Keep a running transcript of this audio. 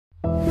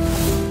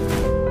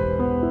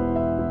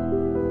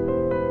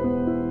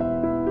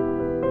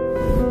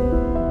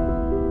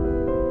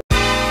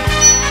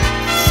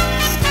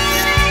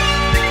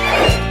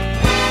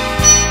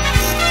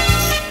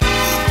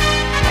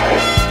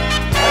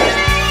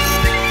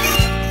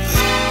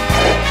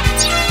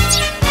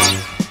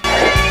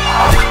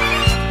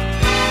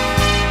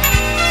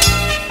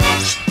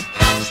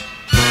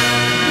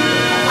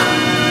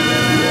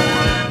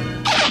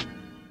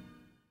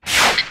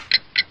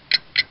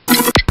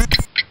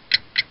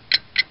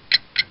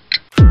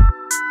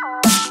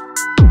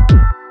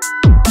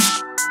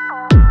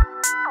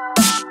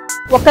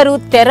ఒకరు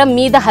తెర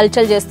మీద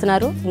హల్చల్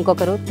చేస్తున్నారు,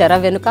 ఇంకొకరు తెర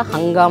వెనుక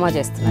హంగామా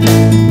చేస్తున్నారు.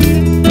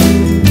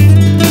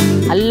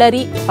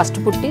 అల్లరి ఫస్ట్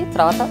పుట్టి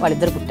తర్వాత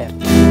వాళ్ళిద్దరు పుట్టారు.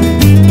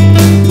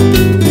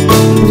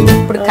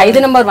 ఇప్పుడు ఖైదీ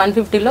నెంబర్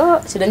 150లో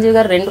చిరంజీవి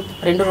గారు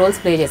రెండు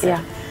రోల్స్ ప్లే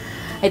చేశారు.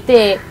 అయితే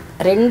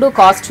రెండు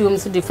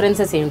కాస్ట్యూమ్స్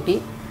డిఫరెన్సెస్ ఏంటి?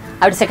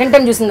 ఆవిడ సెకండ్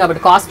టైం చూసింది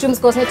కాబట్టి కాస్ట్యూమ్స్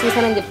కోసమే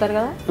చూసానని చెప్పారు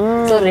కదా.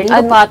 సో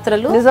రెండు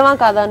పాత్రలు నిజమా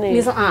కాదా?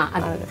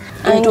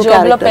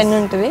 జోబులో పెన్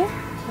ఉంటుంది,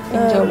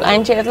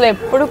 ఆయన చేతిలో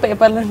ఎప్పుడు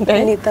పేపర్లు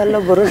ఉంటాయి, నీతల్లో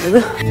బుర్ర.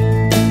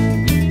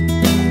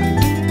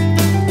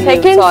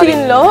 సెకండ్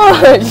సీన్ లో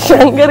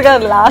శంకర్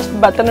గారు లాస్ట్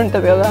బటన్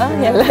ఉంటది కదా,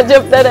 ఎలా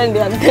చెప్తారండి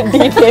అంత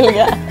డీటెయిల్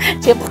గా?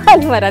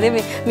 చెప్పాలి మరి, అదే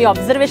మీ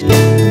అబ్జర్వేషన్.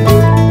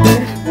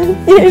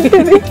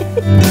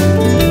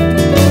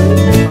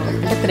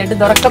 థ్రెడ్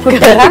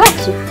దొరకకుండా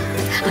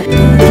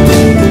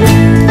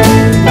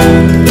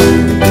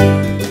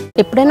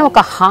ఎప్పుడైనా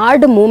ఒక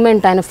హార్డ్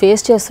మూమెంట్ ఆయన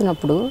ఫేస్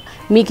చేస్తున్నప్పుడు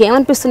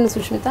మీకేమనిపిస్తుంది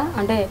సుష్మిత?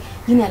 అంటే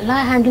ఈయన ఎలా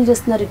హ్యాండిల్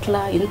చేస్తున్నారు,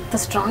 ఇట్లా ఇంత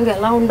స్ట్రాంగ్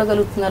ఎలా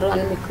ఉండగలుగుతున్నారు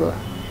అని మీకు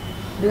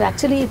do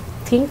actually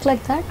think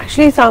like that?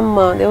 Actually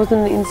there was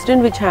an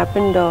incident which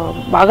happened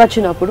బాగా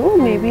చిన్నప్పుడు.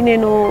 మేబీ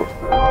నేను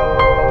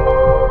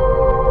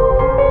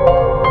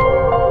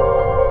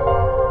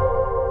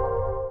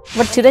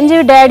బట్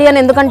చిరంజీవి డాడీ అని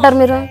ఎందుకంటారు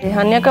మీరు?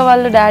 హన్యక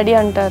వాళ్ళు డాడీ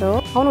అంటారు.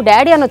 అవును,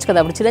 డాడీ అనొచ్చు కదా,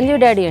 అప్పుడు చిరంజీవి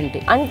డాడీ ఏంటి?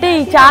 అంటే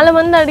చాలా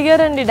మంది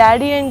అడిగారండి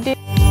డాడీ ఏంటి.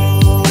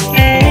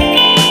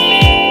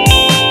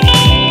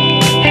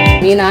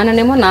 మీ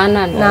నాన్ననేమో నాన్న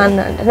నాన్న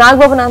అంటే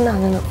నాగబాబు నాన్న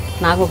అనను,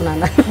 నాగబాబు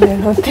నాన్న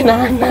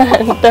నాన్న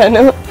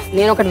అంటాను.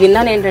 నేను ఒకటి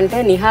విన్నాను ఏంటంటే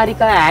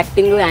నిహారిక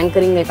యాక్టింగ్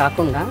యాంకరింగే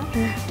కాకుండా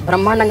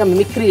బ్రహ్మాండంగా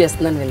మిమిక్రీ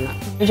చేస్తుందని విన్నా.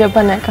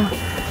 చెప్పాక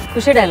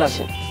ఖుషి డైలాగ్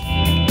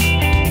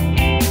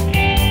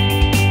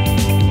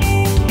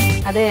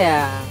అదే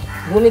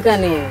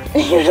భూమికని.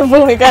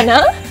 భూమికనా?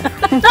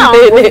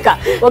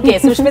 Okay,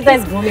 Sushmita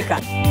is Bhumika.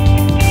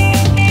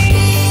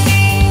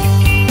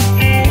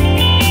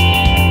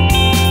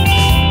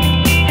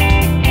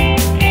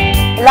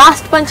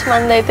 Last punch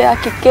మంది అయితే ఆ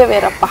కిక్కే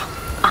వేరప్ప.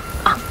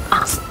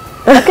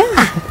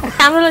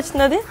 కెమెరాలో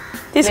వచ్చింది, అది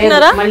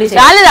తీసుకున్నారా?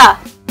 రాలేదా?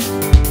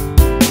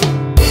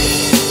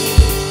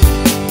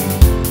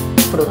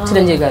 ఇప్పుడు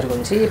చిరంజీవి గారి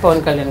గురించి,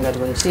 పవన్ కళ్యాణ్ గారి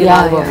గురించి,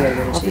 రాఘబాబు గారి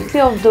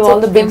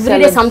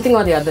గురించి సంథింగ్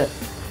ఆర్ ది అదర్.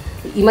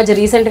 ఈ మధ్య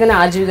రీసెంట్ గానే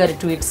ఆర్జీవి గారి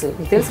ట్వీట్స్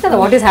తెలుసు కదా,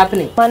 వాట్ ఈస్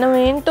హ్యాపెనింగ్. మనం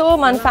ఏంటో,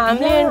 మన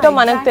ఫ్యామిలీ ఏంటో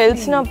మనకు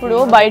తెలిసినప్పుడు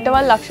బయట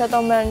వాళ్ళు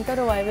 190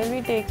 అంటారు. Why will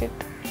we take it?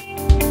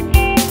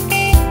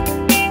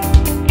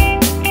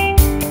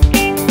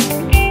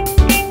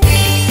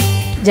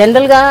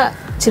 జనరల్గా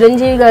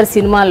చిరంజీవి గారి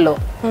సినిమాల్లో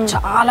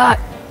చాలా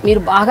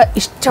మీరు బాగా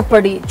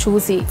ఇష్టపడి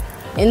చూసి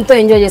ఎంతో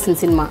ఎంజాయ్ చేసిన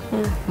సినిమా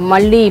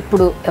మళ్ళీ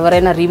ఇప్పుడు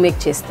ఎవరైనా రీమేక్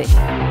చేస్తే?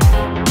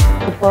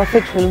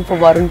 Perfect film for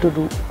Varun to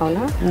do.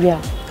 అవునా? యా,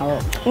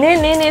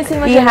 నేను ఏ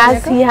cinema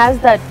he has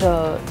that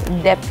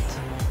depth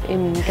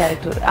in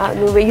character.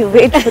 You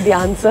wait for the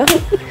answer.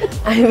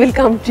 I will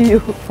come to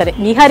you. సరే,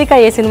 నిహారిక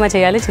ఏ సినిమా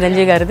చేయాలి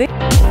చిరంజీవి గారిది?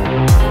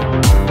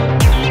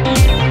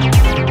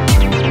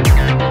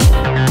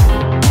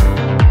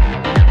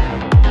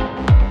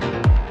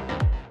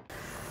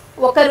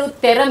 ఒకరు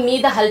తెర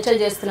మీద హల్చల్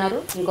చేస్తున్నారు,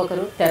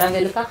 ఇంకొకరు తెర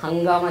వెనుక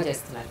హంగామా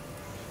చేస్తున్నారు.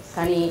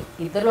 కానీ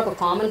ఇద్దరు ఒక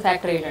కామన్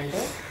ఫ్యాక్టర్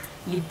ఏంటంటే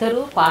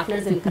ఇద్దరు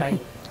పార్ట్నర్స్ ఇన్ క్రైమ్.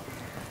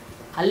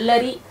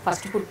 అల్లరి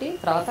ఫస్ట్ పుట్టి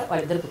తర్వాత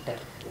వాళ్ళిద్దరు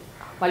పుట్టారు.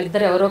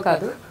 వాళ్ళిద్దరు ఎవరో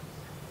కాదు,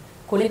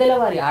 కొనిదెల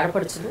వారి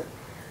ఆడపడుచులు,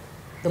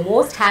 the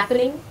most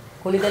happening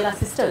Konidela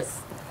sisters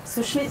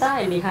Sushmita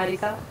and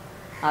Niharika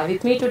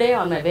with me today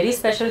on my very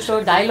special show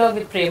dialogue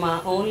with Prema,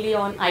 only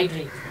on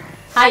iDream.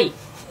 Hi.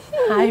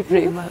 Hi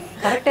ప్రేమ.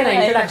 కరెక్టేనా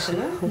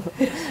ఇంట్రడక్షన్?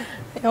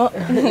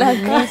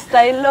 నాకు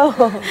స్టైల్లో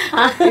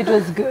ఇట్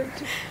వాస్ గుడ్.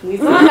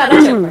 నిజమా కదా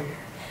చెప్పండి.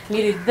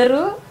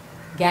 మీరిద్దరు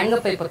గ్యాంగ్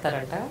అప్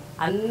అయిపోతారంట,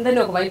 అందరిని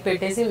ఒక వైపు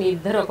పెట్టేసి మీ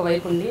ఇద్దరు ఒక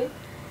వైపు ఉండి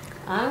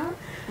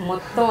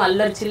మొత్తం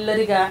అల్లరి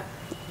చిల్లరిగా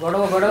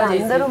గొడవ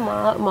అందరూ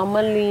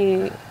మమ్మల్ని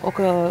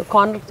ఒక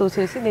కార్నర్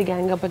తోసేసి they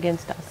gang up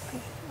against us.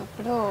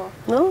 అప్పుడు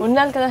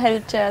ఉండాలి కదా,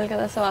 హెల్ప్ చేయాలి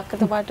కదా, సో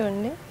అక్కతో పాటు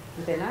ఉండి.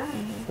 అంతేనా?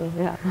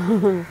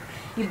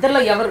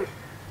 ఇద్దరులో ఎవరు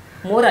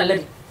మోర్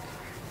అల్లరి?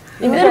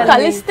 ఇద్దరు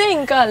కలిస్తే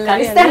ఇంకా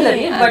అల్లరి.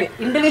 బట్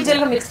ఇండివిజువల్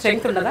గా మీకు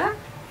స్ట్రెంగ్త్ ఉండదా?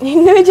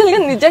 ఇండివిజువల్ గా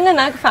నిజంగా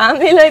నాకు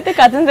ఫ్యామిలీలో అయితే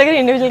కజిన్స్ దగ్గర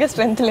ఇండివిజువల్ గా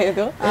స్ట్రెంగ్త్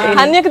లేదు.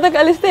 అన్యకతో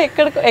కలిస్తే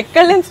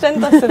ఎక్కడ లేని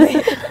స్ట్రెంగ్త్ వస్తుంది.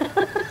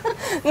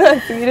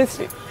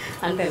 సీరియస్లీ.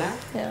 అంతేనా?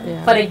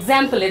 ఫర్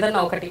ఎగ్జాంపుల్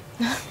ఏదన్నా ఒకటి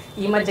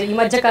ఈ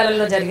మధ్య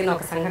కాలంలో జరిగిన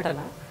ఒక సంఘటన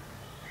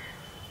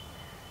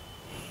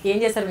ఏం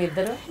చేశారు మీ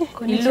ఇద్దరు?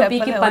 ఇల్లు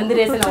పీకి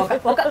పందిరేసిన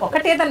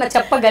ఒకటేదన్నా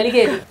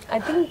చెప్పగలిగేది? I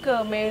think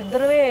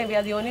మేమిద్దరమే we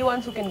are the only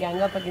ones who can gang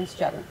up against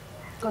Charan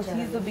because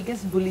he is the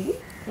biggest bully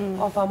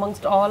of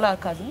amongst all our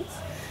cousins.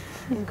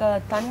 ఇంకా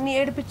తన్ని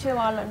ఏడిపించే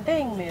వాళ్ళంటే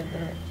ఇంక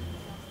మేమిద్దరమే.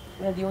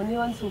 We are the only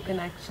ones who can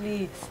actually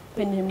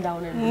pin him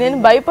down. నేను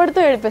భయపడుతూ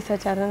ఏడిపేసా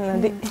చరణ్.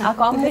 అది ఆ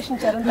combination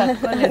Charan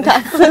తట్టుకోలేదు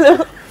అసలు.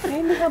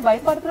 నేను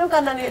భయపడుతున్నావు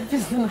కానీ నన్ను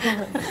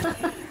ఏడిపిస్తున్నాను.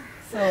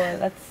 So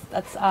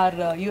that's our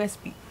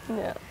USP.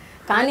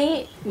 కానీ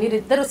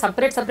మీరిద్దరు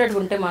సపరేట్గా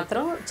ఉంటే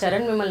మాత్రం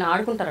చరణ్ మిమ్మల్ని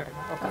ఆడుకుంటారట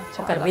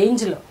ఒక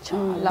రేంజ్లో.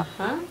 చాలా.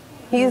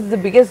 He is the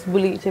biggest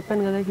bully.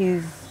 చెప్పాను కదా, he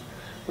is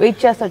వెయిట్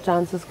చేస్తాడు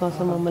ఛాన్సెస్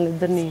కోసం మమ్మల్ని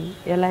ఇద్దరిని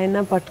ఎలా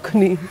అయినా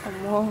పట్టుకుని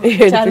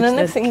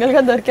సింగిల్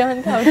గా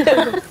దొరికామంటే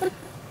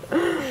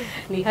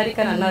నిహారిక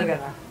అని అన్నారు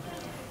కదా,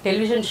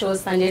 టెలివిజన్ షోస్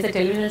తను చేసే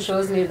టెలివిజన్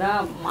షోస్ మీద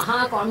మహా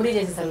కామెడీ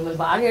చేసేసారు, మిమ్మల్ని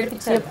బాగా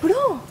ఏడిపించారు. ఎప్పుడు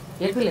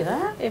ఏడిపిలేదా?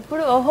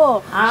 ఎప్పుడు ఓహో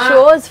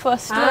షోస్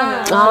ఫస్ట్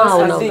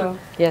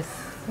ఎస్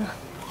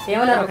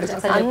ఏమన్నారు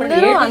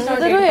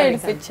అందరూ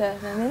ఏడిపించారు.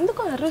 నేను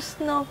ఎందుకు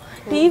అరుస్తున్నావు,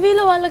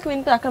 టీవీలో వాళ్ళకి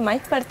అక్కడ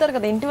మైక్ పెడతారు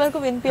కదా, ఇంటి వరకు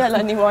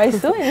వినిపించాలి నీ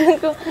వాయిస్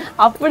ఎందుకు?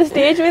 అప్పుడు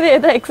స్టేజ్ మీద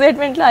ఏదో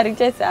ఎక్సైట్మెంట్ లో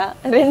అరిచేసా,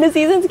 2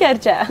 seasons కి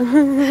అరిచా.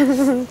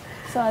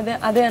 సో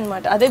అదే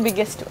అనమాట, అదే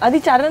బిగ్గెస్ట్. అది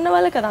చరణ్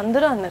వాళ్ళే కదా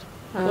అందరూ అన్నారు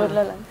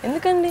ఊర్లలో,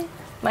 ఎందుకండి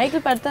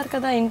మైకులు పెడతారు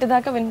కదా ఇంటి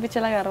దాకా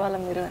వినిపించేలాగా అరవాలా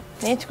మీరు,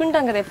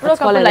 నేర్చుకుంటాం కదా ఎప్పుడో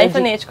ఒక లైఫ్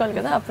లో నేర్చుకోవాలి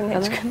కదా, అప్పుడు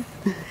నేర్చుకోండి.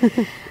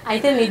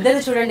 అయితే మీ ఇద్దరు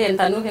చూడండి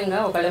ఎంత అనూహ్యంగా,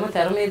 ఒకళ్ళేమో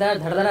తెర మీద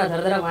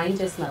దడదర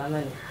వాయించేస్తున్నారు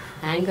అందరినీ,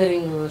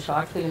 యాంకరింగ్,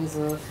 షార్ట్ ఫిల్మ్స్,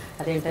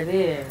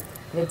 అదేంటది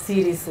వెబ్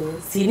సిరీస్,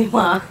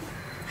 సినిమా,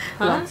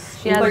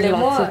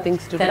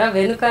 తెర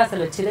వెనుక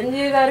అసలు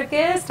చిరంజీవి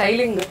గారికే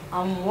స్టైలింగ్.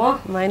 అమ్మో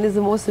mine is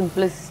the most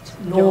simplest.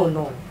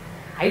 No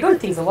I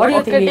don't think so. What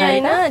you think?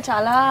 అయినా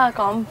చాలా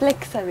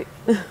కాంప్లెక్స్ అది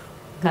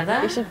కదా.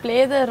 You should play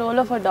the role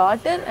of a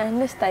daughter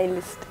and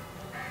stylist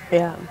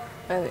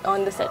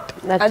on the set.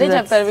 అదే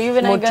చెప్పారు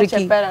వినాయక్ గారు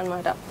చెప్పారు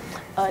అనమాట.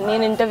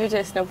 నేను ఇంటర్వ్యూ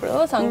చేసినప్పుడు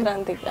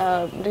సంక్రాంతి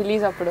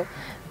రిలీజ్ అప్పుడు,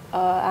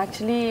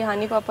 యాక్చువల్లీ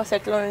హనీ పాప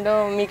సెట్లో ఉండో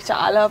మీకు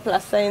చాలా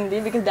ప్లస్ అయింది,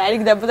 బికాస్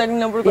డాడీకి దెబ్బ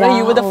తగిలినప్పుడు కూడా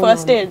you were the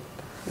first aid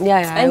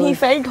and he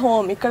felt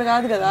home. ఇక్కడ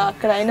కాదు కదా,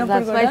 అక్కడ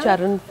అయినప్పుడు కూడా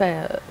Charan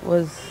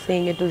was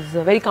saying it was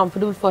very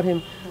comfortable for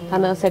him.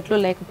 తన సెట్లో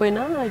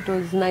లేకపోయినా it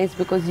was nice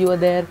because you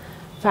are there.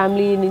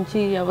 Family నుంచి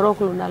ఎవరో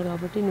ఒకరు ఉండాలి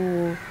కాబట్టి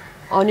నువ్వు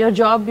on your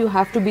job you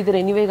have to be there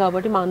anyway,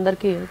 కాబట్టి మా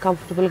అందరికి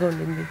కంఫర్టబుల్గా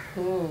ఉండింది.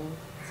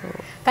 సో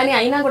కానీ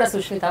అయినా కూడా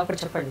సుష్మిత అప్పుడు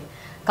చెప్పండి,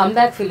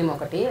 కమ్బ్యాక్ ఫిలిం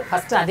ఒకటి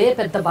ఫస్ట్, అదే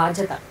పెద్ద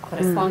బాధ్యత, ఒక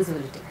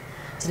రెస్పాన్సిబిలిటీ.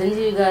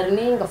 చిరంజీవి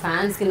గారిని ఇంకా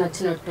ఫ్యాన్స్కి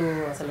నచ్చినట్టు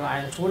అసలు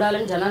ఆయన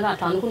చూడాలని జనాలు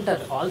అట్లా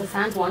అనుకుంటారు, all the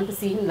fans want to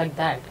see him like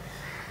that.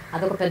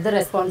 అదొక పెద్ద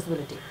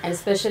రెస్పాన్సిబిలిటీ. అండ్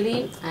ఎస్పెషలీ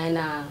ఆయన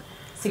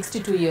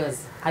 62 years,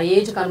 ఆ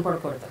ఏజ్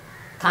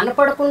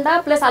కనపడకుండా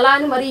ప్లస్ అలా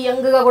అని మరీ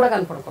యంగ్గా కూడా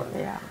కనపడకూడదు.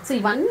 సో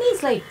ఇవన్నీ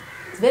it's like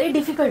it's very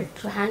difficult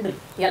to handle.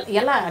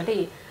 ఎలా అంటే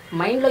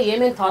మైండ్లో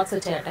ఏమేమి థాట్స్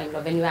వచ్చాయి ఆ టైంలో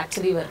when you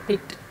actually were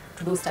picked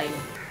to do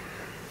styling?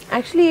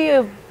 Actually,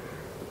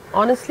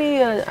 honestly,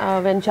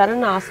 when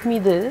Charan asked me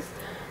this,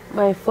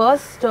 my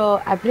first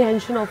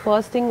apprehension or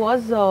first thing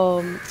was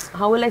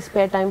how will I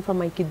spare time from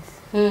my kids?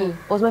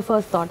 Was my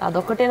first thought.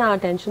 Adokate na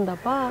attention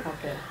tappa.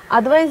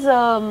 Otherwise,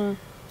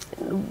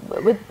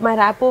 with my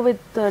rapport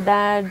with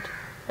dad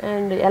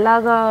and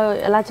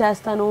ఎలా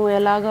చేస్తాను,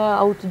 ఎలాగా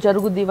out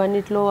జరుగుద్ది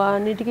ఇవన్నిట్లో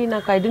అన్నిటికీ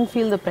నాకు I don't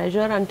feel the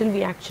pressure until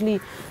we actually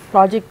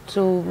project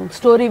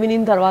story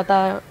వినిన తర్వాత,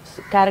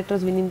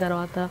 characters వినిన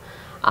తర్వాత,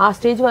 ఆ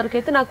స్టేజ్ వరకు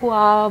అయితే నాకు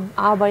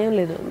ఆ భయం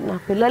లేదు. నా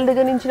పిల్లల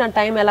దగ్గర నుంచి నా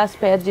టైం ఎలా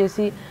స్పేర్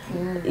చేసి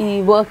ఈ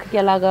వర్క్కి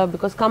ఎలాగా,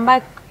 because come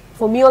back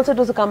for me also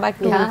it was come back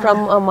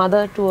from a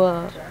mother to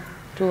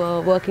a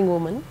working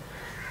women.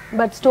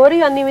 But story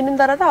అన్నీ వినిన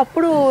తర్వాత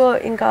అప్పుడు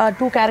ఇంకా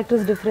 2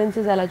 characters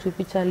డిఫరెన్సెస్ ఎలా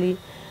చూపించాలి,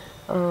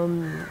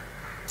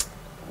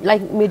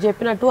 లైక్ మీరు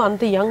చెప్పినట్టు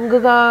అంత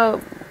యంగ్గా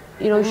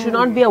should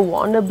not be a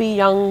want be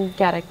young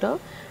character,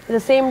 at the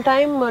same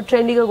time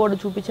ట్రెండీగా కూడా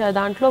చూపించారు.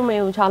 దాంట్లో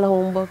మేము చాలా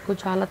హోంవర్క్,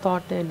 చాలా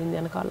థాట్ వెళ్ళింది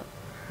వెనకాల.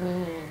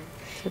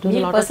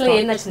 పర్సనల్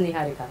ఏం నచ్చింది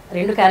హారిక?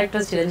 2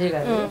 characters చిరంజీవి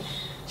గారు,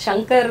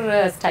 శంకర్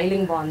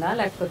స్టైలింగ్ బాగుందా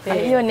లేకపోతే?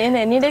 అయ్యో నేను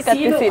ఎనీడే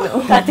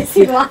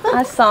కత్తిసీను.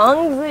 ఆ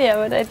సాంగ్స్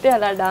ఎవరైతే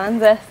అలా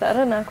డాన్స్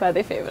చేస్తారో నాకు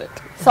అదే favourite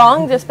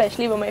songs,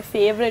 especially my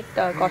favourite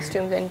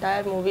costumes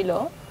entire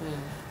మూవీలో.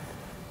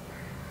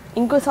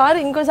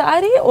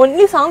 ఇంకోసారి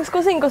ఓన్లీ సాంగ్స్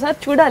కోసం ఇంకోసారి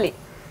చూడాలి,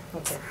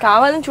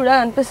 కావాలని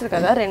చూడాలనిపిస్తుంది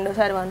కదా,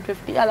 2సారి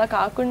 150. అలా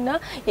కాకుండా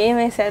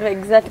ఏమేసారు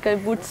ఎగ్జాక్ట్గా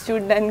బూట్స్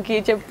చూడడానికి,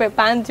 చెప్పే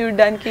ప్యాంట్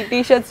చూడడానికి,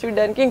 టీషర్ట్స్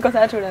చూడడానికి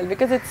ఇంకోసారి చూడాలి,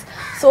 because it's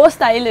so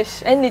stylish.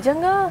 And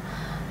నిజంగా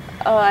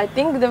I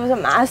think there was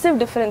a massive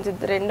difference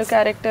 2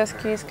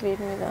 క్యారెక్టర్స్కి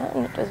screen మీద.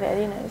 It was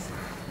very nice.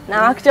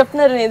 నాకు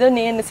చెప్తున్నారు, ఏదో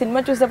నేను సినిమా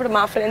చూసేటప్పుడు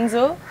మా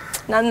ఫ్రెండ్స్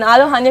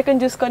నాలో హన్యకని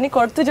చూసుకొని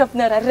కొడుతూ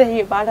చెప్తున్నారు, అరే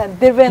ఈ పాట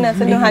అద్దరిపోయినా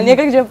అసలు నువ్వు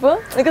హన్యకకి చెప్పు,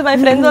 because my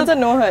friends also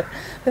know her,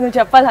 నువ్వు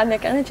చెప్పాలి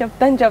హన్యక అని.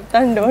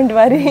 చెప్తాను డోంట్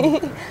వరీ.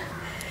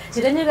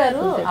 చిరంజీవి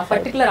గారు ఆ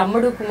పర్టికులర్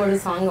అమ్మడు కుమ్మడు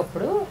సాంగ్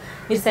అప్పుడు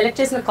మీరు సెలెక్ట్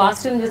చేసిన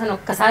కాస్ట్యూమ్ చూసాను,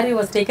 ఒక్కసారి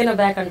వాజ్ టేకెన్ అ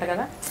బ్యాక్ అంట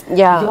కదా,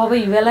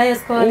 ఇవి ఎలా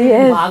వేసుకోవాలి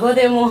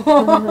బాగోదేమో.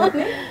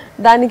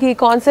 దానికి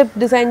కాన్సెప్ట్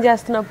డిజైన్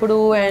చేస్తున్నప్పుడు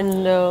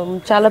అండ్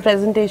చాలా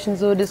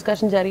ప్రెజెంటేషన్స్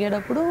డిస్కషన్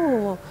జరిగేటప్పుడు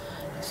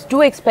టూ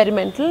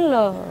ఎక్స్పెరిమెంటల్,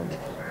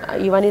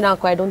 ఇవన్నీ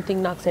నాకు ఐ డోంట్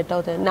థింక్ నాకు సెట్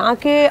అవుతాయి.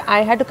 నాకే I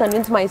had to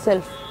convince my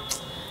self.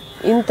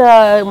 ఇంత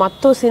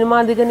మొత్తం సినిమా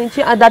దగ్గర నుంచి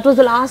that was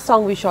the last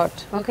song we shot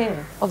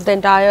of the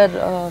entire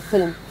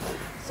film.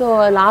 So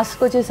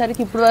లాస్ట్కి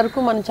వచ్చేసరికి ఇప్పటి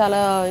వరకు మనం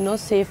చాలా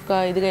సేఫ్గా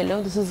ఇదిగా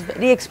వెళ్ళాం. దిస్ ఇస్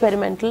వెరీ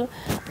ఎక్స్పెరిమెంటల్,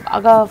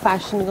 బాగా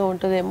ఫ్యాషన్గా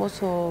ఉంటుందేమో.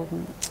 సో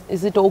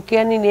ఇస్ ఇట్ ఓకే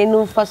అని నేను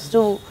ఫస్ట్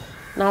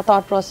నా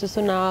థాట్ ప్రాసెస్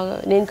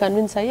నేను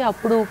కన్విన్స్ అయ్యి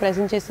అప్పుడు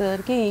ప్రెజెంట్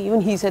చేసేసరికి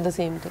even he said the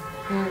same thing.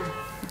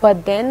 But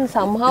then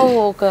somehow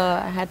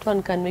I had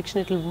one conviction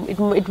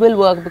it will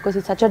work because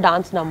it's such a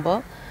dance number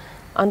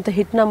అంత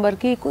hit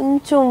నెంబర్కి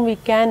కొంచెం వీ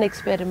క్యాన్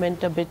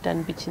ఎక్స్పెరిమెంట్ బిట్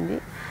అనిపించింది.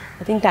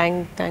 I think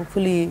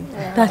thankfully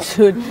that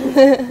should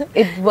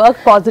it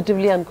work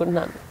positively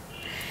అనుకుంటున్నాను.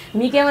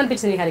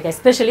 మీకేమనిపించింది Niharika,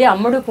 especially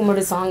అమ్మడు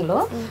కుమ్ముడు సాంగ్లో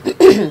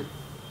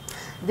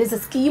this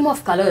scheme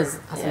of colours,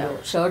 అసలు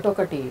shirt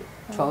ఒకటి,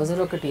 trouser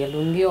ఒకటి,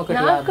 లుంగి ఒకటి,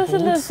 నాకు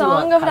అసలు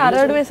సాంగ్ అప్పుడు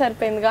అరవడమే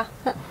సరిపోయిందిగా.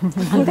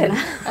 అంతేనా?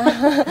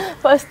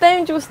 ఫస్ట్ టైం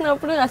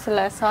చూసినప్పుడు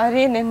అసలు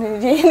సారీ నేను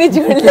ఏది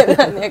చూడలేదు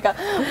అనేక.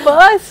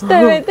 ఫస్ట్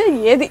టైం అయితే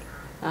ఏది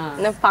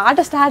నా పాట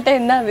స్టార్ట్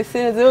అయిందా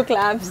విసిల్స్,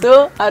 క్లాప్స్,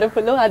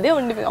 అరుపులు అదే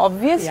ఉండిపోయింది.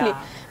 ఆబ్వియస్లీ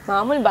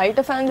మామూలు బయట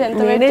ఫ్యాన్స్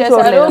ఎంత వెయిట్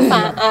చేశారు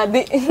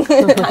అది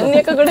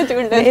అన్యక కూడా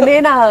చూడలేదు.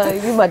 నేనా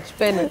ఇది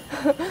మర్చిపోయాను.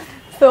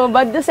 So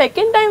but the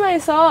second time I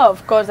saw,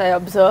 of course I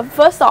observe.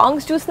 First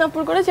songs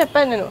చూసినప్పుడు కూడా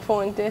చెప్పాను నేను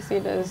ఫోన్ చేసి,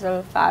 ఇట్ ఇస్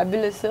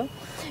ఫ్యాబులస్.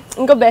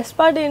 ఇంకా బెస్ట్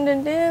పార్ట్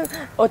ఏంటంటే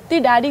ఒత్తి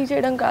డాడీకి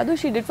చేయడం కాదు,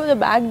 she did for the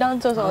back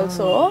dancers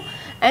also.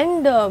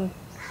 And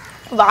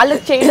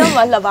వాళ్ళకి చేయడం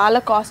వల్ల, వాళ్ళ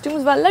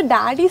కాస్ట్యూమ్స్ వల్ల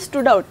డాడీ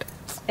స్టూడ్ అవుట్.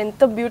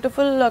 ఎంత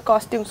బ్యూటిఫుల్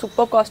కాస్ట్యూమ్,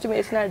 సూపర్ కాస్ట్యూమ్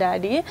వేసిన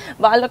డాడీ,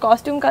 వాళ్ళ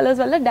కాస్ట్యూమ్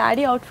కలర్స్ వల్ల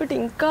డాడీ అవుట్ఫిట్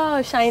ఇంకా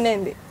షైన్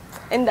అయింది.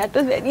 And that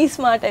was very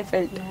smart I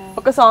felt.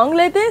 ఒక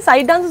సాంగ్లో అయితే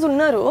సైడ్ డాన్సర్స్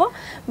ఉన్నారు,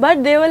 but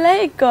they were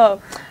like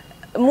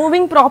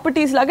moving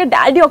properties లాగా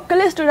డాడీ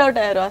ఒక్కలే స్టూడ్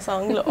అవుట్ అయ్యారు ఆ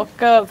సాంగ్లో.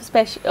 ఒక్క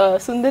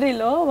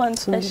సుందరిలో వన్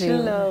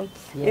స్పెషల్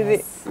ఇది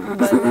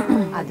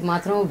అది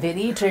మాత్రం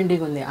వెరీ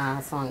ట్రెండింగ్ ఉంది ఆ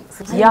song.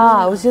 Yeah,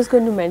 I was just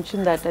going to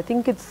mention that. I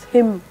think it's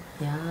him.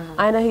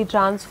 ఆయన he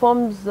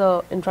transforms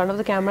in front of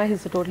the camera,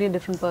 he's totally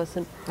different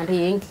person. అంటే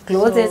ఏం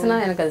క్లోజ్ చేసినా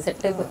ఆయనకు అది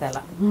సెట్ అయిపోతే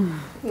అలా.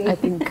 ఐ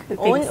థింక్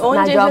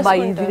నా జాబ్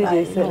ఈజీగా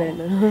చేశాను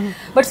ఆయన.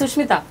 బట్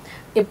సుష్మిత,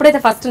 ఎప్పుడైతే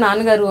ఫస్ట్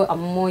నాన్నగారు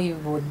అమ్మో ఇవి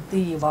వద్దు,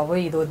 ఈ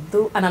బాబోయ్ ఇది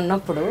వద్దు అని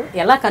అన్నప్పుడు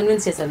ఎలా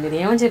కన్విన్స్ చేశారు మీరు?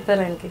 ఏమని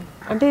చెప్పారు ఆయనకి?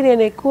 అంటే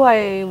నేను ఎక్కువ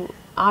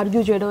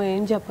ఆర్గ్యూ చేయడం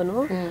ఏం చెప్పను,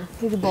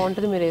 ఇది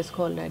బాగుంటుంది మీరు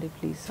వేసుకోవాలి డాడీ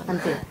ప్లీజ్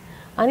అంతే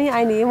అని.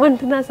 ఆయన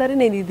ఏమంటున్నా సరే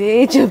నేను ఇదే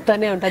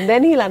చెప్తానే ఉంటాను.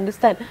 దెన్ హీల్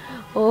అండర్స్టాండ్,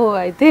 ఓ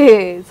అయితే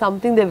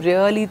something they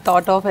really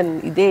thought of and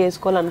ఇదే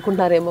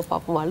వేసుకోవాలనుకుంటున్నారేమో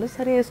పాపం వాళ్ళు,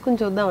 సరే వేసుకుని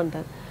చూద్దాం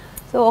అంటారు.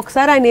 సో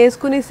ఒకసారి ఆయన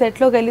వేసుకుని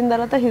సెట్లోకి వెళ్ళిన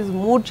తర్వాత his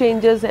mood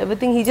changes,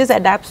 everything, he just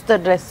adapts the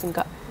dress.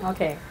 ఇంకా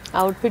okay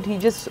outfit he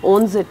just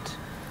ones it.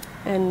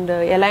 And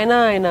ఎలా అయినా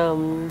ఆయన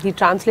he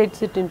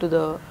translates it in to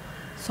the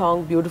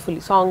song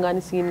beautifully. Song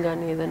కానీ సీన్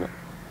కానీ ఏదైనా.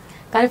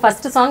 కానీ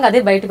ఫస్ట్ సాంగ్ అదే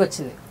బయటకు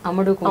వచ్చింది,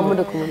 అమ్ముడు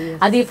కుమ్ముడు.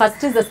 అది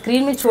ఫస్ట్ ద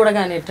స్క్రీన్ మీద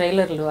చూడగానే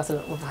ట్రైలర్లు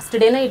అసలు ఫస్ట్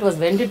డేనే it was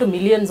went to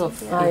millions of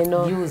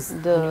views.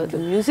 The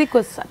music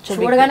was such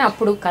చూడగానే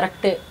అప్పుడు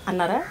కరెక్టే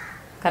అన్నారా?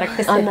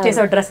 కరెక్ట్ సెట్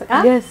చేసే డ్రెస్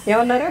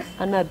ఏమన్నారు?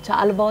 అన్నారు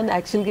చాలా బాగుంది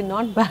యాక్చువల్గా,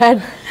 నాట్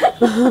బ్యాడ్.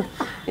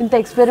 ఇంత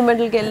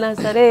ఎక్స్పెరిమెంటల్కి వెళ్ళినా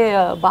సరే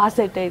బాగా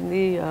సెట్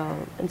అయింది.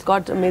 It's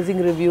got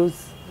amazing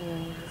reviews.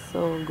 So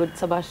good,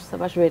 సబాష్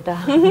సబాష్ బేటా.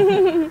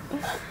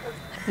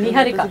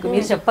 నిహారిక,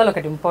 మీరు చెప్పాలి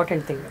ఒకటి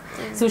ఇంపార్టెంట్ థింగ్.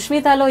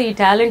 సుష్మితలో ఈ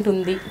టాలెంట్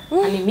ఉంది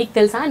అని మీకు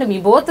తెలుసా? అంటే మీ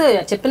బోత్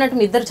చెప్పినట్టు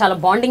మీ ఇద్దరు చాలా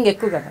బాండింగ్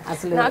ఎక్కువ కదా.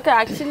 అసలు నాకు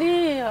యాక్చువల్లీ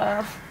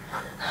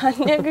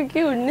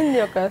అన్యకి ఉండింది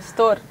ఒక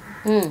స్టోర్.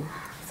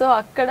 సో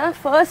అక్కడ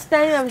first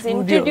time I was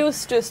introduce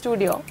to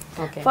studio.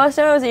 First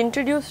time I was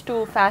introduce to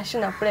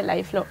fashion అప్పుడే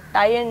లైఫ్లో.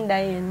 టై అండ్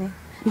డై అని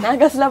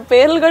నాకు అసలు ఆ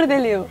పేర్లు కూడా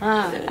తెలియవు.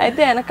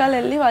 అయితే వెనకాల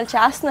వెళ్ళి వాళ్ళు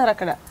చేస్తున్నారు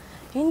అక్కడ,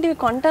 ఏంటి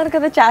కొంటారు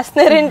కదా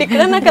చేస్తున్నారేంటి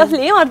ఇక్కడ, నాకు అసలు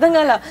ఏం అర్థం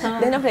కాల.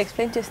 నేను అప్పుడు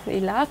ఎక్స్ప్లెయిన్ చేస్తుంది,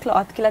 ఇలా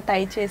క్లాత్కి ఇలా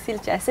టై చేసి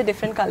ఇలా చేస్తే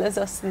డిఫరెంట్ కలర్స్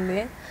వస్తుంది.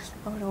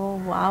 అప్పుడు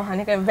wow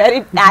హనిక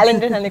very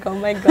talented హనిక,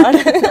 oh my God.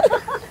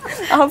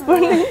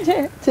 అప్పుడు నుంచి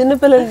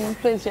చిన్నపిల్లల్ని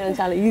ఇన్ఫ్లుయెన్స్ చేయడం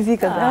చాలా ఈజీ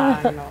కదా.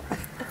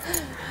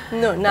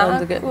 నాకు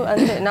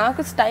అంతే,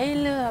 నాకు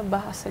స్టైల్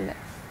బాగా అసలు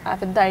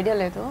పెద్ద ఐడియా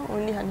లేదు,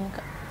 ఓన్లీ హనిక.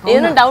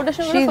 ఏదైనా డౌట్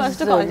వచ్చినా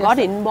ఫస్ట్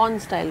నాట్ ఇన్బార్న్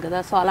స్టైల్ కదా.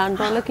 సో అలాంటి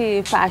వాళ్ళకి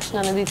ఫ్యాషన్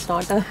అనేది it's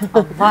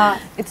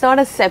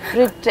not a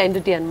separate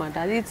entity అనమాట.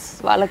 అది ఇట్స్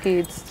వాళ్ళకి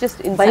ఇట్స్ జస్ట్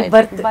బై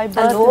బర్త్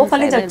లోపల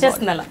నుంచి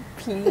వచ్చేస్తుంది అలా.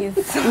 ప్లీజ్.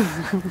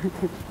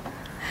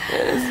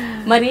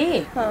 మరి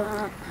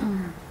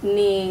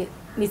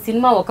నీ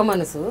సినిమా ఒక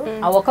మనసు,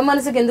 ఆ ఒక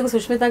మనసుకి ఎందుకు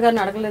సుష్మిత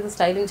గారిని అడగలేదు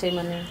స్టైలింగ్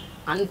చేయమని?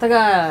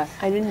 అంతగా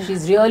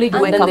షీఈస్ రియల్లీ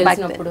గుడ్ అని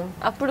తెలిసినప్పుడు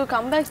అప్పుడు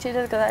కంబ్యాక్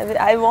చేయలేదు కదా.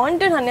 I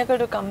wanted హన్యక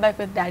to comeback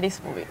with daddy's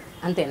movie.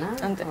 అంతేనా?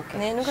 అంతే,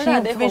 నేను కూడా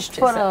అదే wish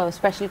for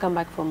special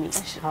comeback for me.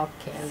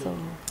 Okay, so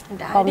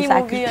daddy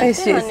movie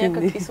అంటే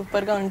హన్యకకి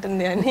సూపర్ గా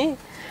ఉంటుంది అని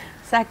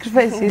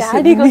సాక్రిఫైస్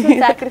డాడీ కోసం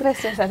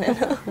సాక్రిఫైస్ చేశాను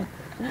నేను.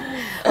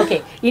 ఓకే,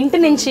 ఇంటి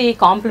నుంచి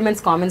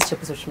కామెంట్స్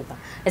చెప్పు సుష్మిత,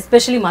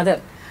 ఎస్పెషలీ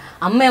మదర్.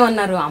 అమ్మ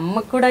ఏమన్నారు?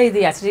 అమ్మకు కూడా ఇది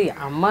యాక్చువల్లీ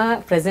అమ్మ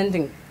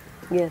ప్రెజెంటింగ్,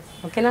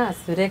 ఓకేనా?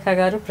 సురేఖ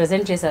గారు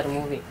ప్రెజెంట్ చేశారు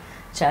మూవీ,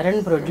 చరణ్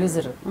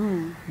ప్రొడ్యూసర్.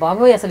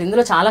 బాబోయ్ అసలు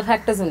ఇందులో చాలా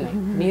ఫ్యాక్టర్స్ ఉన్నాయి.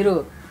 మీరు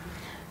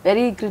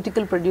very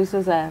critical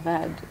producers I have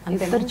had.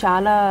 ఇద్దరు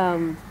చాలా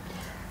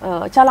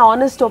చాలా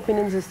ఆనెస్ట్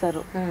ఒపీనియన్స్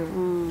ఇస్తారు.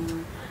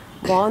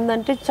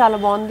 బాగుందంటే చాలా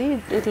బాగుంది,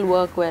 it will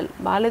work well.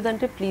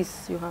 బాగాలేదంటే please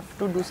you have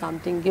to do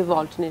something, give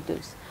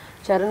alternatives.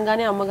 Charan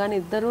కానీ అమ్మ కానీ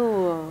ఇద్దరు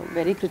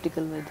very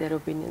critical with their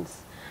opinions.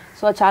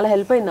 So అది చాలా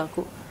హెల్ప్ అయింది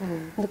నాకు,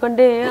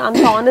 ఎందుకంటే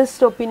అంత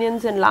honest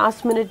opinions and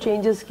last minute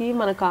చేంజెస్కి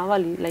మనకు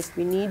కావాలి. Like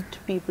we need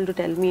people to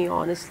tell me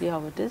honestly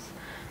how it is.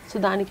 So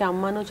దానికి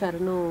అమ్మను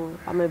Charan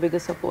are my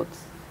biggest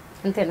supports.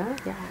 అంతేనా?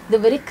 ది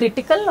వెరీ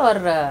క్రిటికల్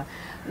ఆర్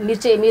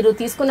మీరు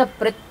తీసుకున్న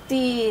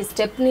ప్రతి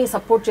స్టెప్ని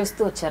సపోర్ట్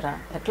చేస్తూ వచ్చారా?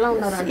 ఎట్లా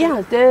ఉన్నారు? Yeah,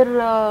 they're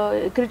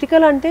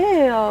critical ante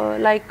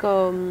like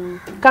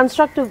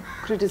constructive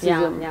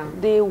criticism. Yeah.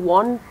 They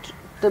want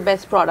the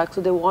best product,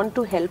 so they want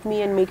to help me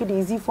and make it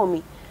easy for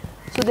me.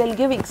 So they'll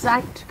give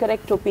exact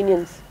correct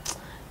opinions.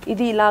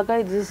 Idi ilaga,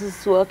 this is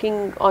working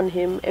on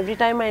him. Every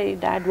time my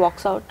dad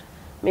walks out,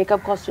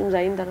 makeup costumes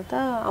ayin tarvata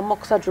amma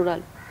okkasari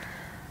chudali,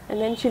 and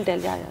then she'll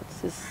tell, yeah,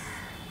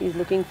 he's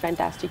looking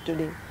fantastic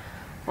today,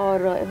 or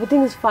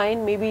everything is fine,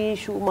 maybe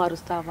shoe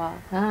marustava,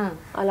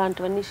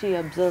 alantavanni she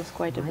observes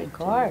quite a bit.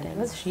 God,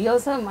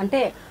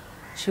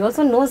 she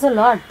also knows a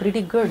lot,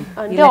 pretty good.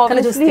 Ante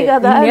obviously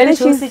kada,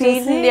 she's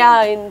seen,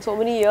 yeah, in so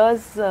many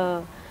years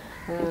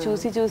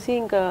చూసి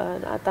ఇంకా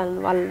తను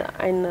వాళ్ళ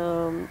ఆయన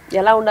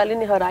ఎలా ఉండాలి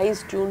అని her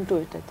ice tune to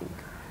it. I think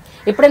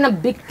ఎప్పుడైనా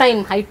big time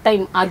height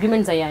time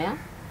arguments అయ్యాయా?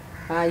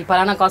 ఈ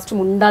పలానా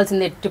కాస్ట్యూమ్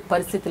ఉండాల్సిందే ఎట్టి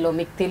పరిస్థితిలో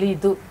మీకు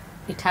తెలీదు,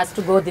 it has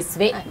to go this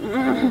way?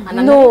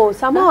 No,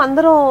 some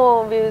అందరం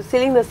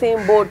selling the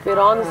same boat,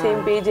 we are on the same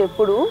page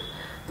ఎప్పుడు.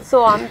 సో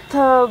అంత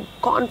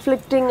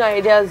కాన్ఫ్లిక్టింగ్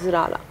ఐడియాస్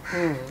రాలా,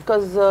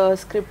 బికాజ్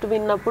స్క్రిప్ట్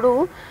విన్నప్పుడు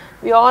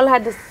వి ఆల్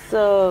హ్యాడ్ దిస్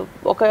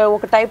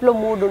ఒక టైప్లో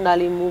మూడ్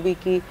ఉండాలి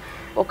మూవీకి,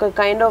 ఒక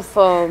కైండ్ ఆఫ్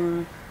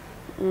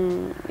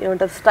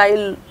ఏమంటారు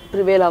స్టైల్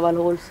ప్రివేల్ అవ్వాలి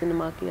హోల్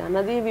సినిమాకి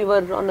అన్నది. వి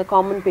వర్ on the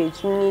common page,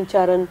 me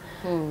Charan,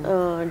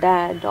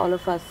 dad, all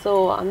of us. So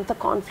అంత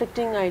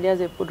కాన్ఫ్లిక్టింగ్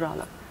ఐడియాస్ ఎప్పుడు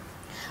రాలా.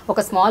 ఒక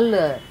స్మాల్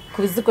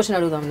క్విజ్ క్వశ్చన్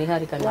అడుగుదాం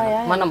నిహారిక,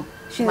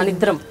 మన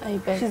ఇద్దరం.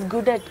 She's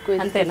good at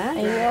quiz. అంతేనా?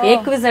 ఏ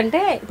క్విజ్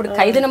అంటే ఇప్పుడు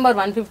ఖైదీ నెంబర్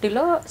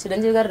 150లో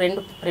చిరంజీవి గారు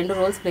రెండు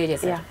రోల్స్ ప్లే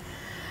చేశారు.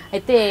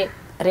 అయితే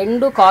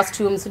రెండు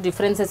కాస్ట్యూమ్స్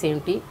డిఫరెన్సెస్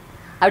ఏంటి?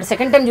 ఆవిడ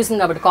సెకండ్ టైం చూసింది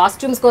కాబట్టి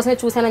కాస్ట్యూమ్స్ కోసమే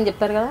చూసానని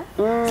చెప్పారు కదా.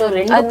 సో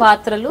రెండు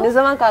పాత్రలు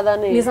నిజమా కాదా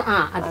నిజం.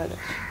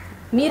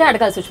 మీరే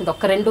అడగాలి సుష్మిత,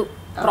 ఒక రెండు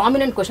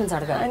ప్రామినెంట్ క్వశ్చన్స్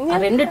అడగాలి. ఆ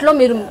రెండిట్లో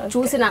మీరు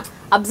చూసిన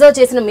అబ్జర్వ్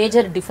చేసిన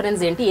మేజర్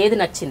డిఫరెన్స్ ఏంటి, ఏది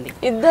నచ్చింది?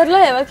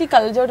 ఇద్దరిలో ఎవరికి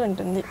కలజోడు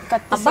ఉంటుంది?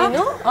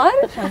 కత్తిసీను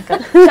ఆర్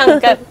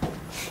శంకర్.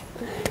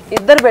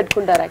 ఇద్దరు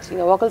పెట్టుకుంటారు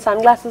యాక్చువల్గా, ఒకళ్ళు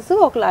సన్ గ్లాసెస్,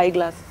 ఒకళ్ళు I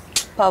glasses,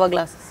 power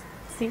glasses.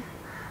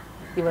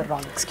 You were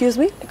wrong. Excuse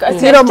me?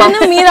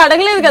 మీరు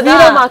అడగలేదు కదా,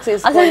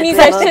 అసలు మీ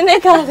క్వశ్చనే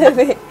కాదు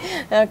అది.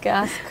 Okay,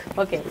 ask.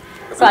 ఓకే,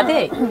 సో అదే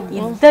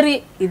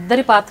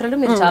ఇద్దరి పాత్రలు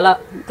మీరు చాలా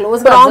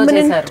క్లోజ్ గా అబ్జర్వ్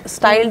చేశారు.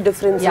 Style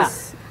differences.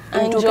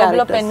 ఆయన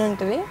జోబులో పెన్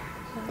ఉంటుంది,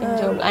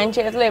 ఆయన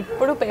చేతిలో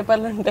ఎప్పుడు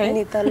పేపర్లు ఉంటాయి,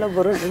 నీతల్లో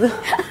బుర్ర ఉండదు.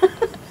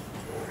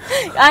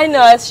 ఆయన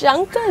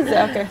శంకర్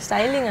ఓకే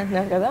స్టైలింగ్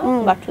అంటున్నారు కదా,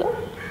 బట్టలు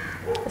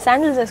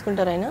శాండిల్స్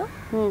వేసుకుంటారు ఆయన,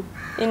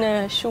 ఈయన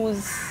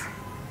షూస్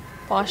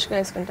పాష్గా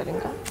వేసుకుంటారు.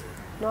 ఇంకా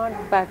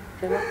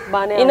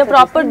ఈయన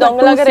ప్రాపర్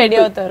దొంగలాగా రెడీ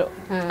అవుతారు,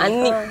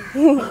 అన్ని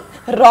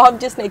రాబ్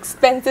చేసిన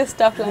ఎక్స్పెన్సివ్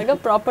స్టఫ్ లాగా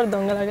ప్రాపర్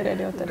దొంగలాగా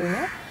రెడీ అవుతారు.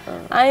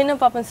 ఆయన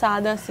పాపం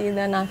సాదా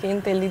సీదా నాకేం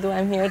తెలీదు,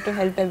 I'm here to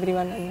help every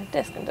one అన్నట్టు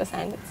వేసుకుంటారు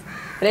శాండిల్స్.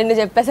 రెండు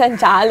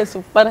చెప్పేసాను, చాలా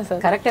సూపర్ అసలు.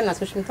 కరెక్టేనా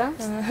సుష్మిత?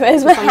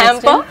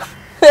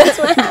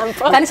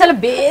 కానీ చాలా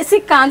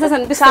బేసిక్ ఆన్సర్స్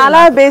అనిపిస్తుంది,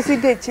 చాలా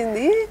బేసిక్ గా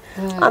ఇచ్చింది,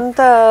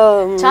 అంత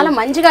చాలా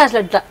మంచిగా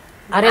అసలు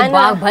అరే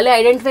భలే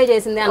ఐడెంటిఫై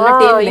చేసింది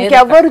అన్నట్టు.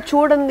 ఇంకెవరు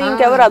చూడండి,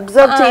 ఇంకెవరు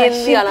అబ్జర్వ్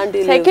చేయండి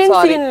అలాంటి. సెకండ్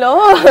సీన్ లో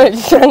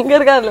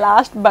శంకర్ గారు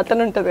లాస్ట్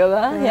బటన్ ఉంటది కదా,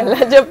 ఎలా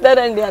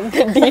చెప్తారండి అంత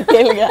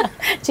డీటెయిల్ గా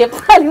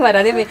చెప్పాలి మరి.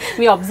 అదే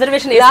మీ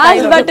observation.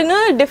 Last button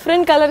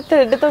different colour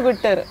thread తో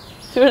కుట్టారు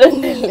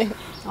చూడండి.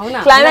 అవునా?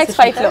 క్లైమాక్స్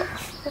ఫైట్ లో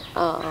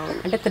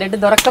అంటే థ్రెడ్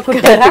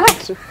దొరకకుంటారా?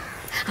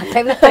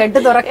 థ్రెడ్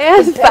దొరక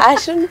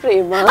fashion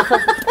Prema.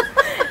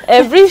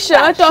 Every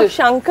shirt of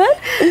Shankar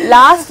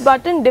last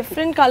button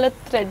different colour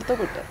thread తో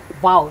కుట్టారు.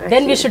 Wow,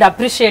 then we should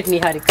appreciate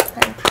Niharika.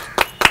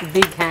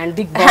 Big hand,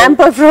 big ball.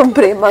 Hamper from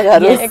Prema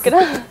garu.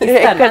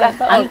 Ekkada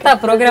anta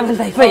program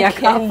anta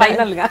aypoyaka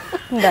final ga.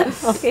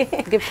 Okay,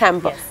 gift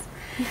hamper.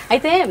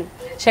 అయితే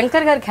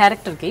Shankar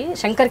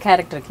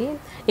character కి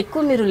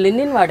ఎక్కువ మీరు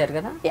linen వాడారు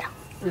కదా?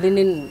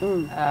 Linen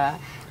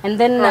and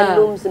then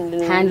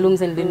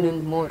handlooms and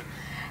linen more.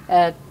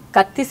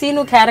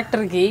 Kattiseenu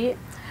character కి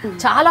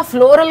చాలా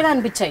floral గా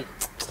అనిపించాయి.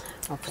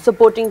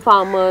 Supporting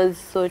farmers,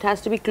 so it has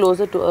to be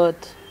closer to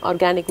earth,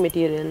 organic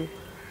material.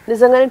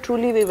 Nizangane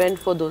truly we went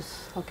for those.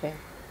 Okay.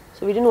 So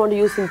we didn't want to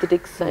use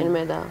synthetics in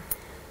Meda.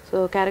 So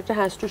character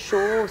has to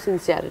show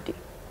sincerity,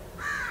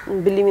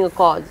 believing a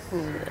cause,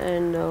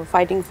 and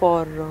fighting for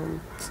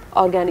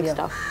organic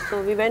stuff. So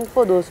we went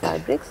for those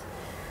fabrics.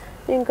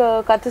 I think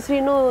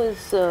Kathisrino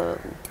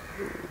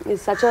is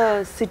such a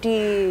city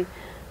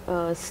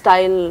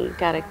style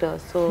character.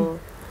 So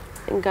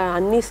ఇంకా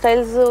అన్ని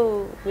styles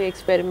we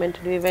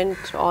experimented, we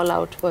went all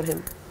out for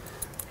him.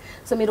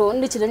 So మీరు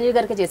only Chiranjeevi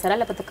గారికి చేశారా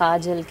లేకపోతే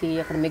కాజల్కి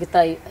అక్కడ మిగతా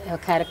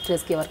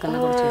క్యారెక్టర్స్కి ఎవరికన్నా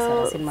కూడా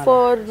చేశారా సినిమా?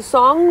 ఫర్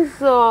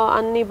సాంగ్స్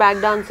అన్ని back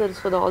dancers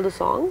for all the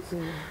songs,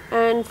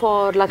 and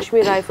for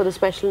Lakshmi Roy for the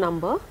special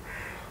number.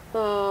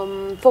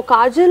 For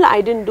Kajal I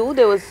didn't do,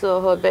 they was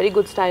her very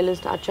good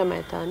stylist అర్చా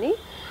Mehta అని.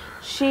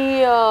 She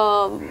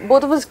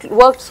both of us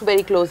worked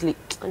very closely,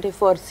 అంటే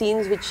for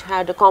scenes which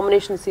had a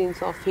combination scenes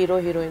of hero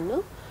heroine.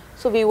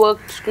 So we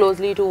worked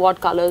closely to what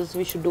colors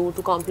we should do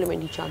to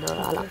complement each other.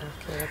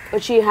 Okay.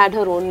 But she had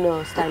her own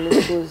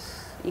stylist who was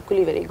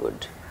equally very good.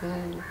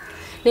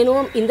 నేను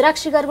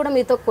ఇంద్రాక్షి గారు కూడా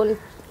మీతో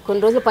కొన్ని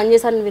రోజులు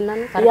పనిచేశారని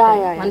విన్నాను.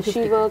 Yeah.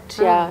 She worked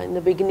in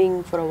the beginning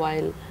for a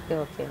while.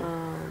 Okay.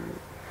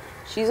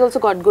 She's also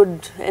got good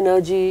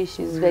energy.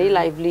 She's very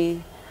lively.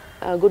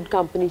 Good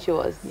company she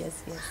was. Yes.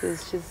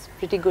 She's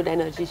pretty good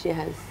energy she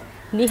has.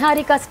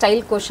 Niharika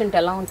style question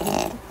ఎలా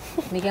ఉంటుంది?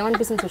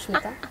 మీకేమనిపిస్తుంది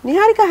Sushmita?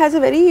 Niharika has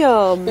a very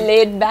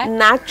laid back,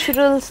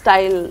 natural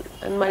style,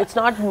 and it's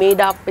not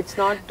made up. It's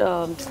not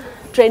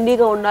trendy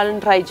ga undalani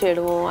try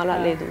cheyadamo ala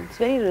ledu. It's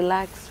very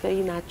relaxed,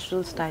 very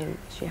natural style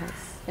she has.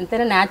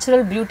 ఎంతైనా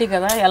natural beauty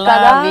కదా, ఎలా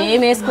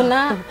ఏం వేసుకున్నా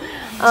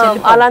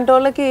అలాంటి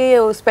వాళ్ళకి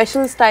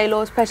special style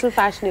special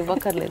fashion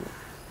ఇవ్వక్కర్లేదు.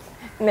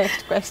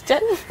 Next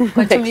question,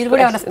 కొంచెం మీరు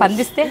కూడా ఏమైనా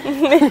స్పందిస్తే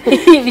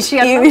ఈ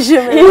విషయం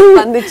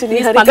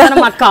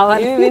మాకు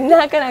కావాలి.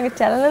 విన్నాక నాకు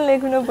చలనం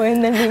లేకుండా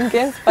పోయిందండి,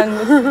 ఇంకేం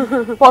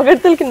స్పందిస్తుంది.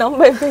 పొగడ్తలకి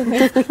నమ్మైపోయింది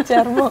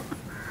చర్మం.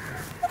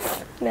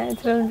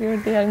 న్యాచురల్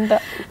బ్యూటీ అంట.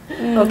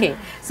 ఓకే,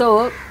 సో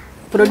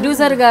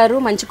ప్రొడ్యూసర్ గారు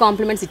మంచి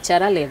కాంప్లిమెంట్స్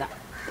ఇచ్చారా లేదా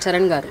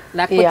చరణ్ గారు,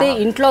 లేకపోతే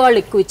ఇంట్లో వాళ్ళు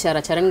ఎక్కువ ఇచ్చారా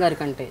చరణ్ గారి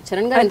కంటే?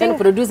 చరణ్ గారు అంటే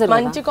ప్రొడ్యూసర్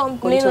మంచి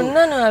కాంప్లిమెంట్. నేను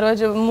ఉన్నాను ఆ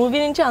రోజు మూవీ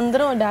నుంచి,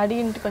 అందరం డాడీ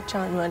ఇంటికి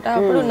వచ్చాం అనమాట.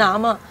 అప్పుడు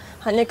నామా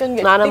హన్యకం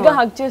గట్టిగా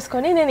హగ్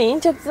చేసుకొని నేను ఏం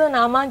చెప్తుందో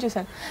నామా అని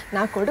చూసాను.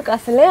 నా కొడుకు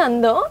అసలే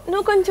అందం,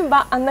 నువ్వు కొంచెం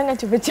బాగా అందంగా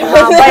చూపించావు.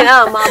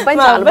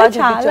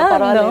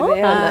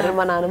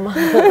 మా నాన్నమ్మ.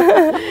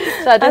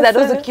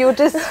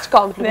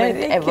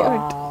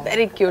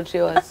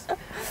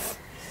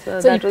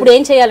 సో ఇప్పుడు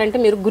ఏం చేయాలంటే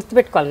మీరు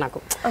గుర్తుపెట్టుకోవాలి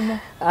నాకు,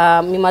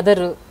 మీ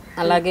మదర్,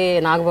 అలాగే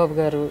నాగబాబు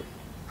గారు,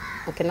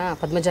 ఓకేనా,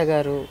 పద్మజ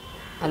గారు,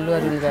 అల్లు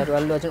అరవింద్ గారు,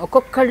 అల్లు అర్జున్,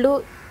 ఒక్కొక్కళ్ళు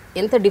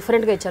ఎంత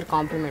డిఫరెంట్గా ఇచ్చారు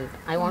complement.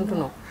 I want to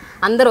know.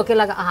 అందరు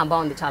ఒకేలాగా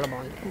బాగుంది, చాలా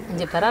బాగుంది అని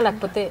చెప్తారా,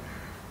 లేకపోతే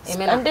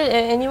ఏమైనా అంటే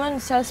ఎనీవన్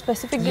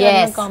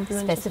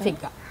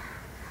స్పెసిఫిక్గా?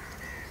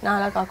 నా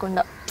అలా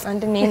కాకుండా,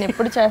 అంటే నేను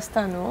ఎప్పుడు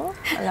చేస్తాను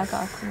అలా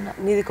కాకుండా.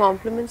 నీది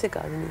కాంప్లిమెంట్సే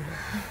కాదు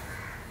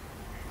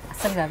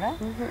అసలు కదా,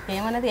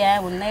 ఏమన్నది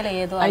ఉన్నాయిలే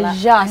ఏదో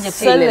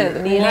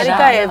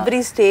నిహారిక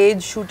ఎవ్రీ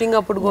స్టేజ్ షూటింగ్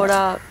అప్పుడు కూడా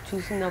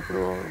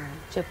చూసినప్పుడు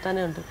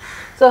చెప్తానే ఉంటుంది.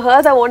 So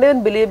hurts I want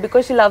even believe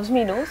because she loves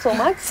me no so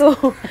much. So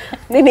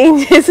నేను ఏం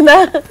చేసినా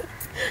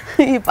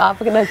ఈ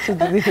పాపకి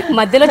నచ్చుతుంది.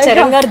 మధ్యలో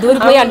చరణ్ గారు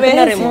దూరిపోయి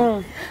అంటున్నారేమో,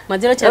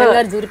 మధ్యలో చరణ్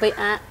గారు దూరిపోయి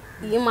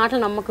ఈ మాటలు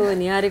నమ్మకు,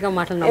 నిహారిక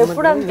మాటలు నమ్మకు.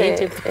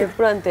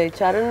 ఎప్పుడు అంతే.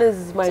 చరణ్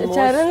ఇస్ మై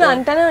చరణ్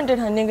అంటానే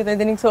ఉంటాడు, అన్నీ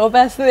దీనికి సోప్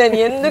వేస్తుంది అని.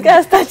 ఎందుకు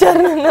వేస్తా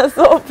చరణ్ నా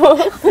సోపు?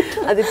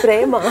 అది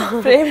ప్రేమ.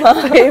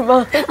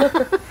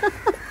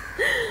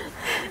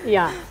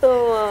 Yeah. So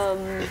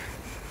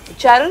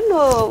Charan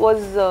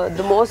was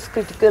the most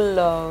critical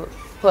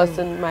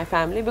person in my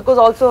family because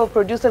also a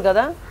producer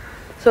kada,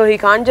 so he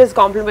can't just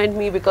compliment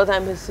me because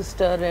I'm his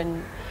sister and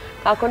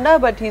kakunda,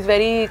 but he's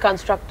very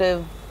constructive,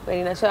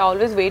 very nice. So I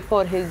always wait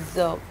for his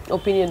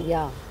opinion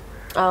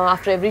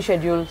after every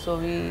schedule. So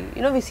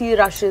we see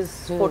rushes,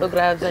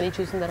 photographs and he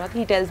choosing tarvata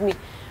he tells me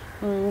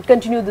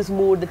continue this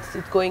mood,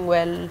 it's going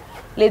well,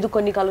 ledu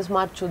konni colors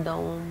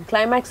marchuddam.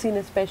 Climax scene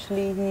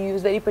especially he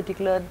was very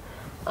particular.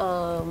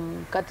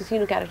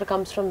 Katisinu character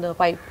comes from the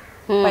pipe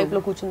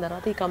lo కూర్చున్న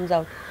తర్వాత he comes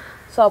out.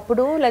 So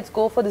appudu let's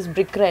go for this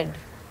brick red.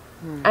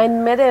 And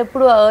మీద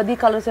ఎప్పుడు earthy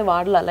colors ఏ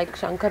వాడలా, like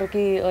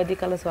శంకర్కి earthy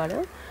colors వాడా,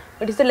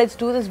 but he said let's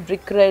do this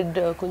brick red,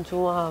 కొంచెం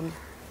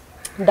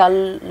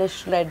dullish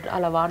red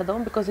అలా వాడదాం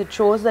because it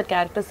shows the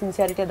character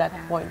sincerity at that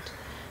point.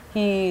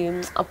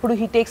 అప్పుడు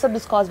he takes up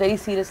this cause very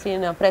seriously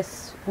in a press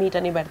meet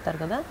అని పెడతారు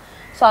కదా,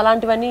 so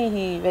అలాంటివన్నీ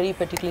he very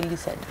particularly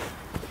said.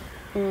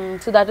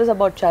 So that is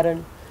about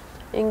Charan.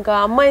 ఇంకా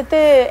అమ్మ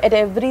అయితే at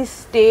every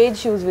stage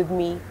she was with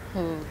me.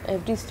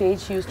 Every stage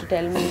she used to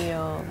tell me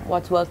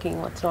what's working,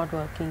 what's not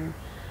working.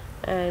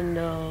 And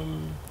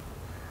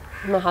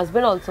my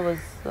husband also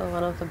was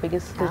one of the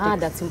biggest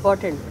critics. That's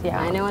important.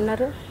 ఆయన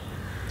ఏమన్నారు?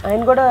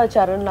 ఆయన కూడా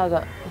చరణ్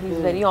లాగా he's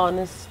very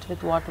honest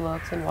with what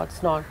works and what's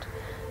not.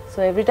 So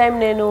every time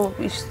నేను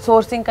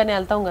sourcing కని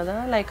వెళ్తాం కదా,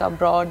 like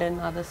abroad and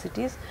other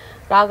cities,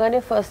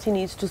 రాగానే first he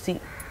needs to see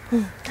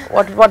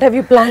what have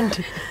you planned.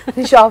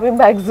 Shopping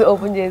bags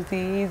open chesi,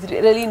 he's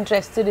really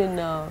interested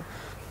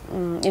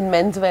in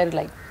menswear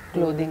like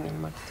clothing and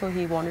much. So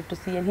he wanted to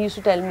see and he used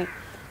to tell me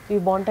we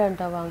bonta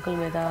antava uncle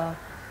meda,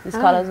 these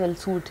colors will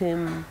suit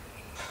him,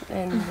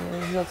 and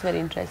he was very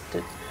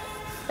interested.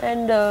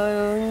 And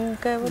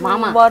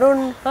mama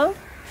Varun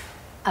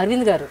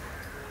Arvind garu,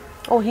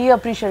 oh he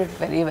appreciated it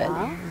very well.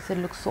 He said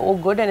looks so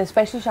good, and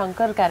especially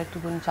Shankar character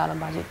guరించి చాలా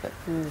బాగా చెప్పారు.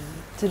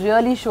 It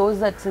really shows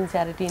that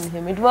sincerity in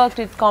him. It worked,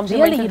 it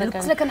complemented. Really, he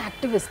looks like an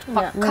activist.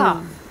 Pakka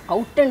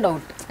out and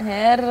out.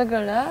 Hair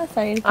కూడా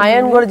side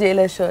iron కూడా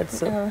చేయలేదు shirts.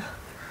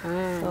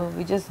 So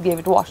we just gave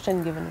it washed and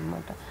given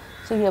అనమాట.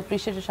 So he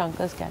appreciated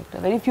Shankar's character.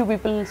 Very few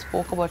people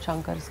spoke about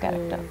Shankar's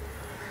character.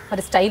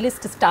 మరి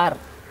stylist star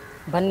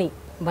Bunny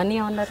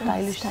ఏమన్నారు?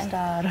 Stylish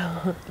star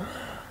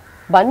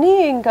Bunny,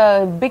 ఇంకా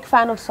big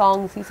fan of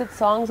songs. He said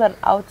songs are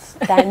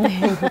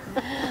outstanding.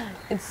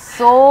 It's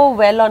so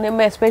well on him,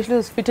 especially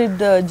his fitted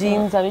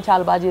jeans అవి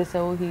చాలా బాగా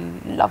చేసావు. He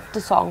loved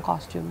the song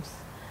costumes.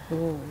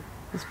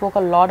 He spoke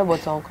a lot about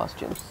song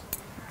costumes,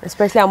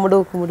 especially అమ్ముడు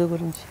కుమ్ముడు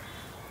గురించి.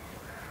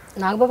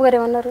 నాగబాబు గారు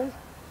ఏమన్నారు?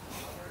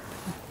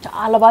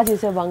 చాలా బాగా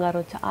చేసావు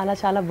బంగారం, చాలా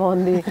చాలా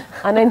బాగుంది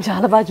అన్నయ్య,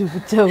 చాలా బాగా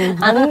చూపించావు.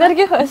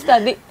 అందరికీ ఫస్ట్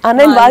అది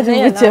అన్నయ్య బాగా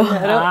చూపించావు.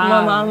 మా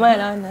మామ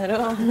ఎలా ఉన్నారు.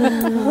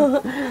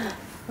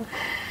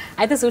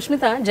 అయితే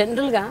సుష్మిత,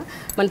 జనరల్గా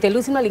మన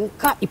తెలుగు సినిమాలు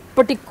ఇంకా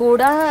ఇప్పటికి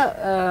కూడా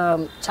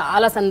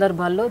చాలా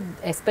సందర్భాల్లో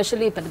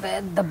ఎస్పెషల్లీ పెద్ద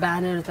పెద్ద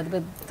బ్యానర్, పెద్ద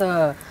పెద్ద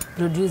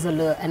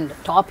ప్రొడ్యూసర్లు and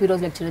top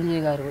heroes like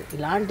Chiranjeevi గారు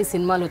ఇలాంటి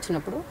సినిమాలు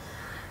వచ్చినప్పుడు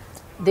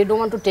they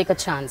don't want to take a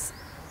chance.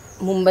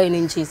 Mumbai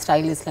నుంచి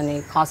స్టైలిస్ట్లని,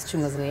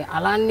 కాస్ట్యూమర్స్ని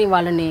అలాంటి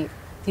వాళ్ళని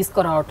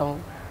తీసుకురావటం,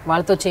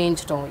 వాళ్ళతో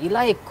చేయించడం,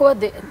 ఇలా ఎక్కువ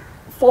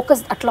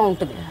ఫోకస్ అట్లా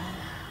ఉంటుంది.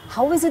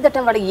 హౌ ఇస్ ఇట్ దట్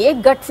వాడు ఏ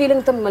గట్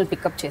ఫీలింగ్తో మిమ్మల్ని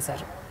పికప్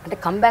చేశారు? అంటే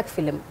కమ్బ్యాక్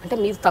ఫిలిం అంటే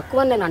మీరు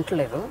తక్కువ నేను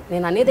అంటలేదు,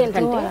 నేను అనేది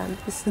ఏంటంటే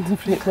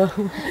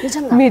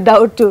నిజంగా మీ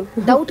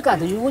డౌట్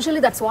కాదు,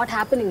 usually that's what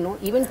happening. No,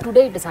 even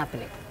today it is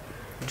happening.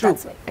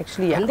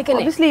 Actually, yeah.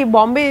 Obviously,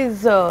 Bombay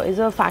is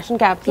a fashion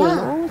capital,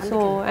 so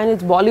and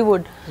it's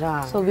Bollywood.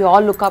 So we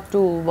all look up to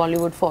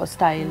Bollywood for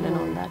style and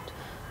all that.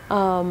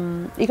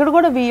 Ikkada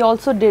kuda we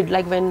also did,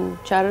 like when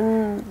Charan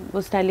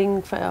was telling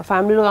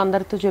family lo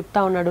andartho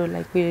chepta unnadu,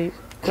 like we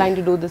planning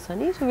to do this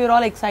ani, so we were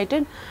all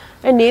excited.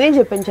 And nene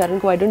cheppanu Charan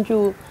ku, why don't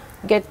you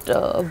get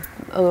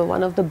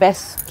one of the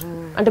best,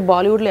 ante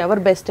Bollywood lo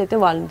ever best aithe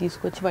valలని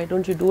తీసుకొచ్చి, why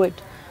don't you do it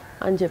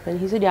అని చెప్పాను.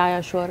 He said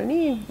yeah sure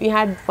అని. We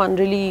had one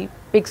really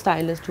big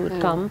stylist who would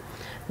come,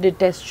 did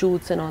test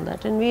shoots and all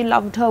that, and we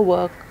loved her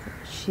work.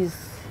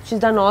 She's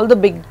done all the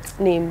big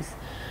names.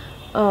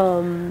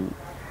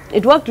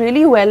 It worked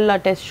really well,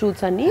 test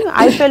shoots ani.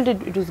 I felt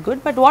it was good,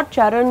 but what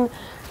Charan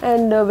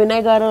and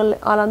Vinay garu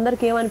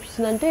allandarki em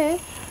anipistundante,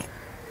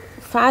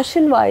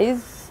 fashion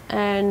wise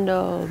and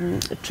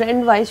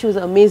trend wise she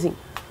was amazing,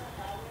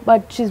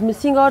 but she's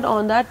missing out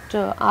on that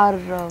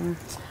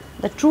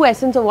the true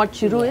essence of what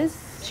Chiru is.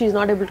 She's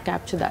not able to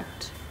capture that.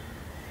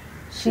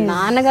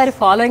 నాన్నగారి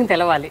following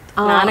తెలవాలి,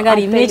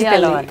 నాన్నగారి image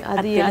తెలవాలి.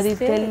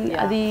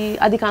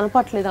 అది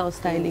కనపట్లేదు ఆ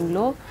styling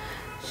లో.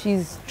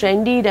 She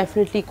trendy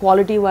definitely,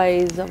 quality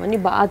wise అవన్నీ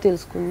బాగా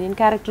తెలుసుకుంది. నేను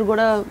క్యారెక్టర్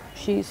కూడా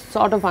she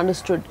sort of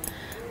understood,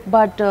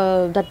 but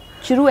that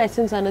Chiru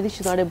essence అనేది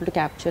she not able to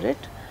capture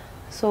it.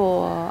 So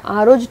ఆ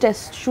రోజు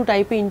టెస్ట్ షూట్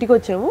అయిపోయి ఇంటికి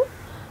వచ్చాము,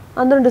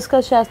 అందరం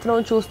డిస్కస్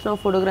చేస్తున్నాం, చూస్తున్నాం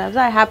photographs.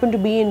 I happen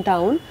to be in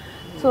town.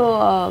 So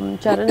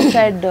Charan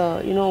said,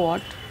 you know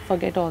what,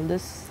 forget all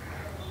this,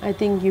 I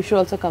think you should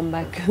also come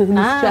back.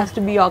 This has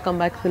to be your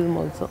comeback film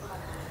also.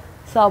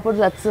 So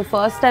that's the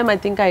first time I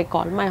think I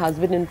called my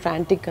husband in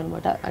frantic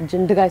anamata.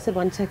 Urgently I said,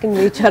 1 second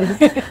wait Charan,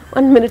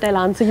 1 minute,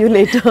 I'll answer you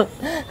later.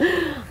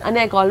 And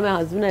I called my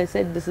husband, I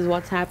said this is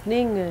what's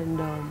happening,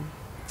 and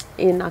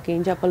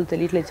నాకేం చెప్పాలో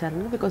తెలియట్లేదు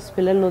Charan, because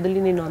పిల్లల్ని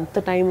వదిలి నేను అంత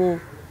time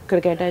ఇక్కడ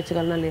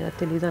కేటాయించగలనా లేదా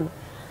తెలియదన్న.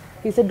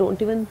 He said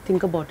don't even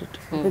think about it,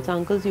 if it's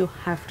uncles you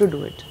have to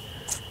do it.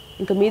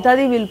 ఇంకా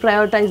మిగతాది will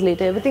prioritise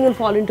later, everything will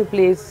fall in to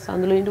place,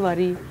 అందులో ఏంటి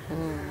వరీ.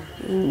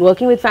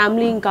 వర్కింగ్ విత్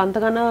ఫ్యామిలీ ఇంకా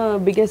అంతకన్నా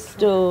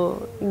బిగ్గెస్ట్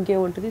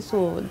ఇంకేముంటుంది. సో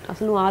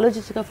అసలు నువ్వు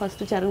ఆలోచించగా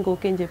ఫస్ట్ చరణ్కి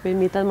ఓకే అని చెప్పి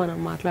మిగతాది మనం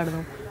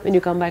మాట్లాడదాం when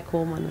you come back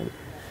home అన్నది.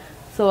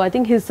 So I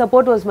think his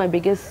support was my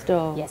biggest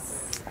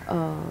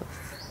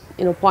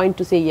point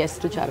to say yes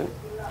to Charan.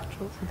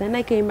 So then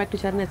I came back to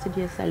Charan, I said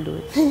yes, I'll do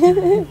it.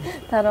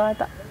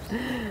 తర్వాత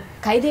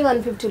ఖైదీ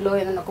 150లో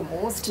ఏదైనా ఒక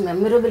most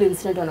memorable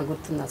incident ఏమైనా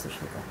గుర్తుందా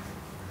Sushmita?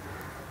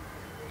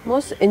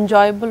 Most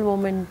enjoyable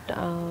moment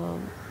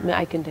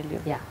I can tell you,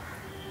 Yeah,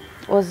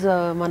 was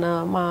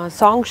my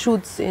song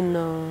shoots in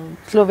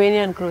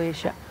Slovenia and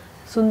Croatia.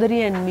 Sundari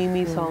and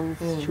Mimi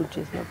songs shoot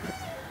చేసినప్పుడు.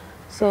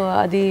 So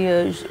అది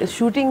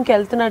షూటింగ్కి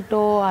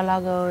వెళ్తున్నట్టు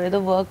అలాగా ఏదో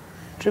వర్క్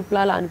ట్రిప్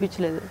లాగా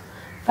అనిపించలేదు,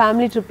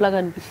 ఫ్యామిలీ ట్రిప్ లాగా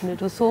అనిపించింది.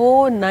 It was so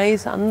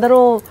nice. అందరూ,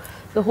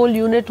 the whole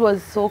unit was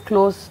so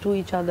close to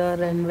each other,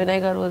 and Vinay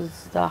garu was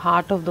the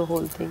heart of the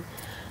whole thing.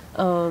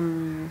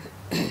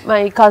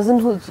 My cousin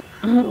who's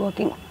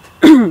working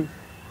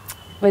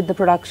with the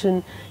production,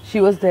 she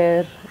was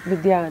there,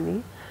 Vidyani.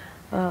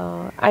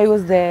 I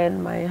was there,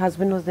 my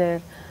husband was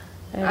there,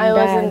 and I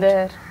wasn't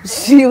there.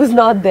 She was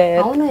not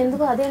there. అవును,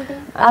 ఎందుకు అదేంటి?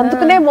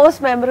 అందుకనే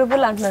most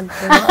memorable అంటున్నాను.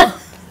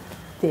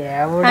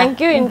 దేవుడా, thank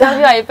you,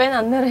 interview అయిపోయింది,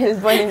 అందరూ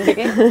వెళ్ళిపోయి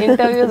ఇంటికి,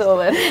 interviews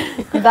over.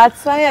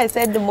 That's why I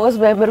said the most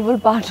memorable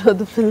part of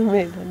the film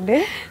ఏంటంటే,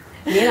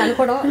 నేను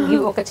అనుకోవడం ఈ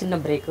ఒక చిన్న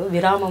బ్రేక్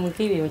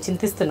విరామంకి మేము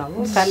చింతిస్తున్నాము,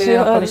 కానీ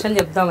ఒక విషయం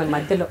చెప్దామని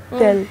మధ్యలో.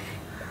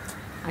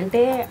 అంటే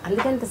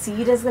అందుకే అంత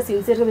సీరియస్గా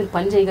సిన్సియర్గా మీరు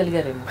పని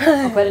చేయగలిగారేమో.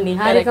 ఒకవేళ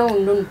నిహారిక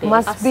ఉండుంటే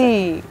must be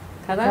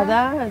కదా,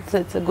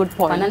 it's a good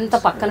point. పనంతా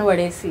పక్కన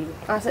పడేసి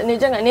అసలు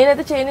నిజంగా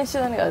నేనైతే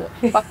చేయనిచ్చేదాన్ని కాదు,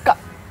 పక్క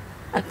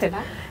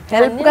అంతేనా?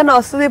 హెల్ప్ కన్నా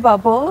వస్తుంది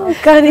పాపం,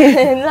 కానీ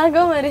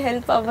ఎలాగో మరి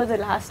హెల్ప్ అవ్వదు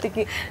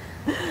లాస్ట్కి.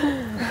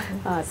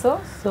 So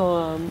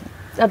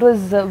that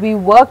was we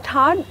worked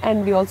hard and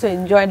we also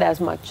enjoyed as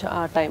much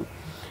our time.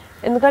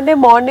 ఎందుకంటే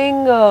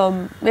మార్నింగ్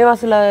మేము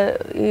అసలు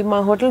మా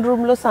హోటల్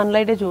రూమ్లో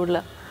సన్లైటే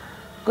చూడలే,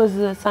 because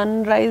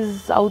sunrise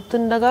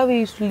అవుతుండగా we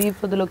used to leave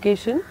for the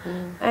location,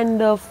 and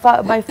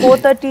by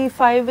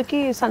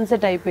 4:35కి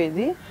sunset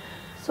అయిపోయేది.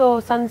 సో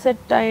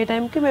సన్సెట్ అయ్యే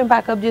టైంకి మేము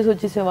ప్యాకప్ చేసి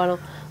వచ్చేసేవాళ్ళం.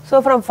 So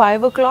from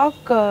 5 o'clock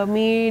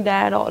me,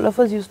 dad, all of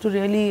us used to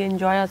really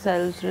enjoy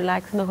ourselves,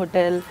 relax in the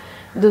hotel.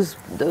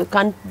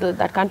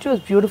 That country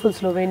was beautiful,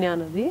 Slovenia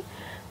anadi.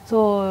 So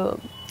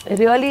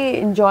really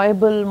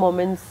enjoyable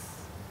moments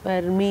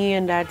where me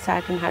and Dad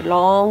sat and had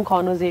long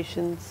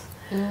conversations.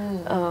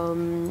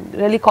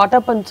 Really caught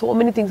up on so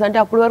many things. అంటే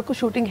అప్పటి వరకు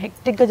shooting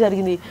హెక్టిక్గా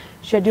జరిగింది,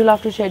 schedule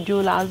after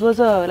schedule. Aaj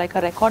was like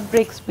a record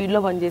break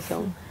స్పీడ్లో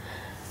పనిచేసాం.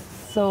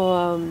 So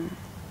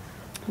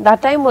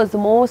that time was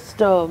the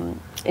most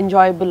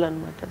enjoyable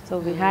అనమాట. So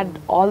we had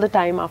all the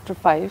time after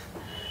 5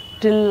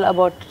 till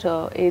about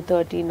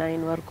 8:30,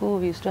 9 వరకు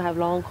we used to have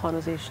long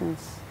conversations,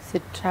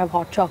 sit, have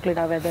hot chocolate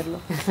ఆ weatherలో.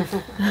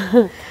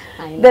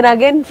 Then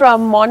again from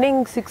morning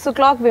 6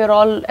 o'clock we are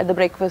all at the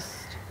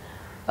breakfast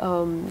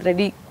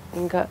ready.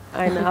 ఇంకా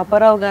ఆయన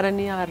అప్పారావు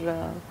గారని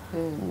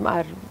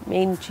our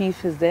main chief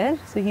is there,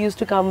 so he used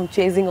to come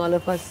chasing all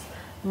of us.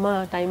 అమ్మా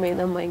time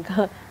అయిందమ్మా, ఇంకా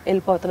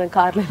వెళ్ళిపోతున్నాం,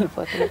 కార్లో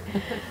వెళ్ళిపోతున్నాం.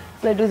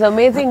 So it was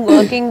amazing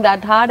working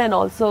that hard and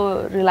also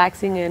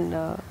relaxing and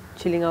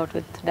chilling out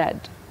with Dad.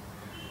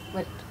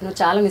 But నువ్వు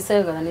చాలా miss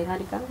అయ్యావు కదా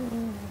నిహారిక.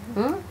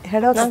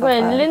 నాకు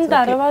వెళ్ళిన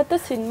తర్వాత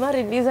సినిమా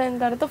రిలీజ్ అయిన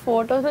తర్వాత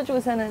ఫొటోస్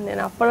చూసానండి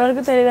నేను. అప్పటి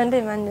వరకు తెలియదంటే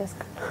ఇమాన్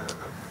చేసుకో.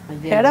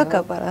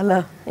 అలా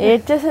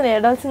ఏడ్చేసాను,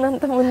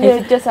 ఏడాల్సినంత ముందు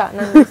ఏడ్చేసా.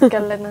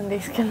 నన్ను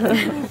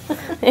తీసుకెళ్ళాను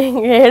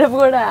ఏడుపు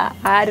కూడా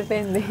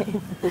ఆరిపోయింది.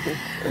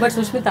 బట్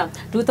సుష్మిత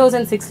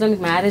 2006లో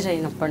మీకు మ్యారేజ్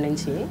అయినప్పటి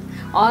నుంచి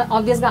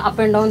ఆబ్వియస్గా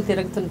అప్ అండ్ డౌన్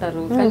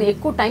తిరుగుతుంటారు, కానీ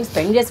ఎక్కువ టైం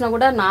స్పెండ్ చేసినా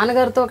కూడా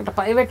నాన్నగారితో ఒక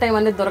ప్రైవేట్ టైం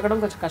అనేది దొరకడం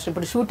కొంచెం కష్టం.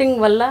 ఇప్పుడు షూటింగ్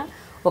వల్ల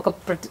ఒక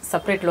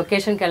సపరేట్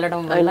లొకేషన్కి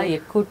వెళ్ళడం వల్ల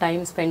ఎక్కువ టైం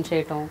స్పెండ్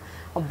చేయటం,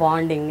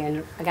 bonding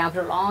and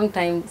after long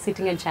time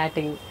sitting and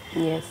chatting,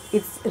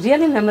 it's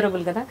really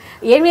memorable కదా.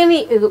 ఏమేమి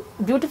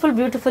బ్యూటిఫుల్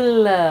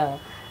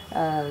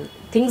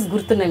థింగ్స్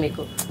గుర్తున్నాయి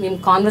మీకు మేము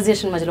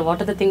కాన్వర్జేషన్ మధ్యలో?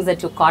 What are the things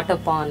that you caught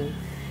up on,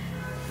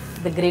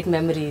 the great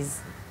memories?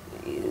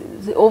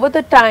 Over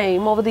the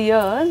time, over the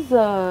years,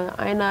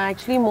 and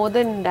actually more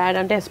than Dad,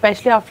 and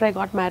especially after I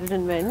got married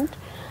and went,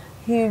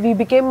 we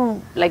became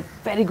like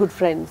very good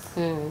friends.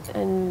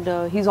 And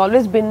he's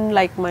always been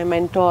like my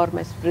mentor,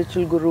 my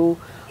spiritual guru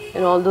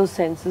in all those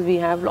senses. We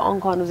have long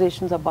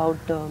conversations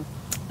about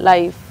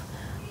life,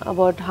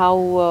 about how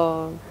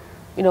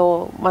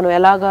మనం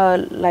ఎలాగా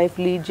life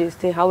lead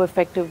చేస్తే how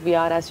effective we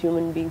are as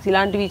human beings.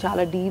 ఇలాంటివి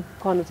చాలా deep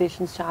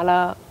conversations చాలా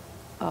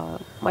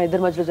మా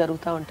ఇద్దరి మధ్యలో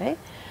జరుగుతూ ఉంటాయి.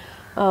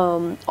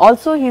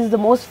 Also he's the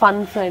most fun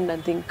friend I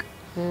think.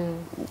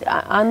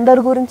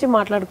 అందరి గురించి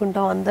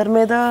మాట్లాడుకుంటాం, అందరి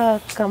మీద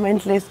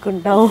కమెంట్లు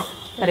వేసుకుంటాం.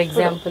 ఫర్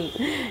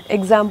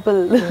ఎగ్జాంపుల్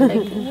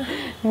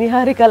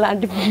నిహారిక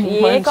లాంటి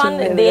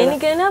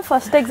దేనికైనా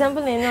ఫస్ట్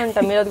ఎగ్జాంపుల్ నేనే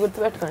ఉంటాను, మీరు అది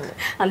గుర్తుపెట్టుకోండి.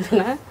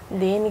 అంతేనా?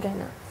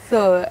 దేనికైనా. సో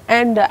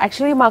అండ్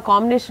యాక్చువల్లీ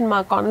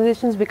మా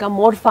conversations become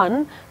more fun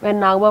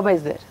when Naga Baba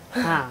is there.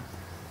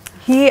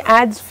 He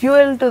ads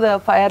fuel to the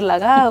fire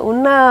లాగా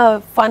ఉన్న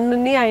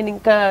ఫన్ని ఆయన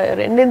ఇంకా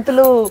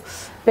రెండింతలు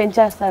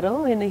పెంచేస్తారు.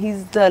 And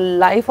he's the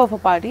life of a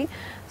party.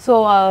 So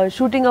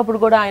shooting అప్పుడు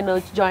కూడా ఆయన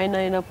వచ్చి జాయిన్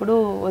అయినప్పుడు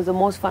వాజ్ ద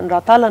మోస్ట్ ఫన్.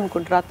 రథాల్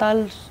అనుకుంటా,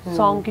 రథాల్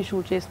సాంగ్కి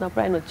షూట్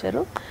చేసినప్పుడు ఆయన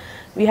వచ్చారు.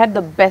 We had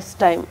the best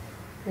time.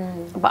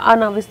 బాగా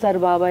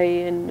నవ్విస్తారు బాబాయ్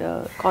and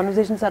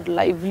conversations are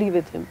lively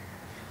with him.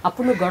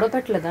 అప్పుడు నువ్వు గొడవ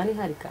పెట్టలేదా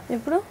నిహారిక?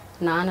 ఎప్పుడు?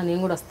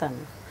 నేను కూడా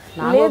వస్తాను.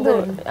 లేదు,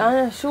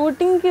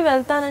 షూటింగ్కి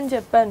వెళ్తానని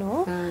చెప్పాను,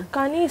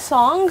 కానీ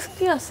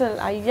సాంగ్స్కి అసలు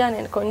అయ్యా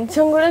నేను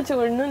కొంచెం కూడా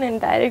చూడను. నేను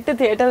డైరెక్ట్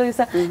థియేటర్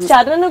చూసాను.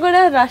 చరణ్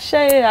కూడా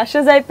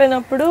రషెస్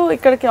అయిపోయినప్పుడు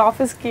ఇక్కడికి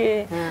ఆఫీస్కి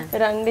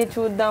రండి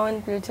చూద్దామని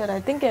పిలిచారు.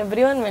 ఐ థింక్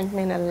ఎవ్రీ వన్ వెంట.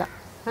 నేను వెళ్ళా.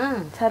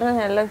 చరణ్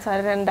వెళ్ళను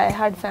సరే, నేను డై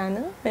హార్డ్ ఫ్యాన్,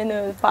 నేను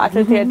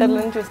పాటలు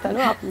థియేటర్లో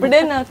చూస్తాను,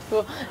 అప్పుడే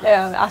నాకు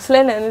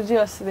అసలైన ఎనర్జీ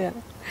వస్తుంది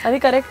అని. అది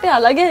కరెక్టే,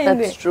 అలాగే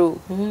అయింది.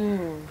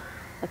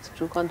 That's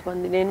true.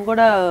 కొంతమంది నేను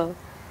కూడా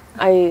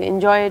ఐ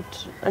ఎంజాయ్ ఇట్.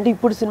 అంటే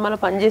ఇప్పుడు సినిమాలో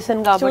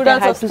పనిచేసాను కాబట్టి I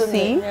have to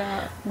see.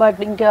 But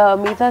ఇంకా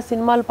మిగతా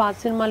సినిమాలు, పాత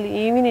సినిమాలు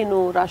ఏమి నేను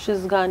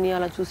రషెస్ కానీ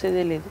అలా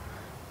చూసేదే లేదు,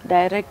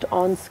 డైరెక్ట్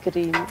ఆన్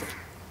స్క్రీన్.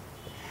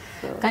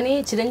 కానీ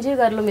చిరంజీవి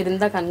గారిలో మీరు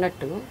ఇందాక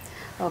అన్నట్టు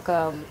ఒక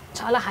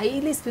చాలా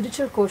హైలీ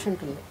స్పిరిచువల్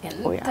కోషంట్ ఉంది.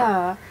 ఎంత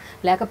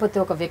లేకపోతే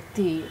ఒక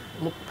వ్యక్తి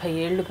 30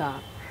 ఏళ్ళుగా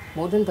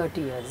మోర్ దెన్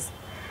 30 years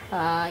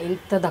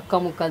ఇంత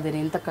దక్క ముక్కలు తిని,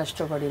 ఇంత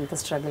కష్టపడి, ఇంత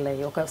స్ట్రగుల్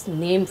అయ్యి, ఒక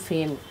name,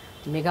 fame,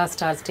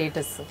 megastar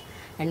status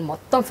and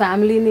మొత్తం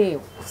ఫ్యామిలీని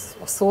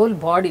సోల్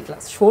బాడీ ఇట్లా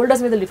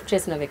షోల్డర్స్ మీద లిఫ్ట్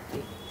చేసిన వ్యక్తి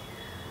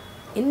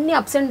ఎన్ని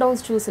అప్స్ అండ్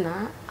డౌన్స్ చూసినా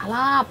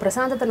అలా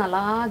ప్రశాంతతను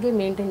అలాగే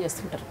మెయింటైన్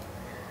చేస్తుంటారు.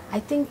 ఐ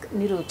థింక్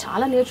మీరు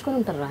చాలా నేర్చుకొని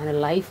ఉంటారు ఆయన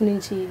లైఫ్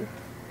నుంచి,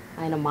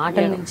 ఆయన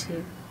మాటల నుంచి.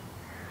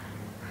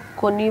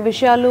 కొన్ని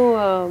విషయాలు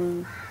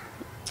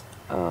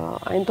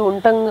ఆయనతో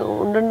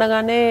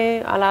ఉండుండగానే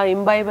అలా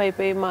ఇంబైబ్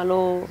అయిపోయి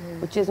మాలో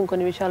వచ్చేసిన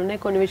కొన్ని విషయాలు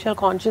ఉన్నాయి. కొన్ని విషయాలు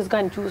కాన్షియస్గా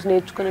ఆయన చూసి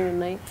నేర్చుకునేవి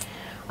ఉన్నాయి.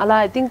 అలా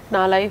ఐ థింక్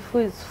నా life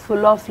is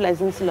full of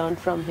lessons learn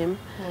from him,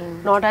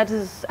 not as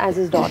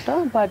his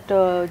daughter but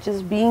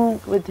just being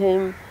with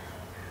him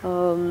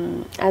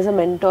as a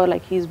mentor.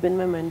 Like he's been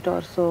my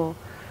mentor, so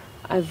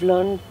I've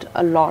learned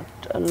a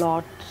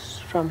lot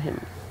from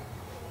him.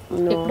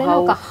 ఎప్పుడైనా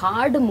ఒక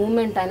hard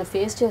moment ఆయన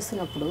face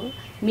చేస్తున్నప్పుడు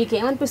మీకు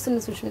ఏమనిపిస్తుంది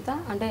సుష్మిత?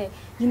 అంటే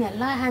ఈయన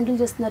ఎలా handle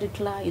చేస్తున్నారు,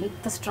 ఇట్లా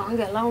ఇంత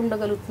స్ట్రాంగ్ ఎలా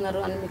ఉండగలుగుతున్నారు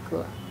అని మీకు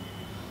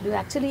do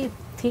actually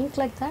think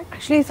like that?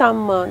 Actually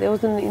there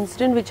was an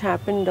incident which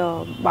happened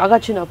బాగా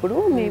చిన్నప్పుడు,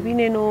 మేబీ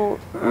నేను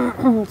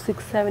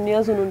 6-7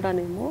 years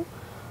ఉంటానేమో.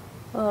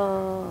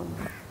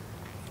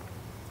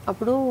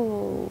 అప్పుడు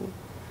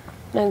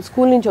నేను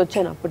స్కూల్ నుంచి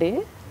వచ్చాను అప్పుడే,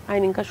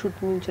 ఆయన ఇంకా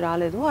షూటింగ్ నుంచి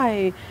రాలేదు.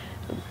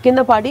 కింద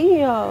పడి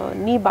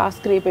నీ బాగా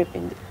స్క్రేప్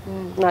అయిపోయింది,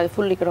 నాది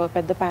ఫుల్ ఇక్కడ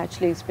పెద్ద ప్యాచ్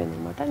లేసిపోయింది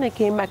అనమాట. నేను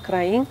కేమ్ బ్యాక్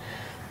క్రయింగ్.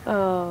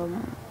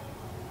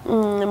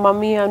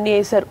 మమ్మీ అన్నీ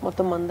వేసారు,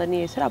 మొత్తం అందరినీ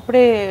వేసారు.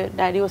 అప్పుడే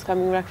daddy was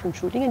coming back from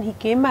shooting and he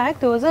came back.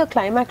 There was a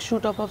climax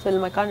shoot of a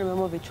film, I can't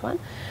remember which one,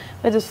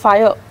 with this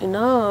fire in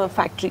a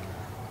factory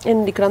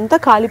and ఇక్కడంతా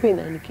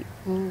కాలిపోయింది ఆయనకి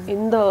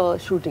in the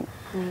shooting.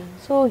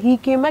 So he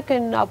came back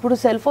and అప్పుడు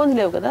cell phones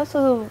లేవు కదా, so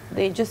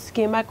they just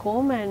came back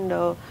home and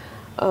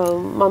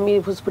mummy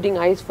was putting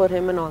ice for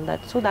him and all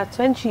that. So that's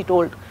when she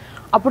told.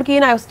 అప్పటికి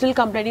I was still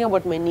complaining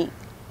about many,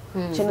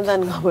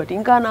 చిన్నదాన్ని కాబట్టి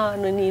ఇంకా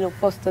నీ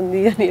నొప్పి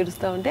వస్తుంది అని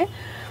ఏడుస్తూ ఉంటే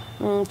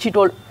షీ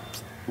టోల్డ్,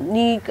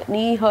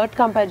 నీ హర్ట్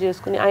కంపేర్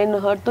చేసుకుని ఆయన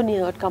హర్ట్తో నీ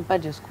హర్ట్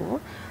కంపేర్ చేసుకో,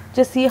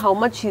 just see how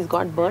much he's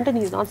got burnt and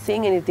he's not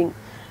saying anything.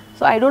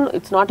 So I don't,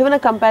 it's not even a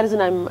comparison,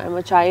 I'm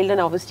a child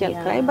and obviously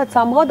I'll cry, but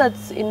somehow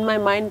that's in my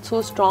mind so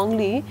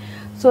strongly.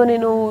 So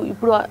నేను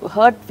ఇప్పుడు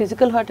hurt,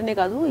 physical hurt అనే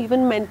కాదు,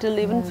 even mental,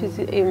 even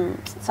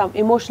some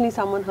emotionally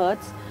someone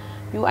hurts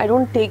you, I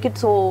don't take it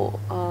so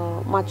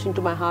much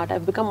into my heart.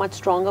 I've become much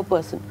stronger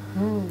person.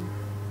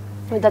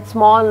 With that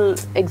small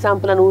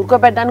example, and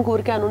ఊరుకోబెట్టడానికి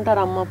ఊరికే అని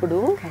ఉంటారు అమ్మ అప్పుడు,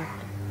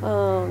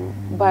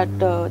 but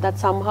that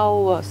somehow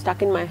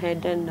stuck in my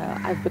head and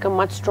I've become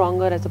much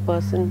stronger as a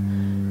person,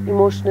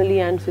 emotionally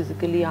and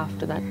physically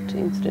after that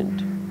incident.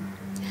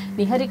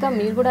 Niharika,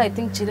 మీరు కూడా I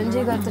think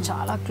Chiranjeevi గారితో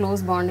చాలా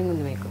close bonding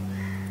ఉంది మీకు,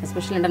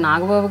 ఎస్పెషల్లీ అంటే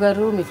నాగబాబు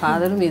గారు మీ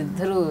ఫాదరు మీ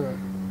ఇద్దరు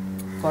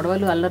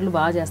గొడవలు అల్లర్లు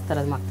బాగా చేస్తారు,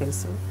 అది మాకు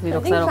తెలుసు. మీరు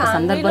ఒకసారి ఒక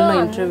సందర్భంలో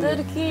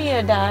ఇంటర్వ్యూకి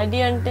డాడీ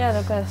అంటే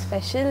అదొక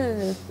special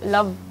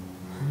love.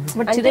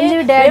 But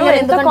Chiranjeevi daddy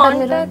ఎందుకంటారు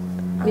మీరు?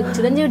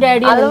 చిరంజీవి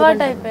డాడీ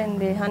అలవాటు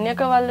అయిపోయింది,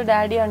 హన్యక వాళ్ళు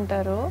డాడీ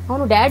అంటారు.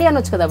 అవును, డాడీ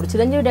అనొచ్చు కదా అప్పుడు,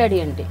 చిరంజీవి డాడీ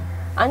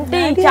అంటే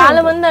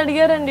చాలా మంది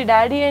అడిగారండి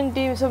డాడీ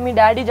ఏంటి, సో మీ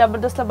డాడీ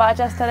జబర్దస్త్లో బాగా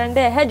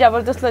చేస్తారంటే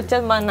జబర్దస్త్లో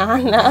వచ్చేది మా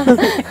నాన్న,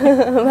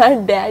 మా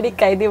డాడీ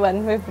ఖైదీ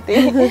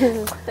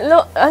 150లో.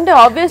 అంటే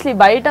ఆబ్వియస్లీ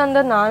బయట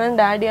అందరు నాన్న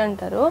డాడీ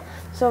అంటారు,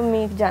 సో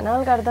మీకు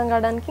జనాలకు అర్థం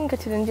కావడానికి ఇంకా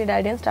చిరంజీవి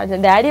డాడీ అని స్టార్ట్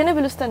చేయాలి. డాడీ అనే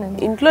పిలుస్తాను నేను,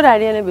 ఇంట్లో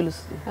డాడీ అనే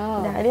పిలుస్తాను,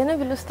 డాడీ అనే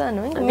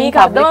పిలుస్తాను. మీకు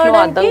అర్థం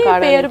అవడానికి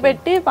పేరు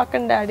పెట్టి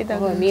పక్కన డాడీ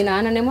తగ్గ. మీ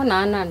నాన్ననేమో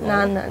నాన్న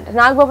నాన్న అంటే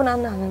నాగబాబు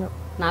నాన్న అన్నను,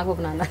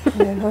 నాగబాబు నాన్న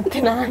నేను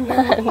నాన్న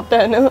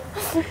అంటాను.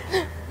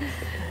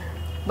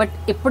 బట్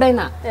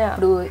ఎప్పుడైనా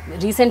ఇప్పుడు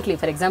recently,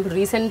 for example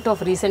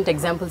recent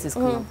examples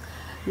తీసుకున్నాం,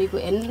 మీకు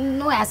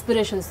ఎన్నో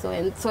ఆస్పిరేషన్స్తో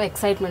ఎంతో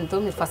ఎక్సైట్మెంట్తో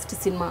మీరు ఫస్ట్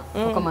సినిమా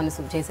ఒక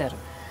మనసు చేశారు,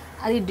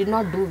 అది డిడ్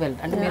నాట్ డూ వెల్,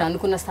 అంటే మీరు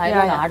అనుకున్న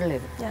స్థాయిలో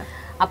ఆడలేదు.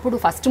 అప్పుడు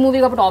ఫస్ట్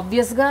మూవీ కాబట్టి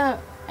ఆబ్వియస్గా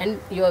and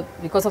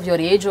because of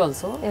your age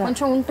also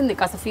కొంచెం ఉంటుంది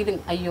కాస్త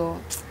ఫీలింగ్, అయ్యో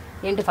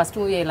ఏంటి ఫస్ట్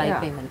మూవీ ఇలా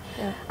అయిపోయిందని.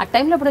 ఆ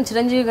టైంలో ఇప్పుడు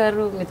చిరంజీవి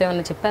గారు మీతో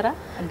ఏమన్నా చెప్పారా,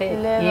 అంటే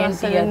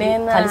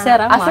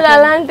కలిసారా? అసలు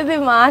అలాంటిది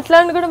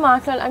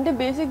అంటే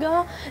బేసిక్గా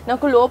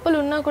నాకు లోపల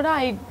ఉన్నా కూడా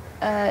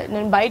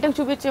నేను బయటకు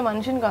చూపించే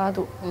మనిషిని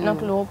కాదు,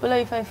 నాకు లోపల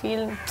ఇఫ్ ఐ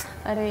ఫీల్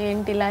అరే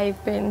ఏంటి ఇలా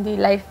అయిపోయింది,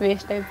 లైఫ్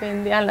వేస్ట్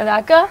అయిపోయింది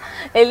అన్నదాకా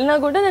వెళ్ళినా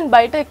కూడా నేను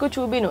బయట ఎక్కువ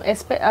చూపిను,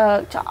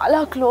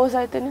 చాలా క్లోజ్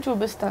అయితేనే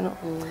చూపిస్తాను.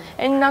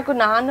 అండ్ నాకు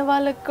నాన్న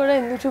వాళ్ళకి కూడా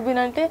ఎందుకు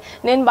చూపినంటే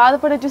నేను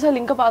బాధపడే చూసి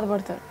వాళ్ళు ఇంకా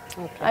బాధపడతారు.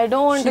 I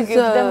don't want to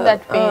give them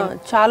that pain.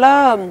 చాలా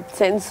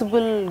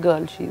సెన్సిబుల్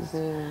గర్ల్ షీస్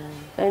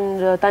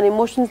అండ్ తన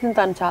ఎమోషన్స్ ని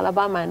తను చాలా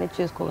బాగా మేనేజ్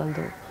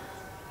చేసుకోగలదు.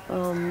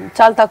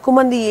 చాలా తక్కువ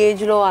మంది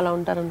ఏజ్ లో అలా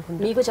ఉంటారు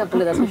అనుకుంటా. మీకు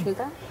చెప్పలేదా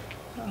Sushmita?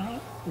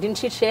 Didn't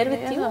she share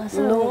with you?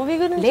 Movie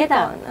గురించి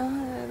లేదా?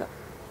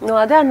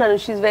 అదే అన్నాను,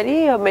 she very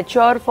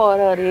mature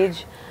for her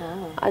age,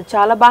 అది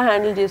చాలా బాగా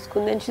హ్యాండిల్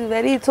చేసుకుంది. And she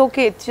very, it's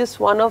okay, it's just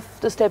one of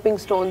the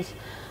stepping stones.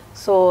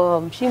 So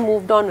she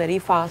moved on very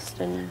fast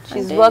and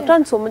she's worked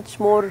on so much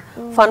more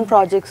fun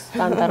projects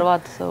దాని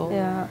తర్వాత. So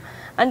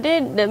అంటే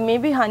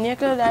maybe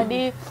హన్యక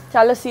daddy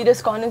చాలా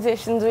serious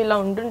conversations ఇలా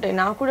ఉంటుంటాయి,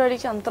 నాకు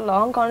డాడీకి అంత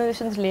long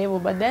conversations లేవు.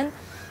 బట్ దెన్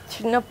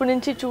చిన్నప్పటి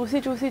నుంచి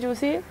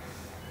చూసి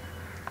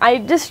I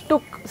just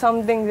took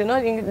something you know,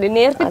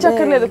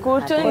 నేర్పించక్కర్లేదు,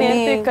 కూర్చొని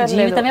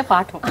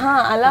నేర్పించక్కర్లేదు,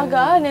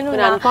 అలాగా. నేను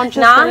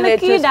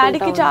నాన్నకి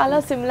డాడీకి చాలా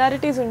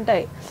సిమిలారిటీస్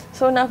ఉంటాయి.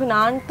 సో నాకు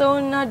నాన్నతో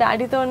ఉన్న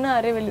డాడీతో ఉన్న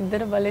అరే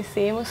వీళ్ళిద్దరు భలే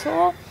same. So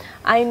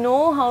I know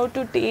how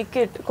to take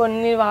it.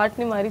 కొన్ని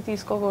వాటిని మరీ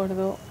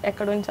తీసుకోకూడదు,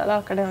 ఎక్కడ ఉంచాలో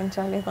అక్కడే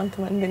ఉంచాలి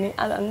కొంతమందిని,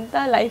 అదంతా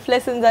లైఫ్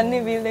లెసన్స్ అన్ని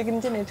వీళ్ళ దగ్గర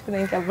నుంచి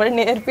నేర్చుకున్నాను. ఇంకెవ్వరు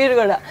నేర్పిరు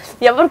కూడా,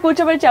 ఎవరు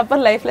కూర్చోబెట్టి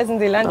చెప్పరు లైఫ్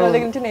లెసన్స్, ఇలాంటి వాళ్ళ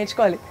దగ్గర నుంచి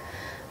నేర్చుకోవాలి.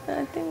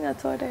 I think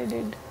that's what I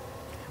did.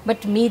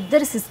 But మీ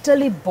ఇద్దరి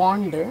సిస్టర్లీ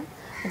బాండ్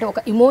అంటే ఒక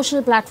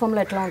ఇమోషనల్ ప్లాట్ఫామ్లో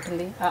ఎట్లా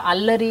ఉంటుంది?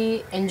 అల్లరి,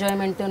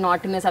 ఎంజాయ్మెంట్,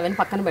 నాటినెస్ అవన్నీ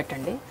పక్కన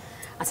పెట్టండి,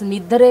 అసలు మీ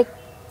ఇద్దరే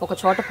ఒక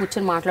చోట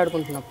కూర్చొని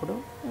మాట్లాడుకుంటున్నప్పుడు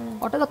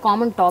what are the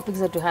common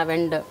topics that you have,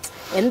 and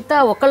ఎంత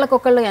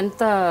ఒకళ్ళకొకళ్ళు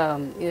ఎంత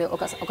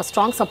ఒక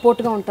స్ట్రాంగ్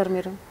సపోర్ట్గా ఉంటారు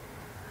మీరు?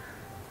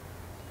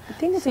 I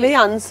think it's very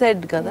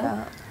unsaid కదా.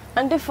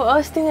 అంటే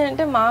ఫస్ట్ థింగ్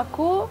అంటే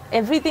మాకు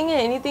ఎవ్రీథింగ్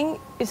ఎనీథింగ్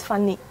ఇస్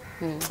ఫన్నీ,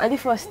 అది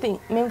ఫస్ట్ థింగ్.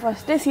 మేము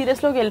first day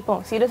సీరియస్లోకి వెళ్ళిపోం,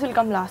 serious will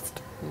come last.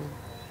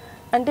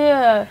 అంటే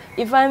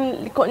ఇఫ్ ఐఎమ్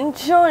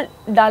కొంచెం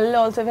dull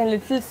also, if I'm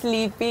little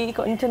sleepy,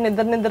 కొంచెం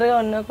నిద్రగా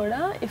ఉన్నా కూడా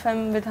if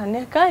I'm with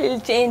హన్యక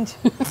ill change,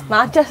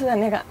 మార్చేస్తుంది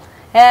హన్యక.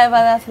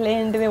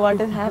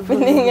 what is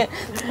happening.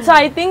 So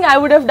I think I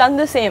would have done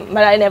the same,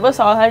 but I never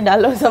saw her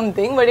dull or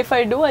something. But if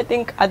I do, I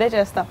think అదే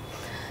చేస్తా.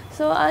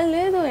 So I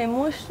లేదు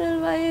emotional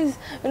wise,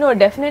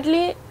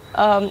 definitely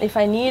if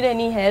I need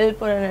any help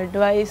or an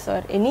advice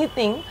or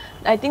anything,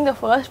 I think the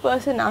first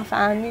person నా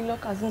ఫ్యామిలీలో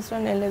కజిన్స్లో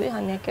వెళ్ళేది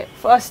హన్యకే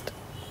first.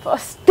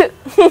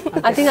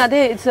 I think అదే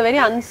it's a very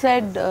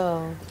unsaid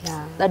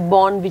that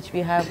bond which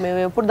we have. మేము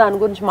ఎప్పుడు దాని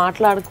గురించి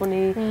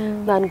మాట్లాడుకుని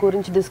దాని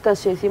గురించి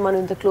డిస్కస్ చేసి మనం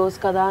ఇంత క్లోజ్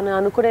కదా అని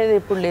అనుకునేది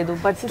ఎప్పుడు లేదు.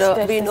 But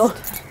we know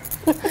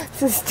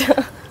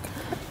sister,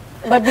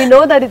 but we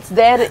know that it's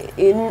there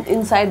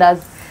inside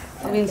us.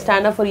 Wheel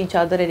stand up for each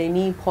other at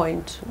any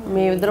point.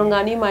 మేమిద్దరం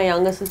కానీ మా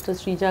యంగర్ సిస్టర్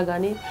శ్రీజ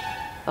కానీ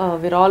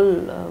we're all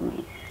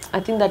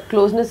I think that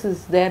closeness is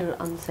there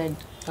unsaid.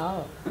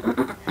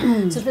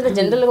 Sushmita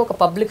జనరల్గా ఒక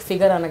public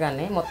figure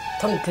అనగానే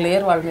మొత్తం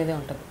glare వాళ్ళ మీదే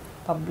ఉంటుంది.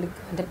 పబ్లిక్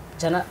అంటే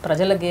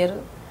ప్రజల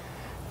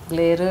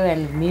glare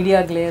and media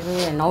glare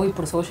and now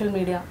ఇప్పుడు social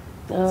media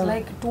it's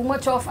like too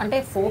much of అంటే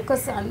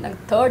focus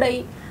third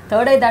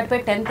I దాటిపై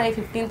 10th I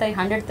 15th I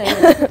 100th I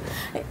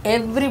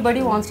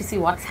everybody wants to see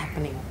what's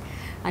happening.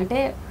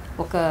 అంటే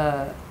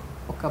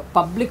ఒక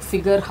పబ్లిక్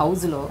ఫిగర్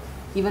హౌస్లో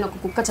even ఒక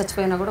కుక్క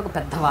చచ్చిపోయినా కూడా ఒక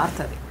పెద్ద వార్త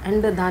అది.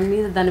 అండ్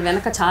దాని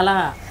వెనక చాలా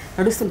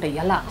నడుస్తుంటాయి.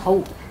 ఎలా హౌ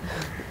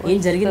ఏం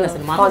జరిగింది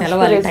అసలు మాకు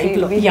తెలవాలి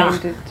టైప్లో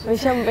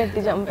విషం పెట్టి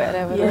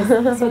చంపారు.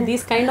 So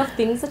these kind of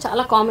things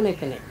చాలా కామన్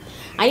అయిపోయినాయి.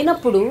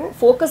 అయినప్పుడు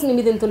ఫోకస్ నీ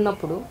మీద ఎంత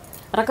ఉన్నప్పుడు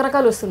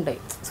రకరకాలు వస్తుంటాయి.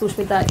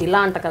 సుష్మిత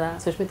ఇలా అంట కదా,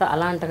 సుష్మిత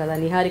అలా అంట కదా,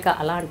 నిహారిక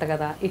అలా అంట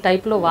కదా, ఈ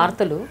టైప్లో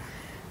వార్తలు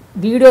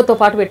వీడియోతో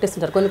పాటు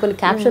పెట్టేస్తుంటారు. కొన్ని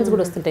క్యాప్షన్స్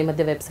కూడా వస్తుంటాయి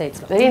మధ్య వెబ్సైట్స్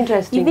లో. Very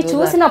interesting. ఇది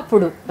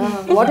చూసినప్పుడు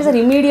what is your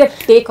immediate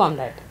take on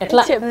that?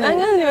 ఎట్లా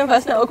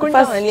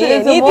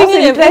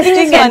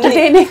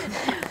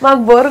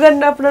మాకు బోర్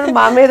కన్నప్పుడు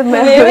మా మీద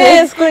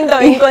వేసుకుంటాం,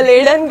 ఇంకో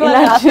లేడానికి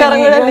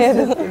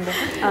లేదు.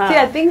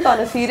 I think on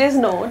a serious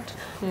note,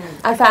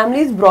 our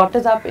families brought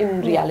us up in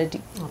reality.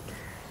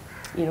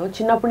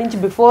 చిన్నప్పటి నుంచి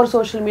before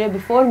social media,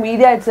 before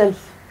media it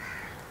self,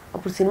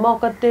 అప్పుడు సినిమా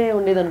ఒకటే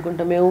ఉండేది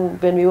అనుకుంటా మేము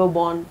when we were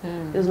born.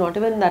 It was not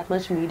even that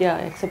much media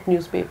except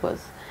news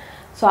papers.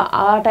 So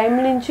ఆ time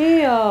నుంచి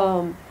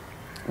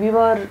we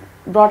were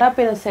brought up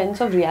in a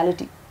sense of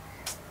reality.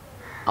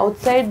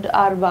 Outside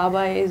our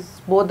babais,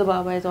 both the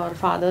babais or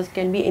fathers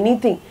can be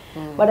anything,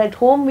 but at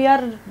home we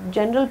are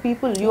general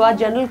people. You are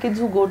general kids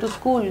who go to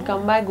school,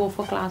 come back, go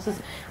for classes.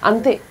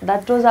 Ante,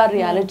 that was our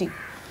reality.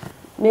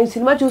 నేను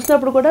cinema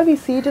చూసినప్పుడు కూడా we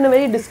see it in a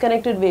very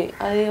disconnected way.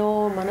 అయ్యో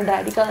మన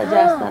daddy కదా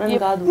చేస్తున్నారని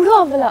కాదు.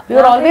 We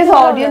were always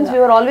audience,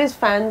 we were always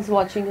fans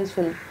watching his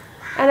film.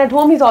 And at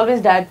home he's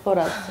always dad for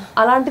us.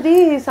 అలాంటిది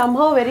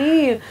somehow very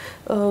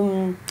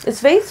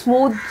it's very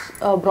smooth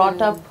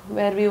brought up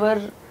where we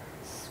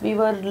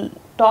were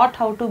taught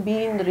how to be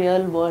in the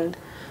real world.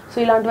 So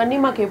ఇలాంటివన్నీ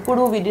మాకు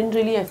ఎప్పుడు we didn't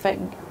really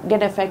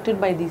get affected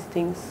by these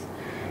things.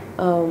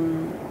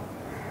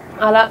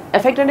 అలా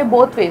effect అంటే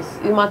both ways.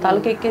 ఇది మా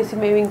తలకి ఎక్కేసి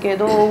మేము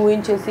ఇంకేదో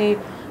ఊహించేసి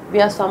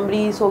వీఆర్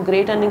సంబడి సో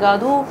గ్రేట్ అని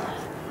కాదు.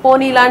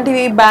 పోనీ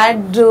ఇలాంటివి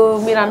బ్యాడ్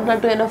మీరు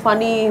అంటున్నట్టు ఏదో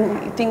ఫనీ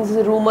థింగ్స్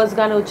రూమర్స్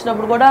కానీ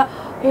వచ్చినప్పుడు కూడా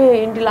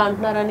ఏంటి ఇలా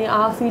అంటున్నారని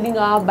ఆ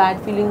ఫీలింగ్, ఆ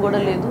బ్యాడ్ ఫీలింగ్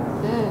కూడా లేదు.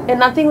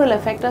 And nothing will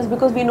effect us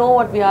because we know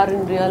what we are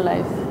in real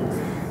life.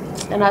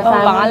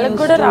 వాళ్ళకి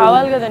కూడా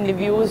రావాలి కదండి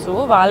వ్యూస్,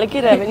 వాళ్ళకి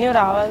రెవెన్యూ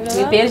రావాలి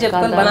కదా.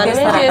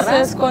 మనమే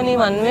చేసేసుకొని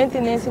మనమే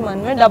తినేసి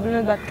మనమే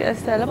డబ్బులు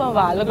బతికేస్తే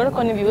వాళ్ళకి కూడా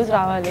కొన్ని వ్యూస్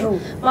రావాలి.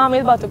 మా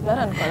మీద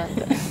బతుకుతున్నారు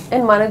అనుకోవాలి.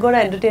 అండ్ మనకు కూడా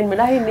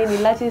ఎంటర్టైన్మెంట్, నేను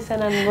ఇలా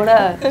చేశానని కూడా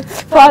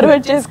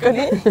ఫార్వర్డ్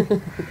చేసుకొని.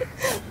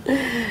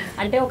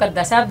 అంటే ఒక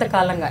దశాబ్ద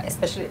కాలంగా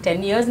ఎస్పెషల్లీ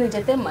 10 years నుంచి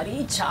అయితే మరీ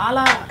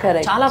చాలా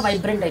చాలా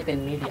వైబ్రెంట్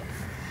అయిపోయింది మీడియా.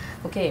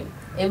 ఓకే,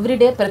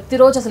 ఎవ్రీడే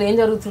ప్రతిరోజు అసలు ఏం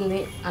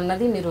జరుగుతుంది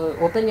అన్నది మీరు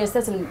ఓపెన్ చేస్తే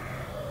అసలు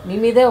మీ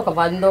మీదే ఒక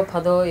 100,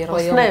 10,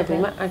 20.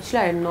 Actually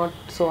I'm not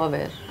so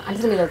aware.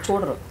 అంటే మీరు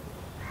చూడరు.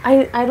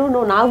 ఐ డోంట్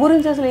నో నా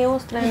గురించి అసలు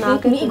ఏమొస్తున్నాయి.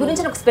 నాకు మీ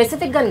గురించి నాకు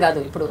స్పెసిఫిక్ గాని కాదు,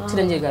 ఇప్పుడు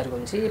చిరంజీవి గారి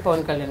గురించి,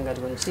 పవన్ కళ్యాణ్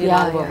గారి గురించి,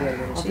 రాఘబాబు గారి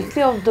గురించి,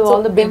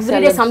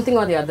 everyday something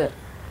or the other.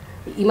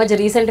 ఈ మధ్య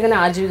రీసెంట్ గానే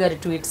ఆర్జీవి గారి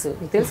ట్వీట్స్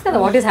తెలుసు కదా,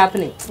 what is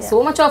happening. So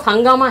much of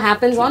హంగామా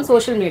happens on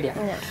social media.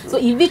 So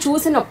ఇవి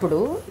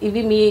చూసినప్పుడు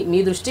ఇవి మీ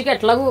దృష్టికి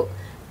ఎట్లాగూ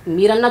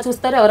మీరన్నా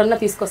చూస్తారు, ఎవరన్నా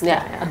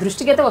తీసుకొస్తారు, ఆ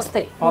దృష్టికి అయితే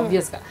వస్తాయి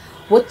ఆబ్వియస్గా.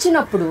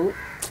 వచ్చినప్పుడు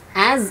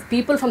as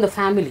people from the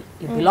family,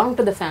 you belong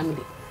to the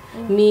family,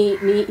 me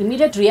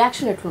immediate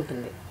reaction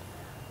ఎట్లుంటుంది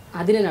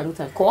అది నేను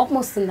అడుగుతాను. కోపం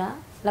వస్తుందా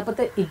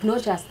లేకపోతే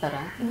ఇగ్నోర్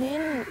చేస్తారా?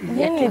 నేను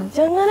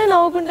నిజంగానే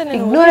నవ్వుకుంటాను.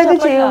 ఇగ్నోర్ అయితే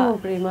చేయము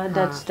ప్రేమ.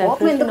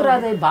 కోపం ఎందుకు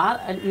రాదా?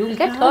 You will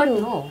get hurt.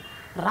 No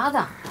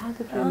రాదా?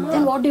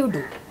 Then what do you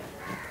do?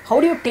 How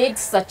do you take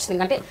such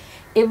thing? అంటే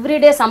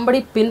everyday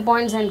somebody pin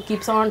points and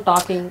keeps on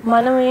talking.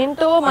 మనం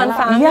ఏంటో మన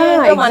ఫ్యామిలీ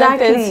ఏంటో మనకు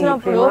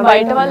తెలిసినప్పుడు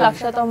బయట వాళ్ళు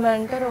 190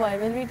 అంటారు. Why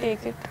will we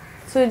take it?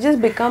 So it just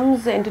becomes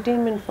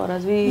entertainment for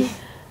us.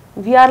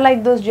 We are like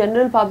those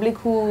general public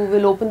who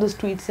will open those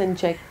tweets and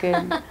check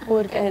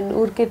and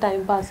urke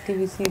time pass ki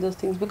we see those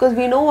things because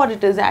we know what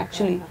it is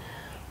actually.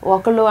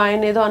 Okallo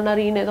ayana edo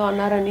annaru ee edo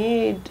annarani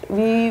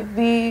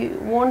we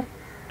won't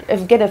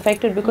get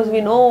affected because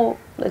we know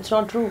it's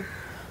not true.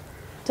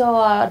 So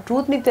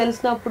truth meeku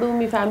telisinapudu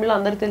mee family lo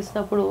andaru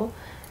telisinapudu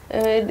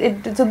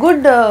it's a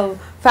good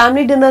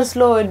family dinners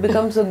lo it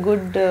becomes a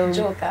good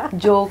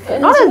joke.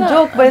 Not a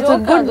joke, but it's a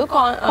good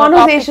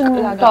conversation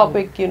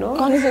topic, you know.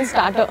 Conversation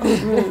starter.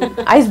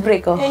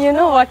 Icebreaker. You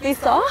know what we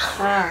saw?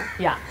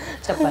 Yeah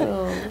చెప్పాలి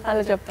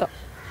అలా చెప్తాం.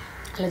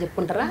 అలా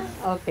చెప్పుకుంటారా?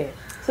 Okay.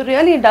 So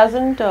really it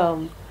doesn't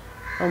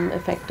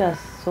affect us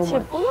so much.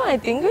 చెప్పు, I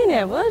think we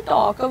never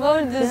talk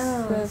about this.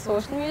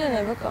 Social media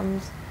never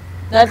comes.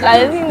 I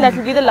think that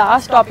will be the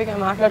last topic I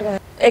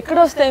మాట్లాడుకున్నాను. ఎక్కడ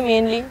వస్తాయి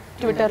mainly?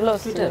 ట్విట్టర్లో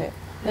వస్తుంది,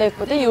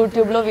 లేకపోతే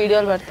యూట్యూబ్లో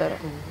వీడియోలు పెడతారు.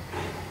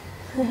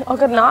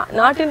 ఒక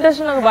నాట్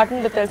ఇంట్రెస్ట్ ఒక బటన్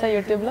ఉంటుంది తెలుసా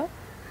యూట్యూబ్లో?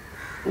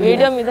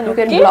 వీడియో మీద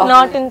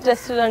నాట్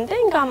ఇంట్రెస్టెడ్ అంటే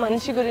ఇంకా ఆ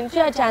మనిషి గురించి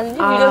ఆ ఛానల్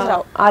వీడియోస్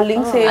రావు. ఆ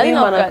లింక్స్ ఏవి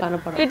మనకు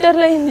కనపడవు.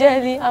 ట్విట్టర్లో ఏం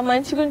చేయాలి? ఆ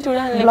మనిషి గురించి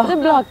చూడాలి, లేకపోతే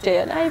బ్లాక్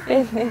చేయాలి,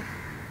 అయిపోయింది.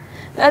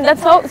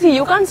 That's how, see,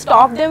 you can't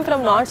stop them from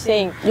not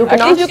saying. At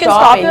least you can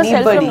stop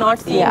yourself from not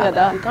saying.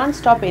 You can't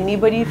stop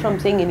anybody from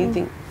saying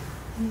anything.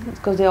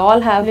 Because they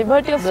all have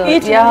liberty of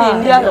speech in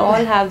India. They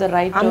all have the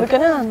right to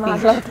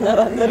speak.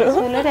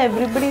 So let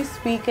everybody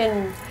speak and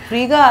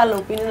freega all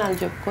opinion I'll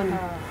cheppukoni.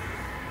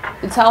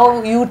 It's how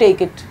you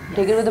take it.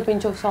 Take it with a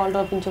pinch of salt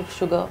or a pinch of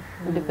sugar.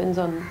 It depends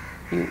on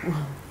you.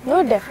 No,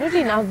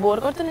 definitely. నాకు bore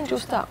కొడితే నేను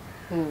చూస్తా.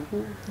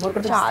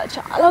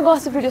 చాలా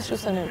gossip videos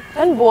చూస్తాను నేను,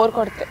 కానీ bore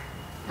కొడితే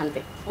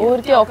అంతే.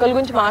 ఊరికి ఒకరి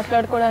గురించి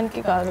మాట్లాడుకోవడానికి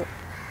కాదు.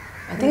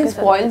 I think it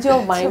spoils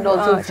your mind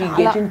also if you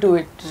get into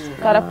it.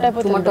 Corrupt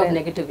అయిపోతుంది. too much of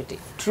negativity.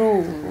 True.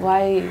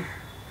 Why?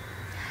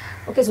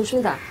 Okay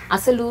Sushmita,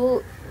 అసలు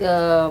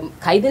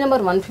ఖైదీ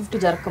నెంబర్ 150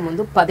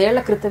 జరగకముందు 10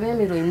 ఏళ్ల క్రితమే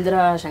మీరు ఇంద్ర,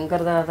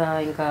 శంకర్ దాదా,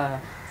 ఇంకా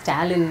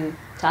స్టాలిన్,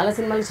 చాలా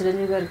సినిమాలు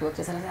చిరంజీవి గారికి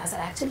వచ్చేసారు.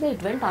 అసలు యాక్చువల్గా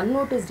ఇట్ వెంట్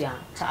అన్నోటిస్డ్.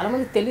 చాలా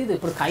మందికి తెలియదు.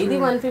 ఇప్పుడు ఖైదీ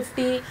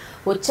 150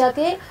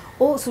 వచ్చాకే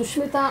ఓ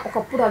సుష్మిత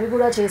ఒకప్పుడు అవి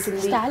కూడా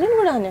చేసింది. స్టాలిన్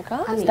కూడా అనేక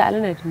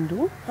Stalin I didn't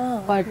do.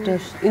 But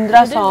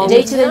Indra songs.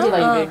 జై చిరంజీవి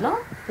అయిపోయినా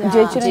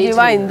Jai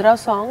Chiranjeeva, Indra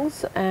songs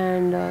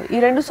and ఈ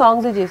రెండు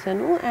songs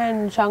చేశాను. And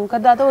Shankar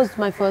Dada was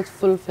my first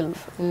full film.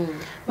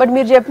 But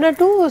మీరు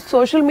చెప్పినట్టు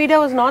social media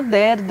was not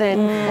there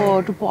then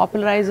to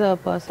popularize a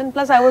person.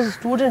 Plus I was a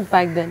student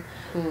back then.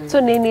 So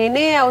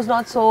I was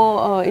not so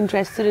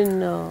interested in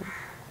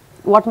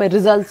what my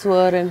results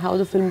were and how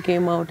the film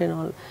came out and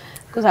all.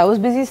 Because I was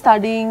busy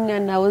studying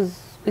and I was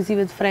busy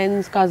with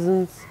friends,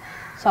 cousins.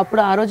 So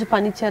appudu aa roju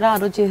panichara,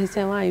 aa roju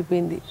chesema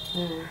ayipindi.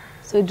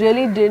 So it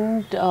really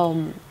didn't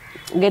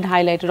get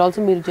highlighted. Also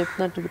meer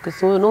cheptunattu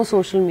because no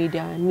social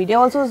media, and media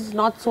also is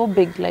not so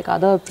big like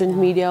other print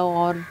media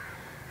or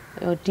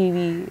TV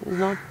is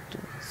not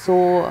so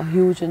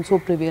huge and so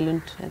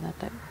prevalent at that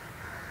time.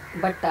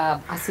 But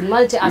ఆ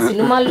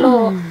సినిమాల్లో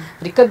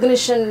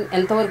recognition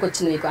ఎంతవరకు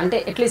వచ్చింది మీకు? అంటే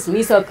at least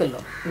మీ సర్కిల్లో,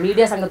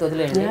 media సంగతి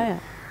వదిలేయండి,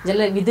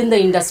 general with in the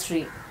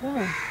industry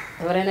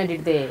ఎవరైనా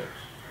did they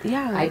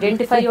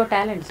identify your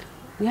talent?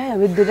 Yeah,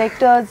 with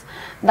directors.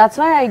 That's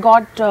why I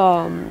got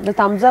the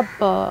thumbs up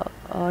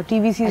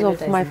TVCs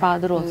of my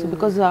father also,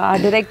 because our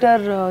director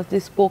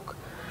they spoke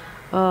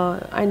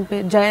and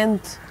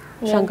Jayant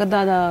Shankar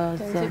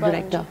Dada's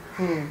director.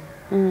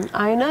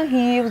 Aina,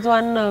 he was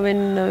one when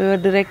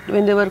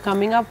they were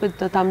coming up with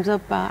the thumbs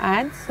up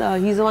ads.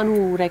 He's the one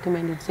who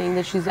recommended, saying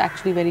that she's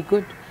actually very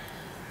good.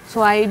 So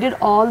I did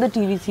all the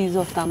TVCs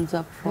of thumbs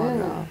up for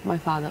my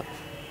father.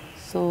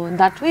 So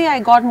that way I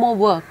got more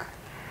work.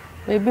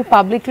 Maybe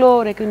public lo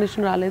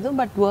recognition raledu,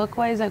 but work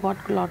wise I got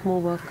a lot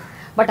more work.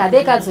 But అదే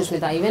కాదు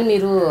Sushmita, even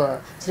మీరు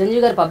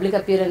చిరంజీవి గారి public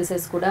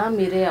appearances కూడా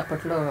మీరే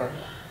అప్పట్లో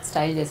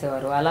style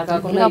చేసేవారు. అలా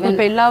కాకుండా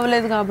పెళ్ళి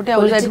అవ్వలేదు కాబట్టి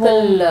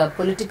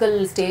పొలిటికల్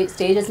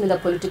స్టేజెస్ మీద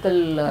పొలిటికల్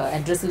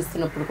అడ్రస్లు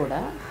ఇస్తున్నప్పుడు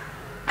కూడా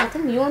I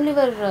think you only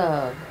were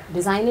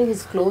designing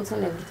his clothes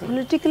and everything.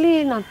 Politically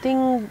nothing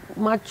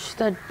much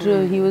that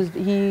he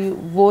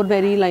wore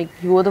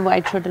he wore the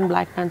white shirt and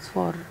black pants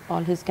for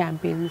all his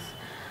campaigns.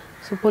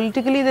 So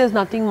politically there's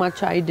nothing much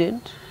I did.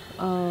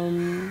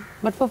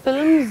 But for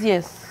films,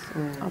 yes.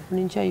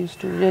 Appuninchi I used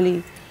to really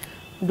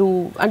do.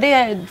 Ante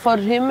for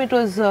him it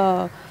was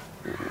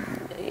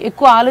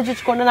ఎక్కువ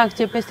ఆలోచించకుండా నాకు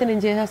చెప్పేస్తే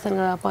నేను చేసేస్తాను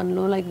కదా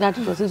పనులు, like that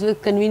process with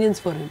convenience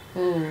for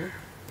him.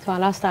 So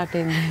అలా start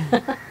అయింది.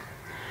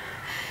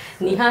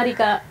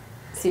 నిహారిక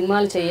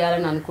సినిమాలు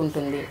చేయాలని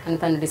అనుకుంటుంది అని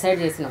తను డిసైడ్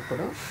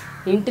చేసినప్పుడు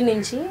ఇంటి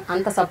నుంచి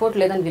అంత సపోర్ట్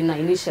లేదని విన్నా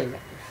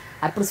ఇనీషియల్గా.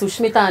 అప్పుడు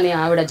సుష్మిత అని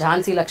ఆవిడ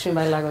ఝాన్సీ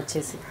లక్ష్మీబాయి లాగా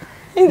వచ్చేసి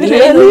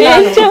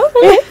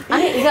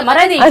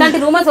మరైతే ఇట్లాంటి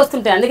రూమర్స్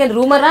వస్తుంటాయి, అందుకని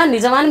రూమరా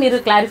నిజమా అని మీరు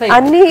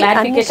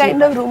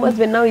క్లారిఫికేషన్ రూమర్స్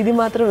విన్నాం, ఇది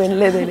మాత్రం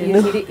వినలేదు.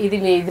 ఇది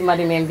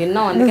మరి మేము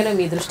విన్నాం, అందుకనే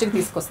మీ దృష్టికి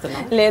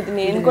తీసుకొస్తున్నాం. లేదు,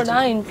 నేను కూడా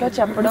ఇంట్లో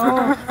చెప్పడం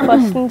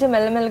ఫస్ట్ నుంచి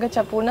మెల్లమెల్లగా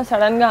చెప్పకుండా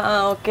సడన్ గా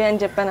ఓకే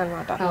అని చెప్పాను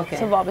అనమాట.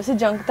 సో ఆబ్వియస్లీ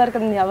జంకుతారు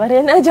కదా,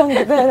 ఎవరైనా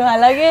జంకుతారు.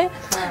 అలాగే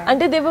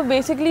అంటే they were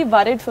basically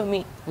worried for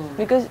me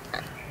because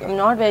I'm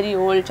not very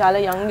old, చాలా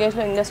యంగ్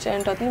ఏజ్లో ఇండస్ట్రీ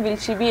ఎంటర్ అవుతుంది. Will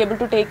she be able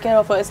to take care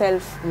of her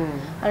self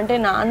అంటే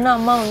నాన్న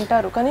అమ్మ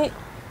ఉంటారు, కానీ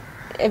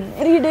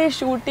ఎవ్రీ డే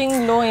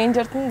షూటింగ్లో ఏం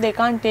జరుగుతుంది, they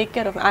can't take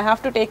care of, I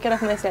have to take care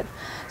of my self.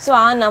 So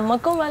ఆ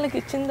నమ్మకం వాళ్ళకి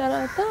ఇచ్చిన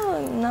తర్వాత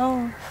now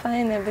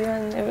fine,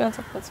 everyone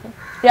supports me.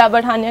 Yeah,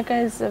 but Hanyaka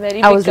is a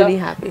very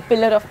big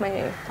pillar of my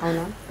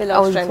pillar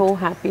of strength.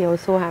 I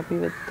was so happy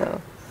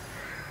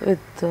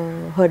with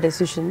her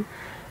decision.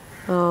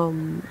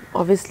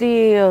 Obviously,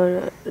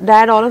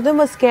 dad, all of them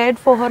were scared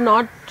for her,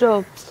 not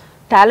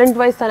talent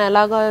wise తను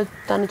ఎలాగా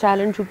తన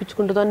talent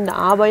చూపించుకుంటుందో అని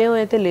ఆ భయం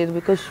అయితే లేదు,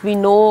 because we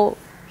know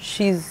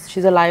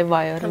she's a live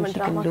wire and she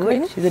can do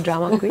it. She's a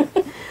drama queen.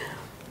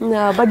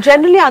 But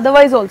generally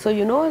otherwise also,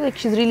 you know, like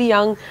she's really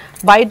young.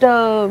 Bite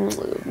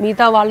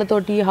meeta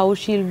వాళ్ళతోటి how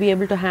she'll be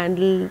able to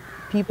handle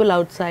people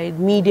outside,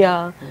 media,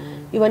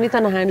 ఇవన్నీ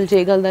తను handle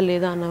చేయగలదా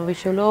లేదా అన్న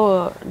విషయంలో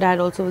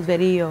dad also was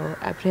very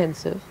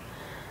అప్రిహెన్సివ్.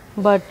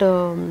 But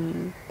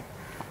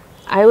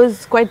I was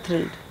quite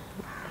thrilled.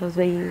 I was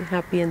very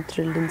happy and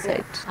thrilled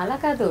inside. అలా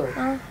కాదు,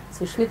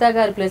 సుష్మిత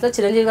గారి ప్లేస్ లో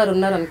చిరంజీవి గారు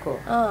ఉన్నారు అనుకో,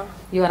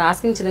 యు ఆర్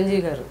ఆస్కింగ్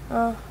చిరంజీవి గారు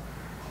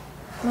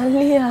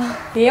మళ్ళీ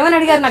ఏమని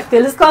అడిగారు నాకు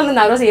తెలుసుకోవాలి.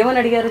 ఆ రోజు ఏమని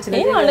అడిగారు?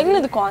 ఏం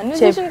అడగలేదు,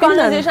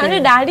 కాన్వర్సేషన్ అంటే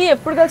డాడీ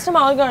ఎప్పుడు కలిసినా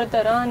మామూలుగా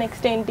అడుగుతారా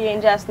నెక్స్ట్ ఏంటి ఏం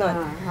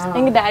చేస్తున్నావు,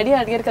 ఇంక డాడీ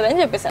అడిగారు కదా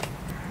అని చెప్పేశారు.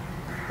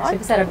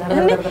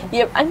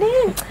 అంటే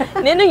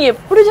నేను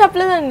ఎప్పుడు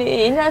చెప్పలేదండి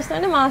ఏం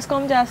చేస్తానంటే మాస్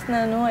కామ్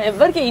చేస్తున్నాను.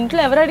 ఎవరికి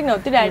ఇంట్లో ఎవరు అడిగినా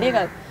వద్దు డాడీ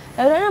కాదు,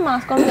 ఎవరైనా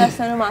మాస్ కామ్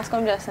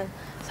చేస్తాను.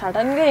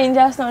 సడన్ గా ఏం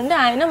చేస్తాం అంటే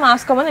ఆయన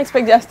మాస్ కామ్ అని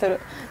ఎక్స్పెక్ట్ చేస్తారు,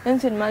 నేను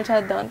సినిమాలు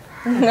చేద్దాం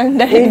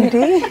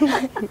ఏంటి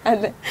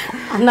అదే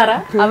అన్నారా?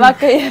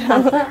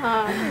 అవాక్కయ్యారు.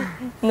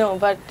 నో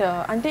బట్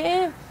అంటే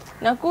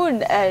నాకు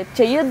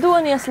చెయ్యొద్దు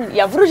అని అసలు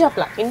ఎవరు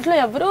చెప్పలా, ఇంట్లో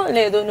ఎవరు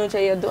లేదు నువ్వు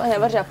చెయ్యొద్దు అని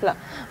ఎవరు చెప్పలా.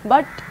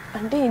 బట్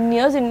అంటే ఇన్ని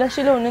ఇయర్స్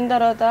ఇండస్ట్రీలో ఉన్న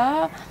తర్వాత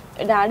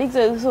డాడీకి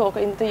తెలుసు ఒక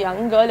ఇంత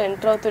యంగ్ గర్ల్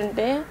ఎంటర్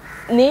అవుతుంటే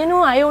నేను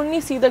I only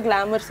see the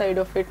glamour side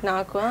of it.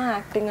 నాకు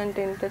యాక్టింగ్ అంటే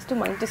ఇంట్రెస్ట్,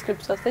 మంచి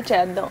స్క్రిప్ట్స్ వస్తే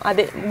చేద్దాం,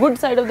 అదే good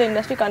side of the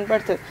industry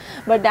కనపడుతుంది.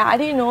 But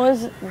daddy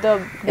knows the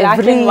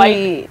black and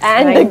white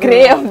and the grey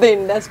of the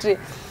industry.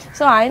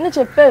 So ఆయన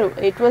చెప్పారు,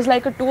 it was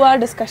like 2 hour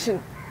discussion.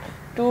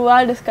 2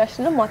 hour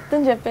discussion లో మొత్తం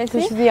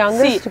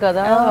చెప్పేసి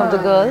కదా ఆఫ్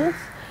ద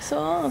గర్ల్స్.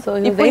 సో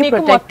ఇప్పుడు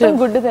నీకు మొత్తం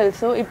గుడ్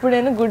తెలుసు, ఇప్పుడు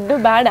నేను గుడ్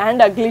బ్యాడ్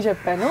అండ్ అగ్లీ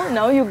చెప్పాను,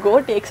 now you go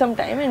take some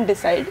time and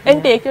decide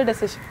and take your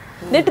decision.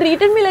 They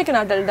treated me like an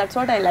adult, that's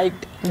what I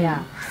liked.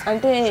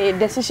 అంటే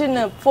decision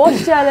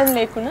force చేయాలని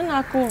లేకుండా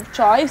నాకు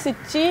చాయిస్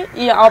ఇచ్చి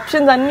ఈ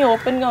ఆప్షన్స్ అన్ని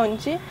ఓపెన్ గా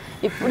ఉంచి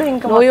ఇప్పుడు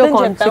ఇంకా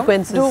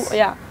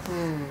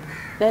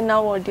then now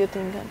what you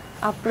think అని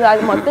అప్పుడు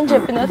అది మొత్తం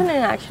చెప్పిన తర్వాత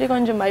నేను యాక్చువల్లీ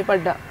కొంచెం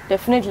భయపడ్డా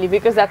definitely,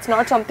 because that's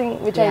not something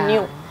which I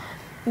knew.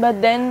 But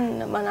then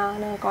మా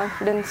నాన్న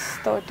కాన్ఫిడెన్స్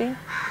తోటి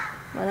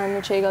మా నాన్న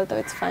చేయగలుగుతావు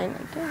ఇట్స్ ఫైన్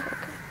అంటే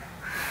ఓకే.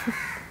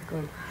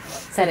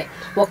 సరే,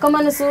 ఒక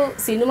మనసు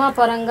సినిమా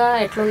పరంగా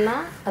ఎట్లున్నా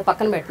అది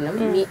పక్కన పెట్టినాం,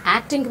 మీ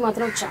యాక్టింగ్కి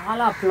మాత్రం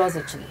చాలా అప్లాజ్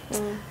వచ్చింది.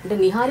 అంటే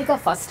నిహారిక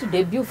ఫస్ట్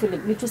డెబ్యూ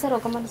ఫిలిం మీరు చూసారు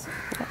ఒక మనసు,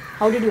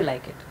 how did you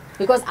like it?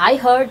 Because I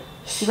heard,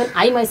 even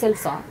I my self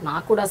సా,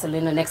 నాకు కూడా అసలు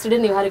నేను నెక్స్ట్ డే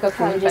నిహారిక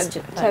ఫోన్ చేసి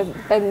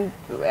చెప్పాను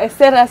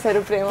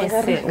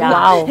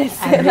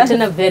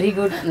very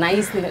good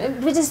nice,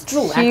 which is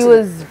true. She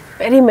was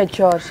very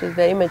mature. She was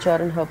very mature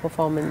in her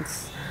performance.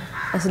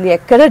 అసలు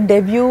ఎక్కడ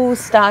debut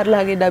star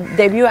లాగే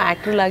debut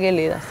actor లాగే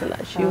లేదు అసలు.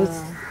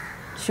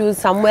 she was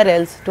somewhere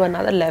else, to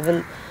another level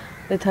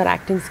with her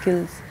acting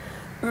skills,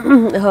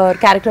 her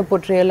character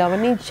portrayal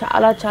అవన్నీ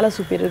చాలా చాలా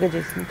superior గా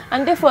చేసింది.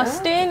 అంటే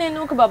ఫస్ట్ డే నేను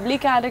ఒక బబ్లీ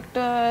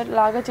క్యారెక్టర్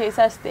లాగా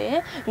చేసేస్తే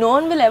no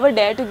one will ever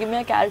dare to give me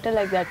a character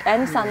like that.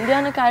 And సంధ్య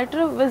అనే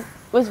character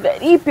was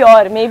very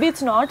pure. Maybe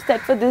it's not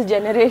set for this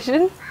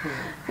generation,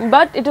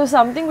 but it was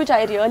something which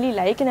I really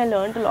like and I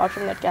learned a lot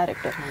from that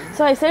character.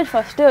 So I said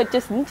first day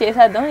వచ్చేసింది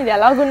చేసేద్దాం ఇది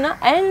ఎలాగున్నా.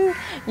 And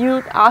you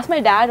asked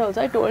my dad also.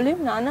 I told him,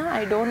 Nana,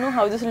 I don't know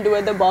how this will do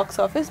at the box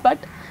office, but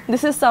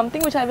this is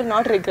something which I will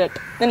not regret.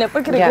 నేను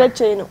ఎప్పటికీ regret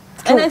చేయను.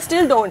 And I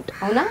still don't.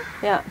 అవునా?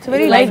 Yeah, it's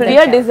very like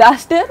a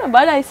disaster,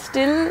 but I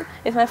still,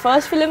 it's my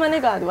first film అనే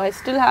కాదు, I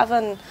still have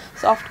a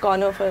soft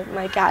corner for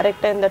my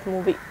character in that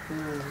movie.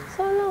 So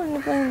అలా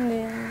ఉండిపోయింది.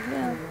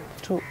 Yeah,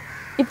 true.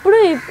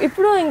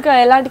 ఇప్పుడు ఇంకా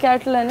ఎలాంటి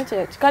క్యారెక్టర్లు అయినా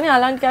చేయొచ్చు, కానీ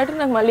అలాంటి క్యారెక్టర్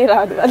నాకు మళ్ళీ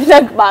రాదు, అది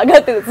నాకు బాగా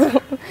తెలుసు.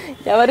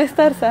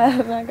 ఎవరిస్తారు సార్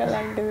నాకు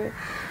అలాంటివి?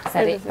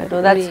 సరే,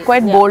 that's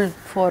quite bold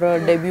for a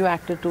debut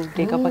actor to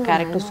take up a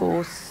character so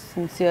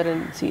sincere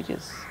and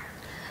serious.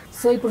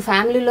 So ఇప్పుడు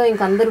ఫ్యామిలీలో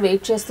ఇంక అందరూ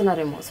వెయిట్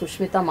చేస్తున్నారేమో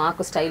సుష్మిత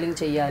మాకు స్టైలింగ్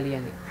చెయ్యాలి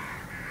అని.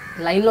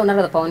 లైన్లో ఉన్నారు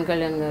కదా పవన్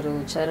కళ్యాణ్ గారు,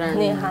 చరణ్,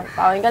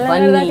 పవన్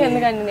కళ్యాణ్ గారు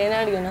ఎందుకండి నేనే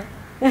అడిగాను,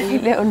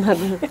 వీళ్ళే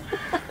ఉన్నారు.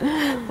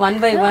 1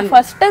 by 1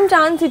 ఫస్ట్ టైం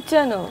ఛాన్స్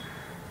ఇచ్చాను,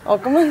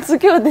 ఒక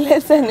మనసుకి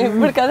వదిలేసాను,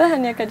 ఇప్పుడు కదా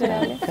అన్యాక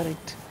చేయాలి.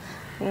 కరెక్ట్.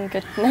 ఇంకా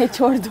నై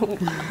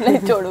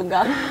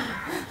చూడుగా.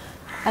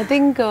 I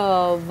think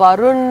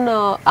Varun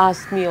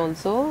asked me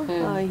also.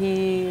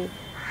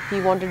 He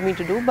wanted me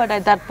to do, but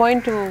at that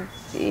point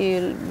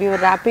we were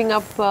wrapping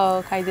up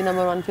Kaidi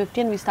number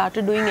 150 and we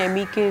started doing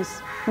MEK's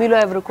Milo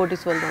Evro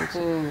Kotiswald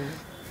also.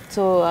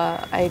 So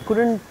I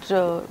couldn't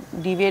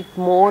deviate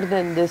more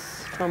than this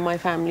from my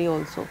family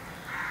also.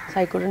 So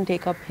I couldn't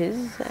take up his,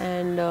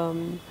 and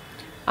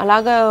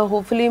alaga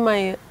hopefully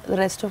the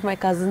rest of my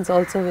cousins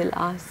also will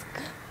ask.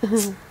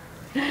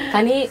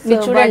 కానీ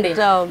మీరు చూడండి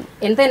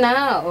ఎంతైనా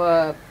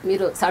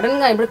మీరు sudden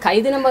గా ఇప్పుడు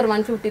ఖైదీ number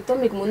 150తో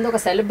మీకు ముందు ఒక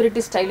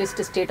సెలబ్రిటీ స్టైలిస్ట్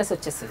స్టేటస్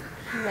వచ్చేసింది,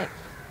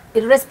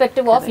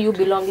 irrespective of you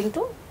belonging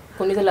to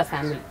Konidela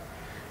family.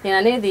 నేను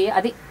అనేది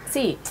అది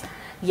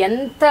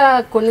ఎంత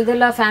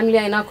కొనిదెల ఫ్యామిలీ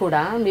అయినా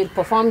కూడా మీరు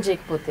పర్ఫామ్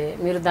చేయకపోతే,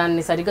 మీరు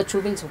దాన్ని సరిగ్గా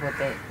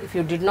చూపించకపోతే, if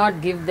you did not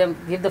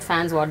give the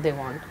fans what they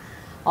want,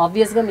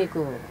 ఆబ్వియస్గా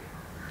మీకు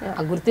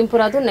ఆ గుర్తింపు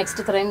రాదు,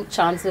 నెక్స్ట్ టైం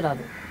ఛాన్స్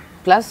రాదు.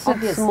 Plus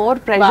it's more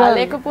pressure.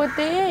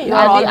 లేకపోతే You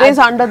are always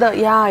under the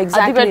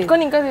exactly.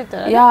 పెట్టుకొని ఇంకా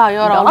తింటారు. You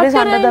are always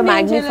under the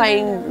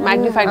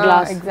magnified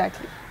glass.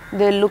 Exactly.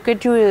 They look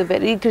at you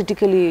very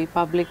critically,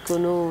 public,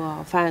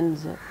 fans.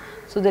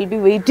 So they'll be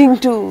waiting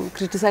to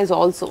criticize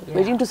also.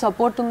 Waiting to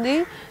support undi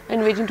and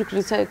waiting to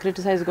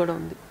criticize kuda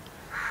undi.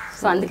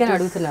 So అందుకని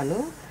అడుగుతున్నాను.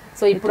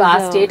 So ఇప్పుడు ఆ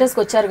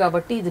స్టేటస్కి వచ్చారు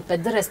కాబట్టి ఇది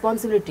పెద్ద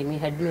responsibility మీ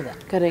head మీద.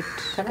 Correct.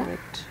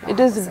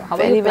 It is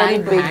very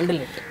big.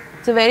 Handle it.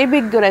 It's a very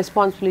big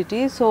responsibility,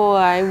 so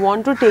I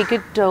want to take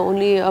it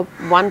only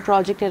one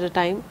project at a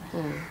time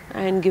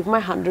and give my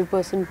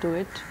 100% to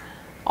it.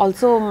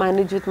 Also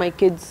manage with my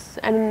kids,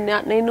 and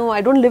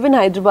I don't live in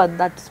Hyderabad.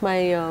 That's my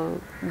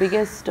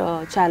biggest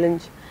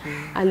challenge.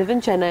 I live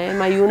in Chennai.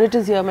 My unit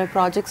is here. My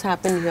projects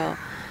happen here.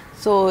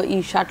 So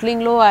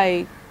shuttling lo,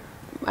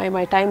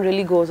 my time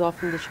really goes off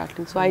in the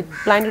shuttling. So I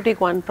plan to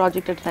take one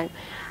project at a time.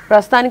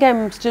 Prastaniki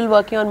I'm still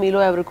working on Meelo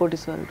Evara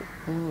Kotiswarudu.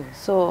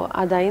 So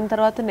adayin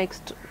tarvata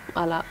next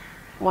అలా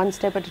one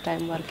step at time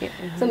వరకే.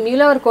 So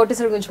మీలో ఎవరు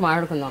కోటీశ్వరుడు గురించి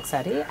మాట్లాడుకుందాం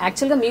ఒకసారి.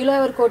 యాక్చువల్గా మీలో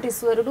ఎవరు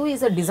కోటీశ్వరుడు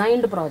ఈజ్ అ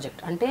డిజైన్డ్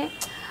ప్రాజెక్ట్. అంటే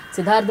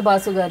సిద్ధార్థ్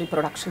బాసు గారి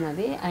ప్రొడక్షన్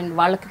అది. అండ్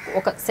వాళ్ళకి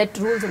ఒక సెట్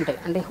రూల్స్ ఉంటాయి.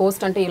 అంటే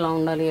హోస్ట్ అంటే ఇలా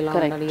ఉండాలి, ఇలా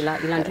ఉండాలి,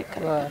 ఇలాంటి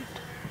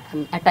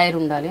అటైర్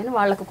ఉండాలి అని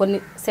వాళ్ళకి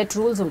కొన్ని సెట్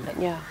రూల్స్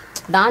ఉంటాయి.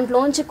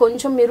 దాంట్లోంచి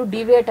కొంచెం మీరు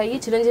డీవియేట్ అయ్యి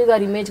చిరంజీవి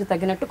గారి ఇమేజ్కి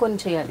తగ్గినట్టు కొన్ని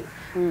చేయాలి.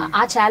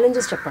 ఆ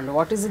ఛాలెంజెస్ చెప్పండి.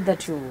 What is it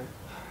that you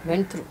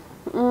went through?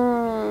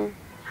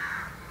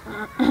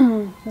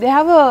 They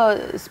have a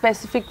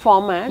specific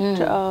format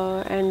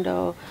and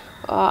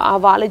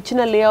వాళ్ళు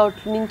ఇచ్చిన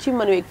లేఅవుట్ నుంచి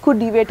మనం ఎక్కువ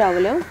డివేట్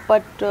అవ్వలేం.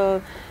 But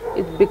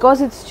because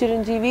it's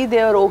Chiranjeevi,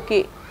 they are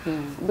okay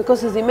because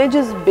his image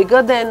is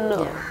bigger than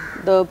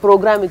the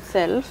program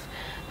itself,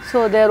 so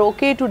they are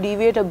okay to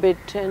deviate a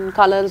bit. And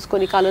colors,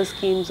 koni color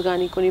schemes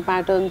gaani, koni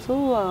patterns,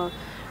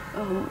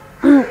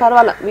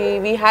 parvala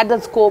we had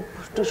that scope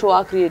to show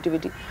our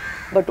creativity.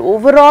 But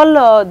overall,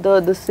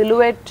 the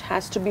silhouette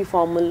has to be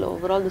formal.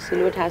 Overall, the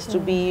silhouette has to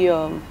be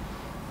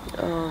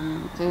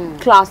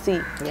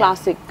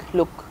classic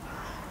look.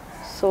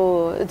 So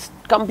it's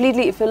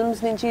completely films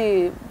nunchi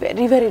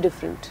very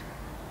different,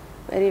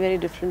 very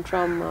different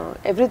from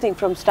everything,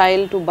 from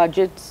style to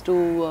budgets to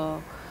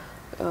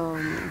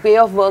way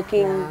of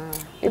working.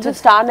 It's a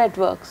Star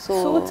Network. So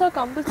suits are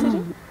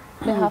compulsory.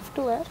 They have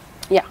to wear.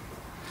 Yeah,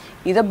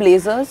 either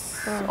blazers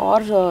or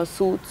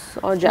suits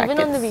or jackets.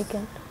 Even on the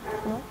weekend.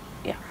 No?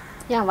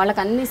 Yeah వాళ్ళకి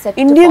అన్ని set.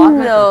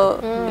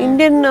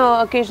 Indian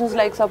occasions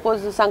like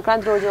suppose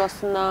Sankranti రోజు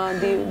వస్తున్నా,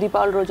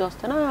 దీపావళి రోజు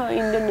వస్తున్నా,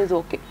 Indian is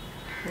okay.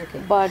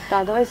 But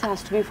otherwise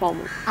has to be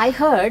formal. I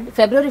heard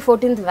February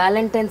 14th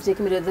Valentine's Day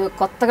కి మీరు ఏదో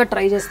కొత్తగా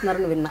ట్రై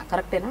చేస్తున్నారని విన్నా.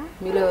 కరెక్టేనా?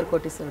 మీలో ఎవరు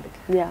కోటీశ్వరుడికి?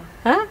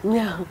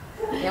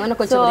 ఏమన్నా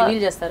కొంచెం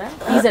రివీల్ చేస్తారా?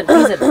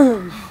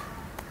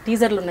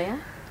 టీజర్లు ఉన్నాయా?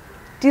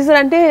 టీజర్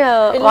అంటే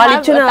వాళ్ళు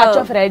ఇచ్చిన touch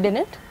of red in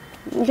it.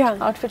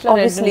 Outfit లో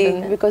obviously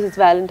because it's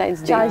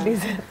Valentine's Day.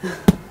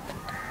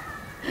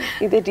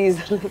 ఇదే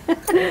టీజర్.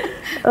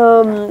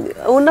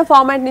 ఉన్న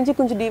ఫార్మాట్ నుంచి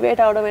కొంచెం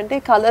డివేట్ అవడం అంటే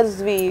colours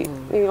we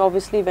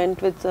obviously went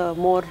with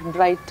more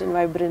bright and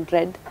vibrant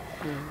red.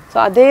 So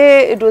అదే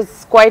it was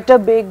quite a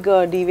big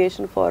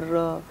deviation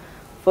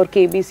for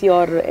KBC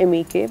are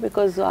MEK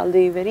because all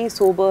the very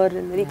sober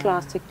and very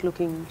classic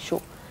looking show.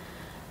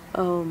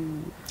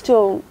 So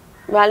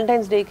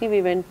Valentine's డేకి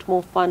we went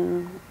more fun,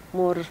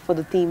 more for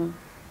the theme.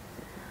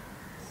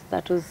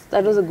 That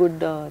was a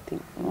good thing.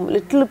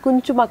 Little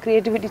కొంచెం మా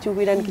creativity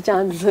చూపించడానికి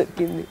chance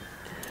దొరికింది.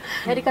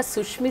 Harika,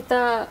 Sushmita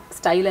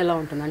style ఎలా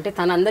ఉంటుంది అంటే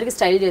తన అందరికి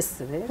స్టైల్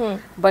చేస్తుంది.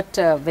 But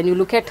when you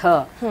look at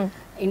her,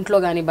 ఇంట్లో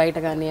కానీ బయట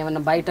కానీ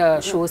ఏమన్నా బయట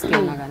షోస్కి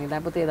వెళ్ళినా కానీ,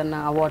 లేకపోతే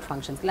ఏదన్నా అవార్డ్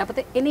ఫంక్షన్స్,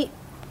 లేకపోతే any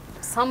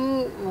some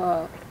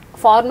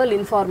formal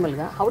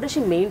ఇన్ఫార్మల్గా, how does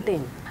she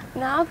maintain?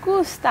 నాకు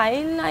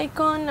స్టైల్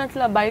ఐకాన్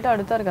అట్లా బయట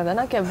అడుగుతారు కదా,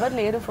 నాకు ఎవరు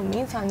లేరు. ఫర్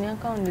మీ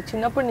సన్యాక ఉంది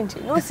చిన్నప్పటి నుంచి.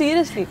 నో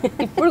సీరియస్లీ,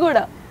 ఇప్పుడు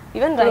కూడా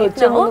ఈవెన్ రైట్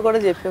కూడా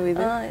చెప్పావు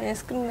ఇది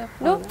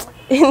వేసుకున్నప్పుడు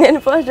నేను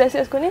ఫస్ట్ డ్రెస్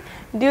వేసుకుని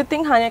do you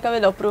think Hania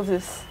will approve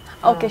this?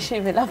 Okay she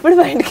will. అప్పుడు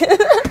బయటకి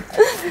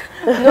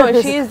నో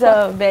షీ ఈజ్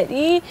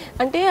వెరీ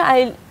అంటే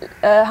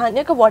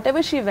Hania what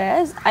ever she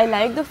wears, I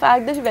like the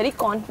fact that she very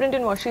confident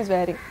in what she is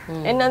wearing.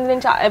 And అది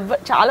నేను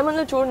చాలా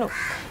మంది చూడను,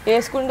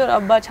 వేసుకుంటారు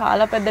అబ్బా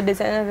చాలా పెద్ద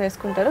డిజైనర్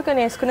వేసుకుంటారు,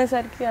 కానీ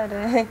వేసుకునేసరికి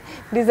అరే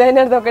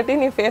డిజైనర్ది ఒకటి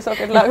నీ ఫేస్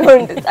ఒకటి లాగా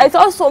ఉంటుంది. I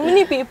saw so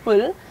many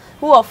people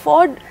who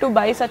afford to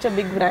buy such a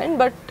big brand,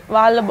 but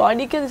వాళ్ళ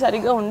బాడీకి అది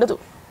సరిగ్గా ఉండదు,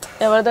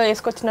 ఎవరిదో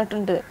వేసుకొచ్చినట్టు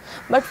ఉంటుంది.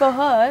 బట్ ఫర్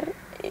హర్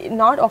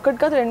నాట్ ఒకటి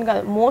కాదు రెండు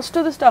కాదు, most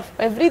of the stuff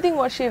everything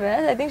what she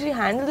wears, I think she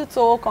handles it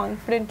so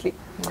confidently.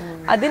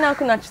 అది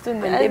నాకు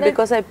నచ్చుతుంది.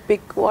 Because I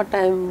pick what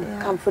I'm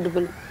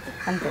comfortable.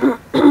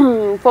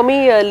 For me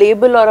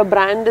label are a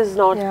brand is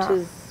not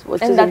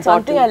and that's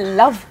something I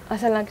love.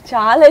 అసలు నాకు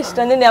చాలా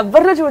ఇష్టం. నేను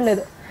ఎవరిలో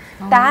చూడలేదు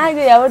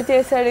ట్యాగ్ ఎవరు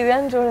చేశాడు ఇది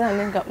అని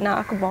చూడదాన్ని. ఇంకా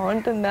నాకు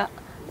బాగుంటుందా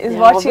is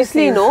what she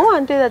sees. No,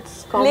 అంటే that's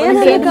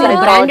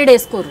branded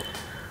వేసుకోరు.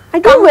 I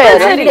do wear.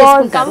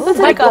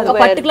 ఒక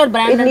particular It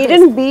brand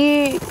needn't be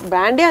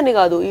brand ani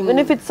kaadu. Even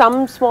if it's some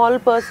small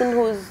person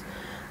who's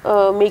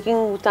making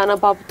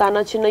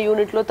tana chinna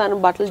unit lo tanu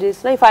buttle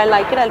chesina, if I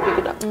like it, I'll pick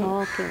it up.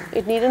 Okay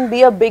It needn't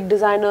be a big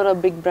designer or a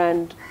big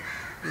brand.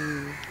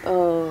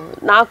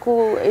 Naku,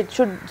 it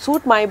should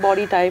suit my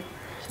body type.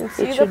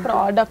 See the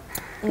product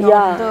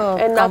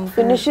Yeah, and నాకు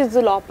finishes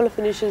లోపల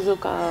finishes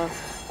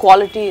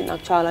quality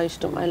నాకు చాలా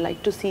ఇష్టం. I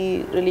like to see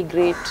really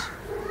great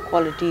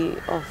quality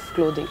of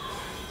clothing.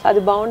 So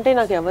అది బాగుంటే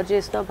నాకు ఎవరు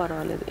చేసినా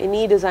పర్వాలేదు.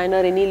 Any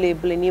designer, any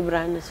label, any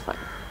brand is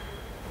fine.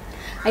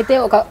 అయితే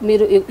ఒక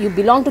మీరు you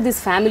belong to this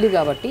family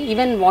కాబట్టి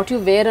ఈవెన్ వాట్ యు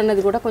వేర్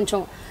అన్నది కూడా కొంచెం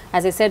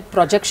యాజ్ ఐ సెడ్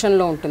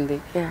ప్రొజెక్షన్లో ఉంటుంది.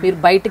 మీరు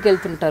బయటకు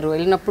వెళ్తుంటారు,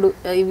 వెళ్ళినప్పుడు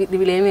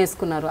వీళ్ళు ఏమి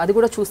వేసుకున్నారు అది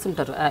కూడా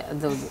చూస్తుంటారు.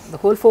 The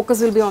whole focus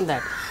will be on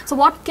that. So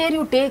what care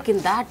you take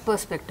in that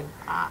perspective?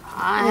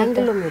 ఆ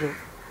యాంగిల్లో మీరు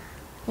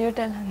you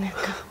tell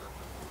అన్నక్క.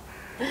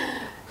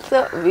 So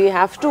we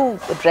have to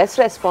dress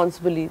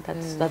responsibly.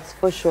 That's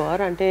for sure.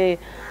 అంటే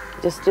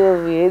జస్ట్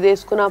ఏది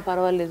వేసుకున్నా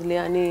పర్వాలేదులే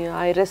అని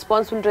ఆ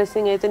రెస్పాన్సిబుల్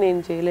డ్రెస్సింగ్ అయితే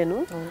నేను చేయలేను.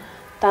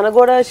 తన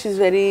కూడా she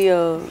very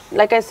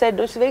like I said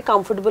she very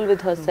comfortable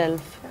with her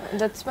self.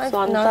 That's my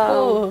నాకు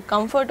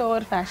comfort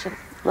over fashion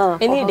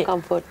any day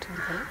comfort.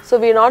 So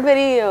we are not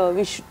very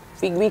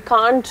we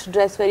can't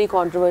dress very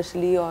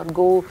controversially or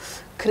go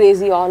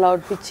crazy all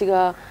out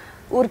పిచ్చిగా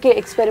ఊరికే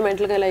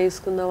ఎక్స్పెరిమెంటల్గా ఇలా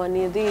వేసుకుందాం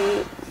అనేది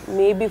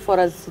maybe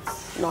for us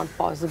it's not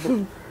possible.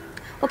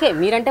 Okay,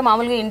 మీరంటే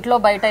మామూలుగా ఇంట్లో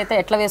బయట అయితే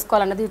ఎట్లా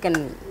వేసుకోవాలన్నది యూ కెన్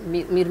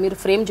మీరు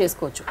ఫ్రేమ్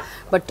చేసుకోవచ్చు.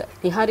 బట్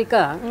నిహారిక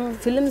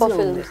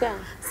ఫిల్మ్స్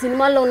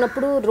సినిమాల్లో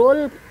ఉన్నప్పుడు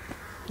role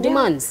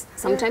demands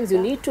some times you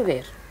need to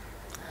wear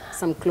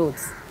some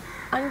clothes.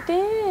 అంటే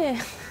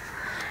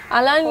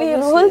అలాంటి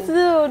రూల్స్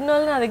ఉన్న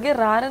వాళ్ళు నా దగ్గర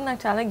రారని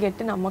నాకు చాలా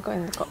గట్టి నమ్మకం.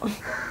 ఎందుకో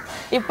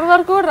ఇప్పటి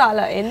వరకు కూడా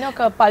రాలే. ఎన్ని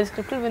ఒక 10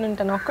 స్క్రిప్ట్లు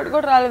వినుంటాను, ఒక్కటి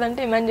కూడా రాలేదంటే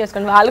ఇమాజిన్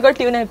చేసుకోండి. వాళ్ళు కూడా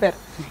ట్యూన్ అయిపోయారు.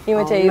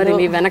 ఈమె చేయదు.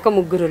 మీ వెనక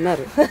ముగ్గురు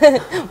ఉన్నారు.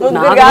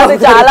 ముగ్గురు కాదు,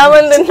 చాలా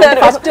మంది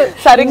ఉన్నారు.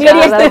 సరిగ్గా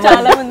చేస్తే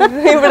చాలా మంది.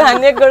 ఇప్పుడు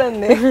అన్యకు కూడా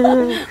ఉంది.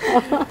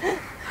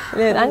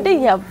 లేదు అంటే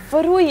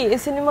ఎవ్వరు ఏ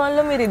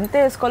సినిమాల్లో మీరు ఇంత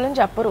వేసుకోవాలని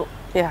చెప్పరు.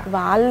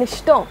 వాళ్ళ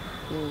ఇష్టం.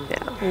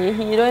 ఏ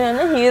హీరోయిన్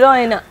అయినా హీరో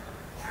అయినా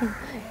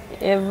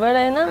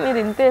ఎవరైనా మీరు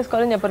ఇంత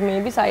వేసుకోవాలని చెప్పరు.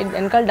 మేబీ సైడ్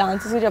వెనకాల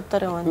డాన్సెస్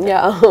చెప్తారేమో.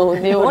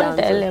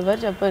 ఎవరు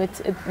చెప్పరు.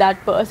 It's that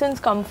persons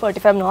comfort.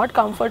 If I'm not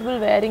comfortable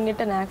wearing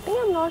it and acting,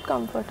 I'm not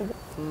comfortable.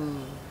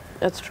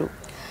 That's true.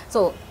 So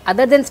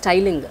other then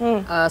styling,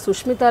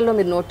 సుష్మితలో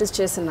మీరు నోటీస్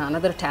చేసిన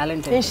అనదర్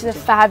టాలెంట్?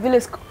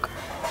 Fabulous cook.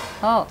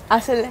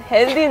 అసలు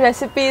healthy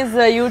recipes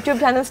YouTube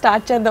channel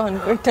start చేద్దాం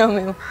అనుకుంటాం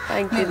మేము.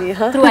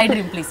 Through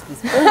iDream, please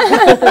please.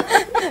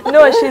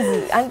 No, she's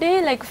అంటే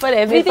like for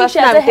everything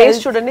she has a health.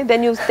 Student,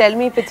 then you tell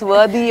me if it's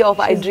worthy of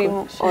iDream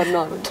or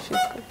not.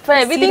 For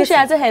everything she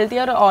has a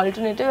healthier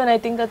alternative and I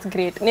think that's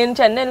great. నేను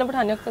చెన్నై వెళ్ళినప్పుడు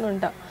హన్యక్తో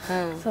ఉంటా.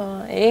 So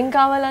ఏం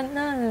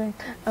కావాలన్నా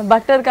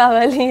butter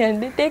కావాలి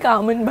అంటే take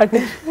almond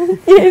butter.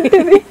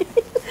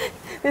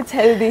 It's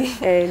healthy.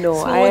 No,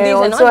 I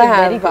also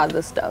have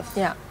other stuff.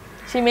 Yeah.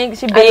 She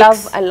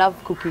bakes. I love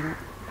cooking.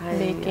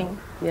 Baking.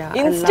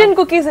 Instant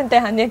cookies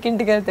ఉంటాయి హన్యకి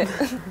ఇంటికి వెళ్తే.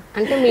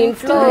 అంటే మీ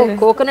ఇంట్లో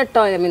coconut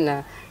oil, I mean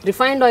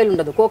refined oil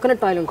ఉండదు,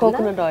 కోకోనట్ ఆయిల్ ఉంటుంది.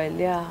 Coconut oil,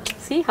 yeah.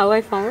 See how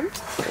I found?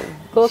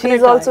 She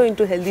is also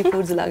into healthy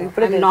foods.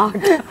 I'm not.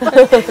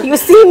 You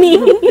see me.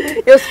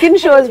 Your skin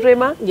shows,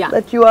 Prema, Yeah.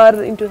 that you are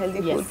into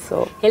healthy food. So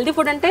healthy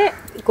food అంటే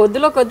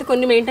కొద్దిలో కొద్ది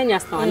కొన్ని maintain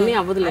చేస్తాం, అన్ని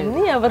అవ్వదు.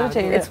 అన్నీ ఎవరు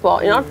చేయరు. it's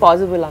not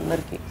possible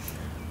andarki.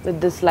 With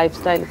this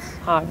lifestyle, it's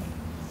hard.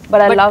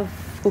 But I love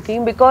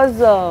cooking because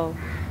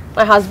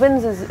my husband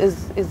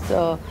is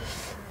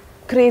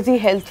crazy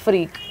health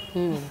freak.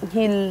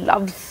 He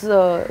loves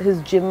his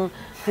gym,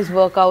 his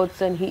workouts,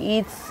 and he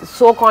eats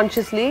so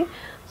consciously.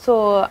 So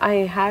I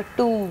had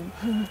to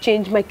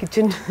change my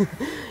kitchen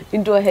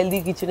into a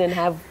healthy kitchen and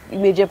have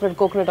immediate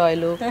coconut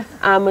oil,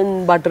 almond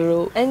butter.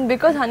 And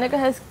because Hanaka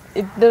has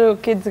ఇద్దరు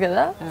kids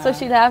కదా, so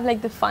she'll have like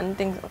the fun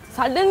things.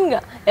 సడన్గా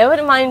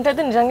ఎవరు మా ఇంట్లో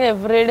అయితే నిజంగా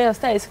everyday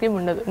వస్తే ice cream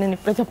ఉండదు. నేను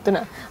ఇప్పుడే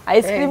చెప్తున్నా,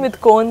 ice cream with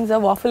cones,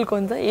 waffle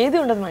cones ఏది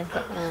ఉండదు మా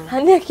ఇంట్లో.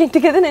 అన్నీ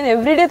ఇంటికి అయితే నేను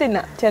ఎవ్రీడే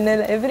తిన్నా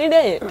చెన్నైలో,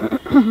 ఎవ్రీడే.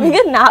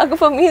 ఇంకా నాకు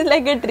for me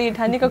like a treat.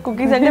 అన్నీ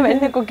కుకీస్ అంటే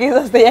వెంటనే కుకీస్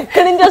వస్తాయి,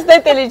 ఎక్కడి నుంచి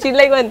వస్తాయి తెలియదు. షీ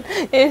లైక్ వన్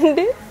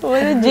ఏంటి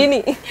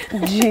జీనీ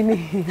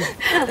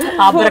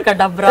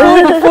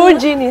ఫుడ్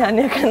జీనీ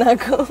అనేక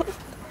నాకు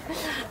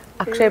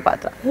అక్షయ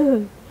పాత్ర.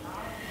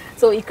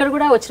 సో ఇక్కడ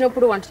కూడా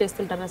వచ్చినప్పుడు వంట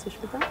చేస్తుంటారా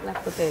సుష్మిత?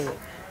 లేకపోతే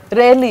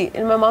rarely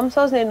in my mumps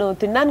house నేను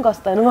తినడానికి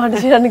వస్తాను, వంట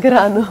చేయడానికి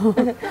రాను.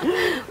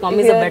 Mummy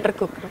is a better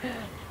cook.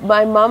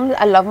 My mum,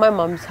 I love my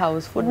mumps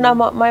house food.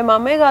 My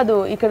మమ్మే కాదు,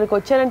 ఇక్కడికి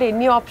వచ్చానంటే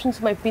ఎన్ని options.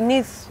 My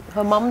పిన్నీస్,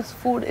 her mumps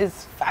food is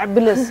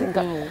fabulous.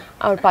 ఇంకా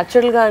ఆవిడ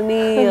పచ్చళ్ళు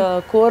కానీ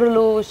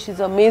కూరలు,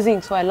 she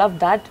amazing. So I love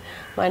that.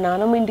 మా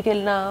నాన్నమ్మ ఇంటికి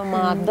వెళ్ళినా,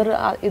 మా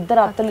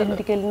ఇద్దరు అత్తల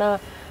ఇంటికి వెళ్ళినా,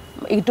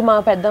 ఇటు మా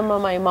పెద్దమ్మ,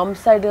 మై మమ్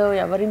సైడ్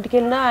ఎవరింటికి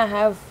వెళ్ళినా ఐ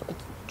హ్యావ్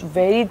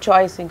వెరీ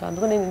చాయిస్. ఇంకా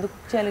అందుకు నేను ఎందుకు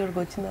చేయాలి ఇక్కడికి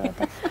వచ్చిన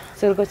తర్వాత.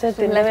 సో ఇక్కడికి వచ్చిన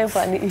తినడమే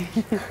పని,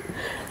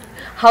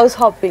 హౌస్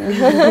హాపింగ్.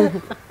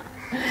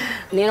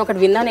 నేను ఒకటి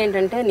విన్నాను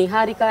ఏంటంటే,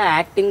 నిహారిక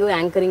యాక్టింగ్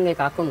యాంకరింగే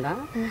కాకుండా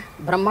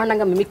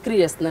బ్రహ్మాండంగా మిమిక్రీ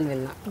చేస్తుందని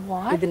విన్నా.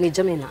 ఇది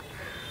నిజమేనా?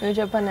 నువ్వు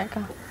చెప్పాక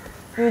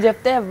నువ్వు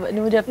చెప్తే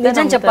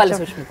నిజం చెప్పాలి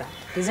సుష్మిత,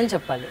 నిజం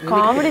చెప్పాలి.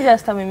 కామెడీ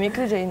చేస్తా,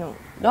 మిమిక్రీ చేయను.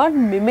 నాట్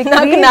మిమిక్రీ,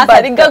 నాకు నా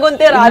సరిగ్గా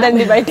కొంతే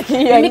రాదండి బయటికి.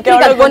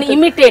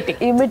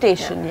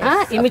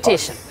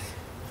 ఇమిటేషన్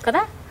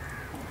కదా.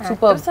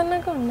 సూపర్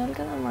అన్నాక ఉండాలి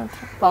కదా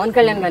మాత్రం. పవన్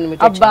కళ్యాణ్ గారిని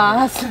అబ్బా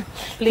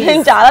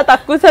నేను చాలా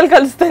తక్కువ సార్లు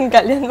కలుస్తాను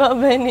కళ్యాణ్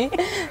బాబాయ్ని,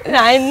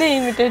 ఆయన్నే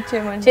ఇమిటేట్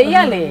చేయమని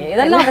చెయ్యాలి.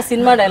 ఏదన్నా ఒక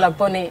సినిమా డైలాగ్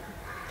పోనీ.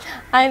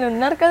 ఆయన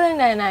ఉన్నారు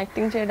కదండి, ఆయన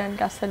యాక్టింగ్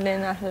చేయడానికి. అసలు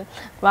నేను అసలు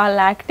వాళ్ళ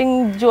యాక్టింగ్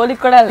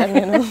జోలికి కూడా వెళ్ళను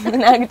నేను.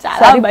 నాకు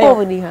చాలా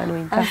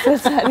అసలు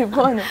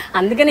సరిపోను.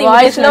 అందుకని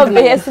వాయిస్ లో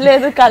బేస్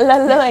లేదు,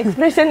 కళ్ళల్లో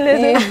ఎక్స్ప్రెషన్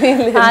లేదు,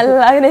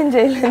 అలాగే నేను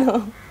చేయలేను.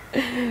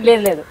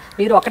 లేదు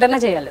మీరు ఒకటన్నా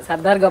చేయాలి.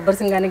 సర్దార్ గబ్బర్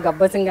సింగ్ కానీ,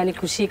 గబ్బర్ సింగ్ కానీ,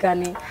 ఖుషి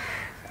కానీ,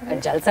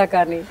 జల్సా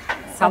కానీ,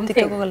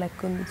 సంథింగ్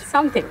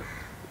సంథింగ్.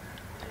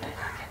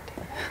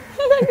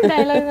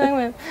 డైలాగ్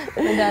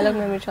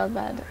మేము చాలా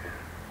బ్యాడ్.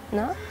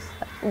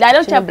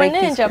 డైలాగ్ చెప్పండి,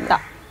 నేను చెప్తా.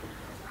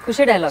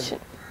 ఖుషి డైలాగ్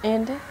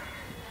ఏంటి?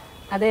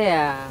 అదే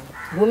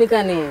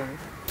భూమికని.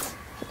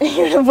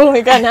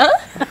 భూమికనా?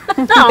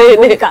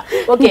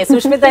 Okay,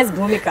 Sushmita is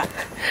Bhumika.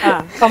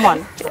 Come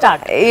on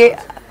start.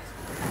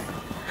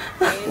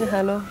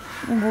 Hello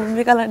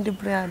భూమిక లాంటి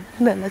ఇప్పుడు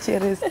నెల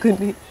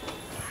చేరేసుకుని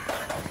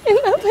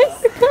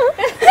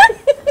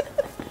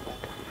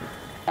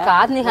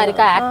కాదు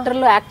నిహారిక,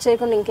 యాక్టర్లు యాక్ట్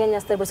చేయకుండా ఇంకేం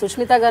చేస్తారు? ఇప్పుడు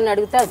సుష్మిత గారిని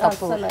అడిగితే అది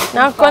తప్పు.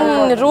 నాకు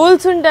కొన్ని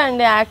రూల్స్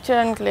ఉంటాయండి యాక్ట్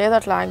చేయడానికి. లేదు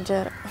అట్లా యాక్ట్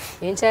చేయరు.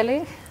 ఏం చేయాలి?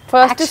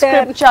 ఫస్ట్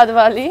స్క్రిప్ట్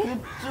చదవాలి,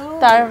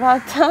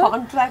 తర్వాత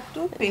contract,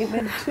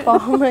 payment,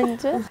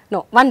 performance. No,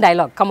 one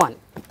dialogue, come on.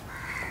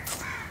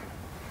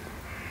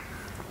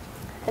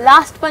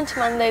 Last punch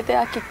మంది అయితే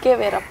ఆ కిక్కే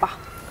వేరప్ప.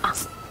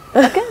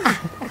 ఓకే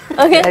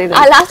ఓకే,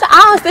 ఆ లాస్ట్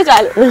వస్తే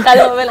చాలు.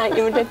 చాలా నాకు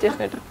ఇమిటేట్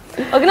చేసినట్టు.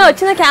 ఓకేనా?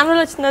 వచ్చిందా?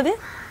 కెమెరాలో వచ్చింది, అది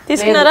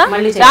తీసుకున్నారా?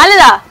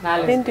 రాలేదా?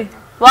 ఏంటి?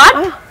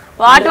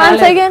 What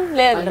once again?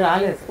 లేదు.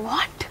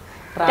 వాట్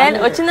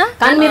వచ్చిందా?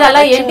 కానీ మీరు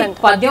అలా ఏంటి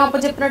పద్యం అప్ప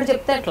చెప్పినట్టు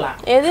చెప్తే ఎట్లా?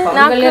 ఏది?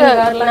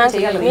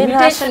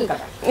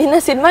 నిన్న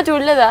సినిమా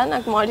చూడలేదా?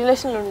 నాకు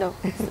మాడ్యులేషన్లు ఉండవు.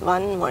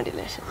 One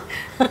modulation,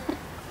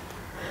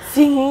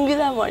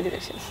 single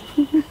modulation.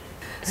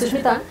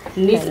 Sushmita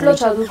నిఫ్ట్లో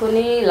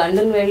చదువుకుని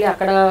లండన్ వెళ్ళి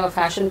అక్కడ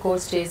ఫ్యాషన్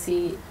కోర్స్ చేసి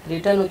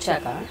రిటర్న్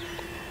వచ్చాక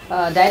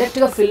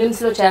డైరెక్ట్గా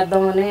ఫిలిమ్స్లో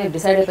చేద్దామని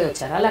డిసైడ్ అయిపోయి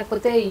వచ్చారా?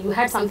 లేకపోతే you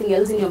had something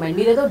else in your mind?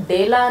 మీరేదో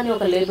డేలా అని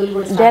ఒక లేబుల్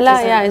కూడా. డేలా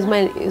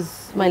ఇస్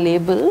మై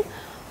లేబుల్.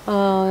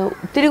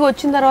 తిరిగి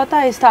వచ్చిన తర్వాత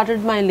I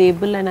started my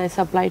label and I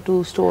supply to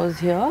stores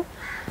here.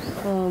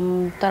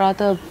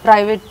 తర్వాత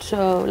private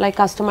like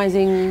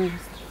customising,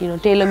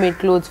 tailor made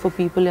clothes for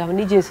people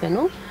అవన్నీ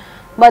చేశాను.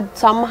 But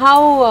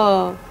somehow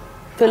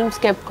films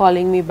kept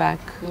calling me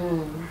back.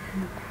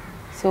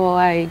 So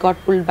I got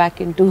pulled back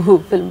into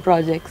film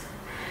projects.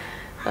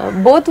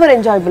 Both were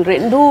enjoyable.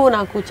 Rendu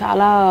naku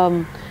chaala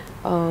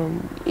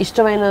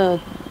ishtamaina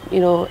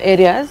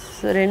areas.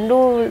 Rendu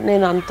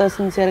nenu anta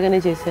sincere gaane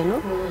chesanu.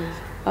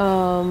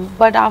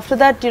 But after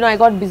that I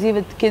got busy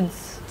with kids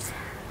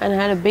and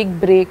had a big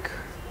break.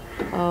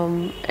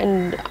 And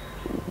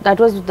that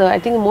was I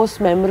think the most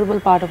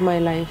memorable part of my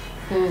life.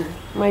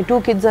 My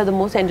two kids are the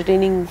most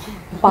entertaining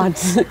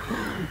parts.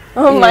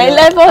 My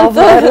life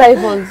also. Her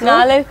life also.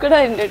 My life kuda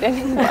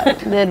entertaining.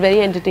 They are very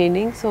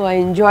entertaining. So I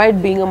enjoyed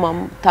being a mom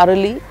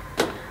thoroughly.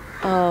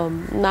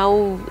 Now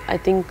I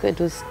think it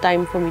was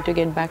time for me to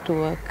get back to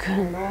work.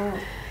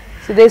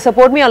 So they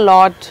support me a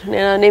lot.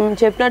 Nenu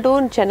cheppinattu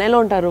Chennai lo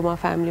untaru my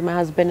family, my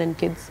husband and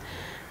kids,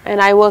 and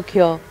I work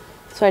here.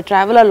 So I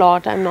travel a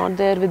lot. I'm not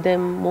there with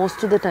them most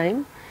of the time.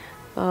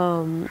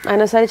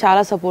 Aina sari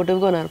chaala supportive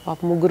ga unnaru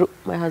paapa muguru,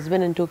 my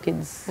husband and two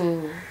kids.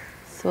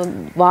 So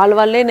వాళ్ళ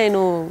వల్లే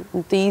నేను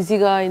ఇంత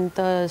ఈజీగా, ఇంత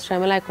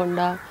శ్రమ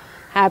లేకుండా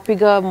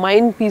హ్యాపీగా,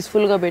 mind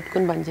పీస్ఫుల్గా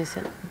పెట్టుకుని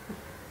పనిచేశాను.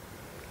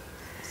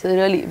 So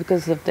really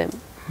because of them.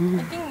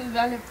 I think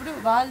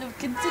వాళ్ళు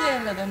కిడ్స్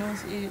లేరు కదా నువ్వు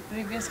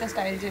ప్రీవియస్గా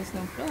స్టైల్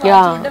చేసినప్పుడు,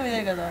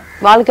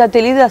 వాళ్ళకి అది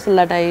తెలియదు అసలు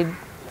that I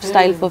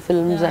style for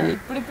films అని.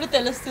 ఇప్పుడు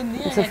తెలుస్తుంది.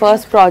 It's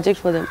first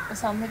project for them.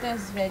 Samhita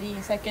is very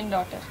second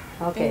daughter.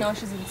 Okay. Now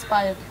she's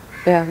inspired.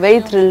 Yeah, very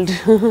thrilled.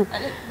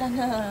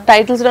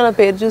 Titles లో నా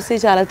పేరు చూసి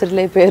చాలా థ్రిల్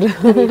అయిపోయారు.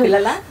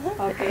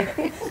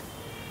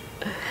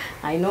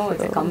 I know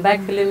it's a comeback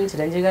film,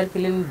 Chiranjeevi గారి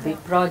film, big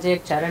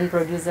project, Charan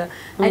producer.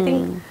 I think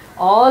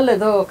all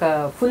ఏదో ఒక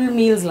full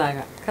meals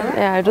లాగా.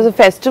 Yeah, it was a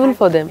festival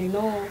for them.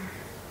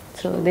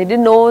 So they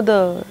didn't know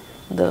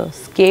the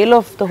scale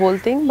of the whole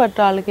thing, but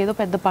వాళ్ళకి ఏదో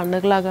పెద్ద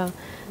పండగ లాగా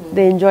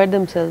they enjoyed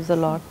themselves a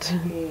lot.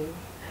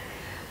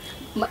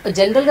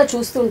 జనరల్గా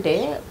చూస్తుంటే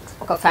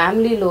ఒక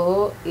ఫ్యామిలీలో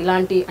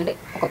ఇలాంటి అంటే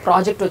ఒక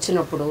ప్రాజెక్ట్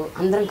వచ్చినప్పుడు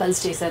అందరం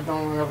కలిసి చేసేద్దాం,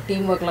 ఒక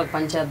టీం వర్క్లో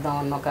పనిచేద్దాం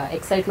అన్న ఒక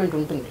ఎక్సైట్మెంట్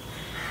ఉంటుంది.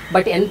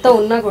 బట్ ఎంత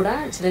ఉన్నా కూడా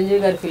చిరంజీవి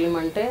గారి ఫిలిం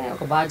అంటే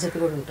ఒక బాధ్యత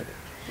కూడా ఉంటుంది.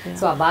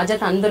 సో ఆ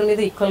బాధ్యత అందరి మీద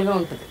ఈక్వల్గా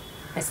ఉంటుంది.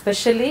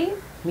 ఎస్పెషల్లీ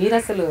మీరు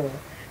అసలు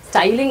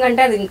స్టైలింగ్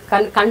అంటే అది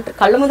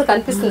కళ్ళ ముందు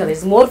కనిపిస్తుంది కదా,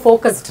 ఇట్స్ మోర్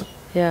ఫోకస్డ్.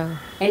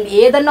 అండ్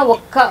ఏదన్నా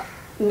ఒక్క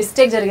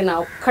మిస్టేక్ జరిగినా,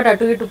 ఒక్కటి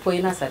అటు ఇటు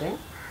పోయినా సరే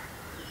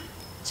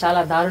చాలా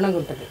దారుణంగా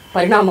ఉంటుంది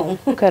పరిణామం.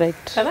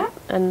 కరెక్ట్.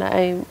 అండ్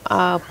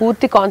ఆ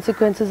పూర్తి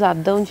కాన్సిక్వెన్సెస్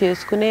అర్థం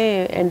చేసుకునే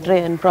ఎంటర్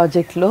అయ్యాను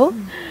ప్రాజెక్ట్లో.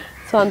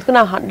 సో అందుకు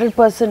నా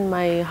 100%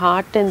 my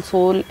heart and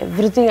soul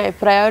everything I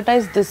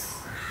prioritise this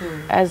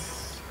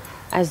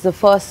as the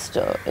first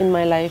in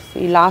my life.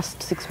 ఈ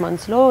లాస్ట్ 6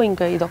 monthsలో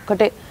ఇంకా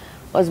ఇదొక్కటే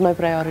was my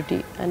priority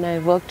and I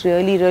work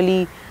really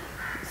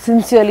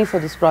sincerely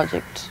for this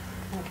project.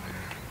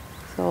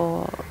 So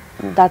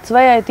that's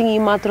why I think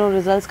ఈ మాత్రం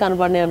results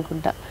కనబడినాయి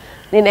అనుకుంటా.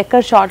 నేను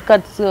ఎక్కడ short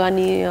cuts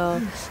కానీ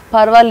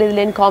పర్వాలేదు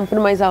లేని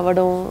కాంప్రమైజ్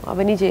అవ్వడం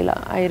అవన్నీ చేయాల.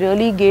 I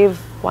really gave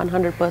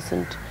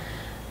 100%.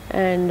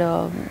 And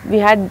we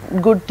had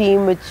good team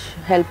which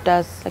helped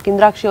us. Like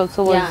Indrakshi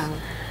also was,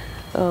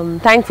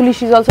 thankfully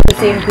she's also on the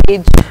same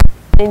page.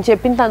 నేను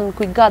చెప్పింది తను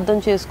క్విక్గా అర్థం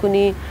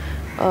చేసుకుని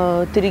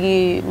తిరిగి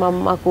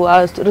మాకు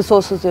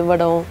రిసోర్సెస్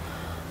ఇవ్వడం.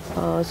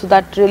 So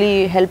that really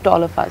helped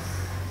all of us.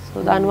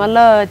 So దానివల్ల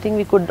I think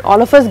we could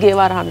all of us gave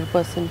hour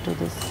 100% to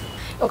this.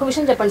 ఒక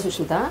విషయం చెప్పండి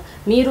సుష్మిత,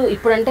 మీరు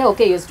ఇప్పుడంటే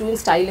okay use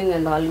doing styling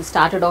and all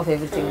started off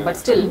everything, but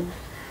still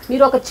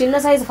మీరు ఒక చిన్న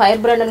సైజ్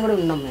ఫైర్ బ్రాండ్ అని కూడా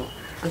ఉన్నాం మేము.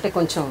 అంటే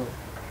కొంచెం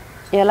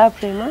ఎలా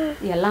ప్రేమ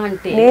ఎలా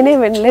అంటే నేనే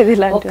వినలేదు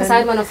ఇలా.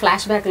 ఒక్కసారి మనం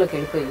ఫ్లాష్ బ్యాక్ లోకి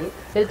వెళ్ళిపోయి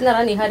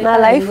వెళ్తున్నారా నిహారిక? నా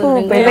లైఫ్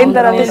పెళ్ళైన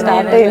తర్వాత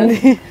స్టార్ట్ అయింది.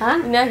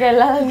 నాకు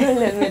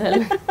వెళ్ళాలనుకోలేదు,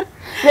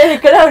 నేను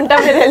ఇక్కడ ఉంటా,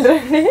 మీరు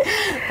వెళ్ళండి.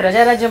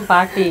 ప్రజారాజ్యం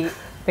పార్టీ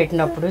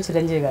పెట్టినప్పుడు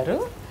చిరంజీవి గారు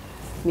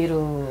మీరు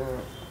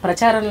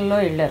ప్రచారంలో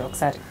వెళ్ళారు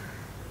ఒకసారి.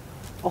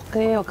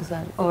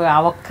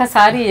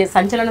 ఒక్కసారి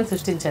సంచలనం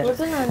సృష్టించారు.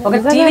 ఒక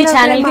టీవీ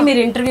ఛానల్ కి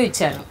మీరు ఇంటర్వ్యూ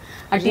ఇచ్చారు.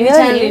 ఆ టీవీ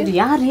ఛానల్ ఏంటి,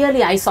 yeah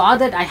really I saw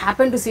that, I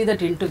happen to see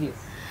that interview.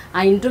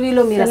 ఆ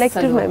ఇంటర్వ్యూలో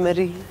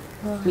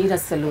మీరు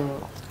అసలు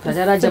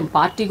ప్రజారాజ్యం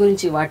పార్టీ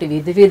గురించి, వాటి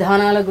విధి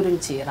విధానాల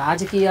గురించి,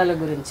 రాజకీయాల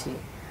గురించి,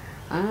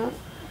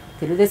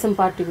 తెలుగుదేశం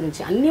పార్టీ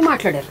గురించి అన్నీ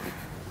మాట్లాడారు.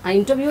 ఆ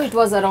interview it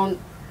was around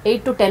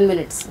 8 to 10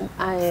 minutes.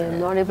 I am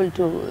not able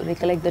to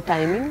recollect the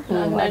timing.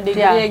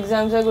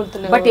 Exams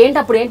గుర్తులేదు. బట్ ఏంటి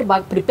అప్పుడు ఏంటి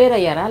బాగా ప్రిపేర్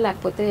అయ్యారా,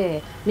 లేకపోతే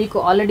మీకు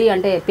ఆల్రెడీ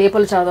అంటే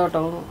పేపర్లు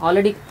చదవటం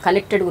ఆల్రెడీ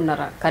కనెక్టెడ్గా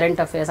ఉన్నారా? కరెంట్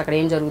అఫైర్స్ అక్కడ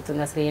ఏం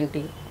జరుగుతుంది అసలు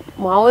ఏంటి?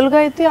 మామూలుగా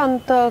అయితే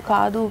అంత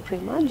కాదు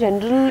ప్రేమ,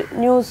 general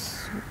news,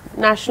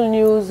 national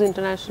news,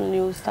 international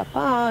news తప్ప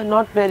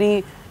నాట్ వెరీ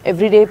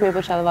ఎవ్రీడే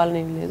పేపర్ చదవాలని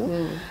ఏం లేదు.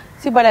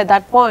 See, but at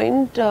that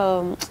point,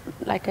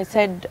 like I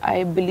said,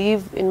 I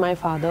believe in my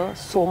father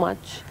so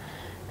much.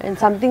 And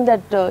something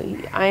that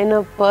ఆయన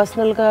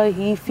పర్సనల్గా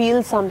he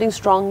feels something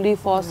strongly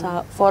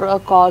for a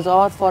cause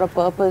or for a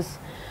purpose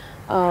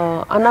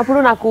అన్నప్పుడు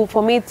నాకు,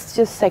 for me it's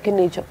just second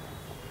nature.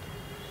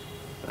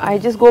 I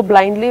just go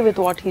blindly with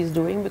what he's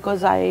doing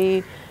because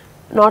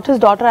not his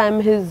daughter, I am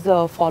his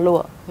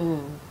follower.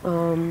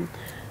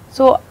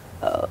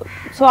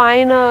 So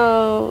ఆయన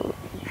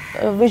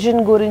vision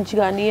గురించి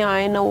కానీ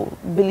ఆయన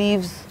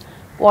believes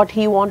what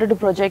he wanted to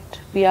project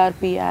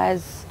PRP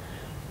as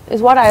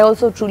is what I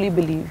also truly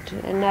believed,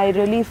 and I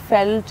really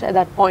felt at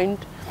that point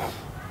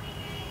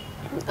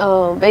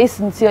very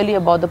sincerely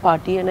about the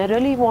party, and I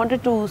really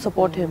wanted to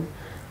support him.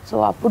 So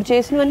appudu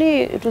chesinivani,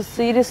 it was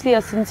seriously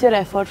a sincere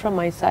effort from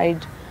my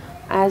side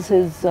as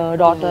his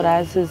daughter,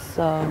 as his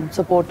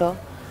supporter.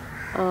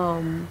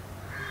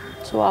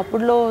 So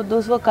appudulo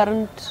those were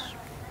current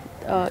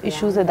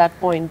issues at that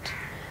point.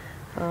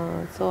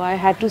 So I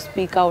had to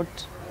speak out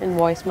and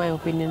voice my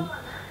opinion.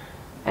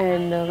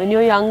 And when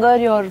you're younger,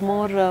 you're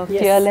more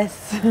fearless.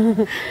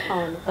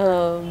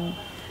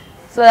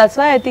 So that's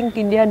why I think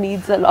India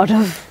needs a lot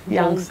of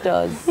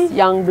youngsters,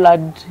 young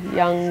blood,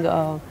 young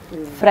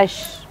fresh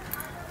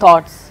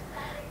thoughts,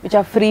 which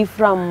are free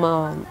from.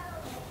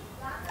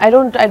 I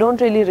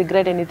don't really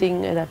regret anything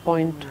at that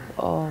point,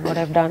 what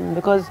I've done,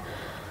 because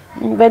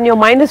when your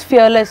mind is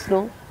fearless,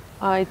 no,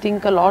 I think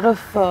a lot of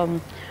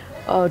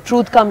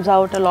truth comes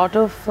out, a lot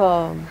of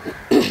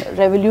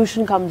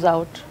revolution comes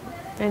out.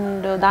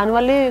 And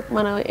దానివల్లే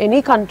మన any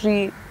country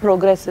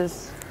progresses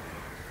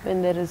when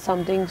there is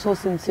something so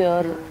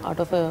sincere out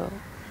of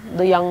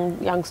the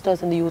youngsters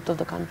and the youth of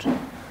the country.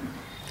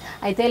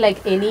 అయితే like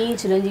any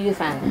Chiranjeevi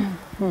fan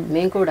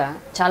మేము కూడా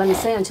చాలా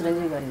miss అయ్యాం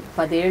చిరంజీవి గారిని.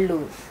 10 ఏళ్ళు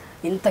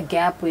ఇంత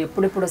గ్యాప్,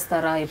 ఎప్పుడెప్పుడు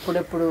వస్తారా,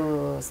 ఎప్పుడెప్పుడు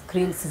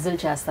స్క్రీన్ సిజిల్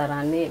చేస్తారా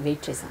అని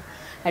వెయిట్ చేశాం.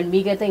 అండ్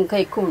మీకైతే ఇంకా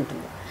ఎక్కువ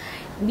ఉంటుంది.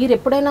 మీరు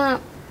ఎప్పుడైనా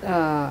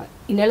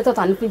ఈ నెలతో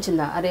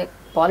అనిపించిందా, అరే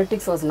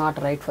politics was not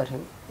right for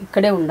him,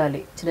 ఇక్కడే ఉండాలి,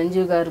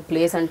 చిరంజీవి గారు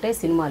ప్లేస్ అంటే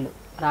సినిమాలు,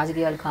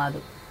 రాజకీయాలు కాదు?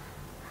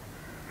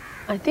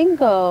 I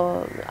think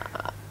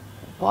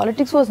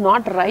politics was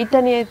not right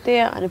అని అయితే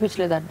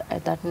అనిపించలేదు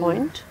at that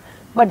point,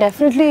 but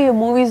definitely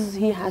movies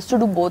he has to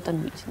do both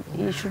అనిపించింది.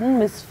 He shouldn't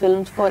miss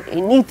films for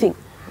anything.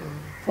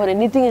 For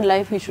anything in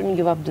life he shouldn't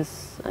give up this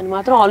అని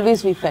మాత్రం always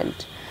we felt.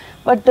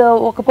 But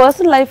ఒక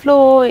person లైఫ్లో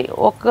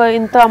ఒక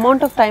ఇంత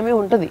amount of టైమే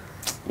ఉంటుంది.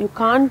 You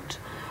can't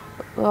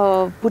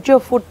put your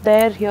foot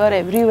there, here,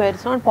 everywhere.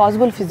 It's not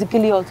possible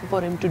physically also for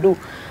him to do.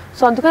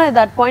 So Antukana, at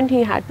that point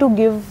he had to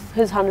give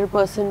his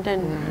 100%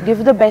 and give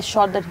the best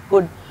shot that he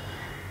could.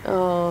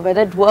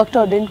 Whether it worked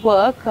or didn't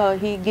work,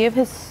 he gave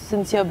his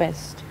sincere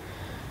best.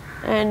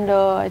 And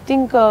I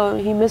think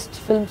he missed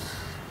films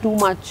too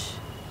much,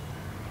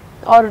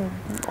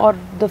 or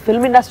the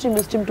film industry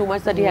missed him too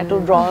much that he had to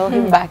draw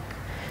him back.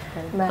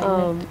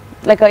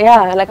 Like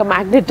a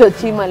magnet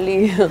వచ్చి మళ్ళీ.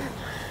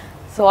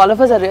 So all of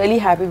us are really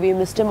happy. We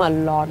missed him a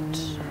lot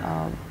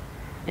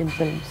in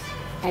films.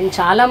 And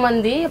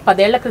చాలామంది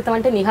 10 ఏళ్ల క్రితం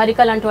అంటే నిహారిక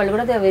లాంటి వాళ్ళు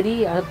కూడా very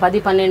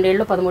 10-12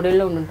 ఏళ్ళు 13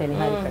 ఏళ్ళు ఉండుంటాయి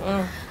నిహారిక.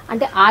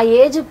 అంటే ఆ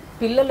ఏజ్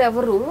పిల్లలు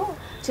ఎవరు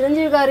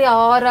చిరంజీవి గారి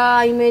ఆరా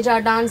ఇమేజ్ ఆ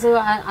డాన్స్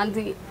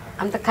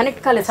అంత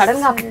కనెక్ట్ కాలేదు.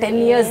 సడన్ గా 10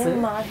 years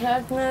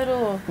మాట్లాడుతున్నారు.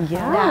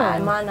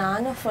 మా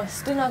నాన్న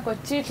ఫస్ట్ నాకు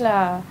వచ్చి ఇట్లా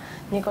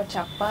నీకు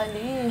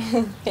చెప్పాలి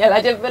ఎలా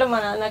చెప్పారో మా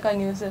నాన్నకు ఆ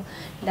న్యూస్,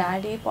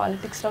 డాడీ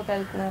పాలిటిక్స్లోకి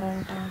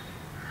వెళ్తున్నారంట.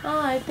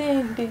 అయితే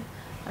ఏంటి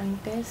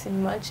అంటే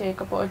సినిమా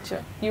చేయకపోవచ్చు.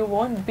 You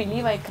won't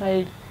believe I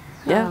cried.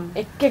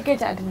 ఎక్కెక్కే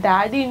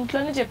daddy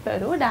ఇంట్లోనే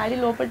చెప్పారు, డాడీ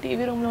లోపల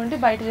టీవీ రూమ్లో ఉంటే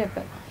బయట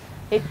చెప్పారు.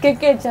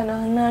 ఎక్కెక్కే ఇచ్చాను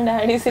అన్న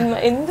డాడీ సినిమా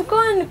ఎందుకో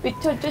అని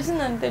పిచ్చి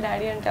వచ్చేసింది అంతే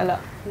డాడీ అంటే. అలా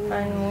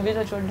ఆయన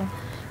మూవీలో చూడడం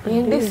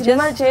ఏంటి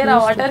సినిమా చేయరా,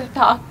 what are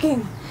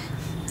talking.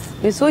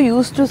 We're so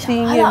used to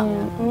seeing him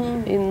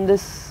in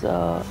this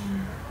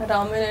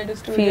Ramineedu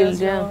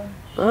field.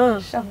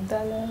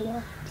 శబ్దాలలో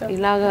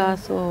Ilaga,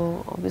 so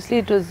obviously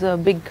it was a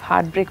big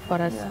heartbreak for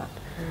us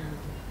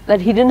that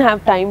he didn't have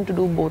time to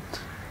do both.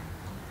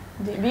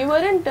 We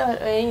weren't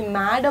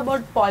mad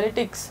about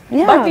politics,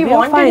 Yeah, but we we are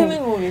wanted fine. him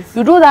in movies.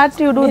 You do that,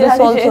 you do this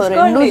also.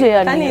 Rendu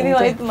cheyali. కానీ ఇది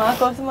అయితే మా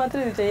కోసం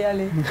మాత్రం ఇది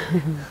చేయాలి.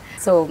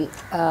 So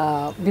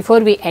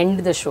before we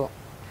end the show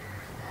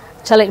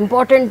చాలా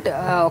important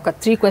ఒక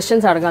 3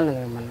 questions అడగాలి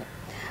మిమ్మల్ని.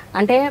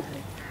 అంటే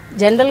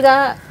జనరల్గా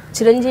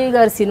చిరంజీవి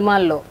గారి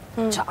సినిమాల్లో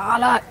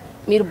చాలా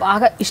మీరు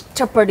బాగా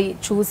ఇష్టపడి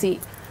చూసి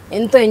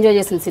ఎంతో ఎంజాయ్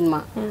చేసిన సినిమా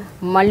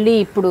మళ్ళీ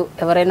ఇప్పుడు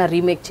ఎవరైనా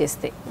రీమేక్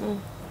చేస్తే,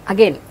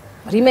 అగైన్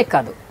రీమేక్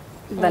కాదు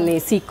దాన్ని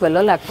సీక్వెల్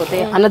లేకపోతే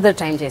అనదర్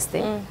టైం చేస్తే,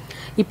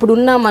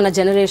 ఇప్పుడున్న మన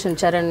జనరేషన్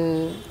చరణ్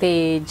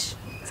తేజ్,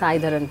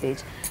 సాయి ధరమ్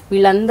తేజ్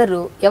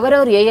వీళ్ళందరూ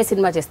ఎవరెవరు ఏ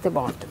సినిమా చేస్తే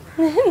బాగుంటుంది?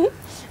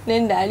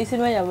 నేను డాడీ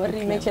సినిమా ఎవరు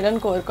రీమేక్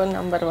చేయాలని కోరుకోను.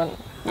 నంబర్ 1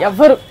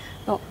 ఎవరు.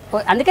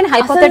 అందుకని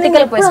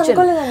హైపోథెటికల్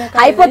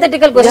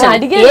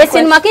క్వశ్చన్ ఏ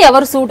సినిమాకి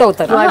ఎవరు సూట్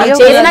అవుతారు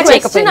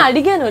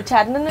అడిగాను.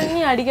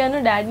 చరణ్ని అడిగాను,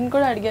 డాడీని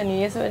కూడా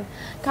అడిగాను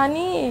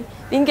కానీ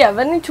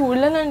ఇంకెవరిని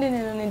చూడలేనండి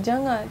నేను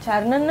నిజంగా.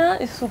 Charan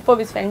is super,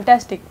 is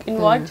fantastic in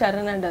what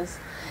Charan does.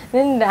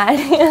 నేను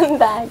డాడీ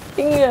అంత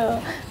యాక్టింగ్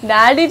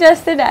డాడీ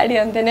చేస్తే డాడీ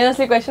అంతే. నేను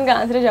అసలు క్వశ్చన్కి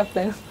ఆన్సరే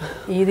చెప్పలేను.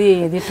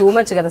 ఇది టూ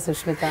మచ్ కదా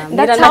సుష్మిత.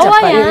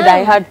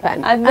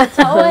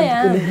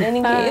 నేను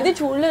ఇంకేది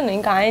చూడలేను.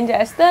 ఇంకా ఆయన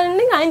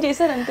చేస్తారండి, ఆయన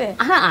చేశారు అంతే.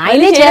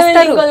 ఆయనే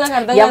చేస్తారు,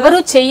 ఎవరు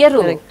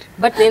చెయ్యరు.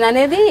 బట్ నేను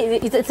అనేది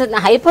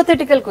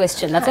hypothetical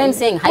question, that's why I am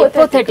saying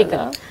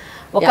hypothetical.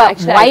 ఒక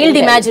వైల్డ్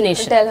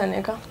ఇమాజినేషన్.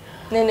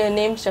 నేను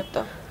నేమ్స్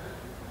చెప్తా.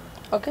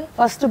 ఓకే,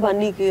 ఫస్ట్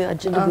బన్నీకి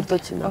అర్జున్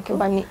గుర్తొచ్చింది. ఓకే,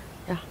 బన్నీ.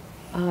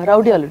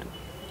 రౌడీ అల్లుడు.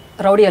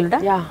 Rowdy Alluda?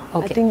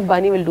 I think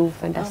Bunny will do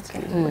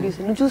fantastically. What do you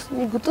say? You choose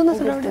me guttunda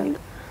sir rowdy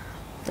alludu.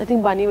 I think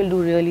Bunny will do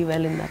really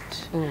well in that.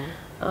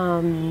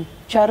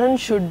 Charan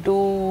should do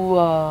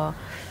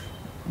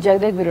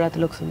Jagdek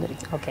Viruratulok Sundari.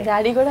 Okay.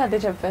 Daddy kuda ade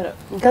chepparu.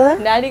 Kada?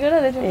 Daddy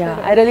kuda ade chepparu.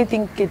 Yeah, I really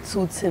think it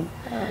suits him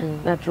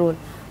that role.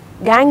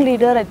 Gang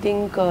leader, I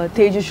think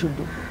Teju should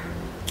do.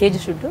 Teju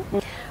should do.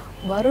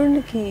 Varun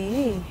ki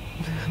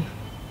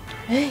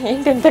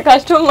ఏంటి ఎంత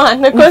కష్టం మా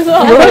అన్న కోసం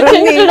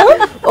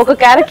ఒక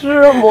character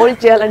mould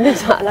చేయాలంటే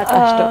చాలా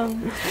కష్టం.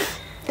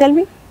 టెల్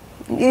మీ,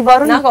 ఈ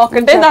వరుణ్ నాకు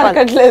ఒకటే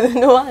దొరకట్లేదు.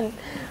 నువ్వు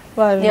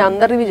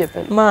అందరివి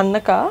చెప్పాను. మా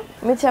అన్నక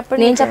మీరు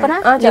చెప్పండి. నేను చెప్పనా?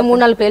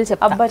 3-4 పేర్లు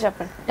చెప్పా. అబ్బా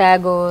చెప్పండి.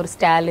 టాగోర్,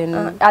 స్టాలిన్.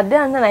 అదే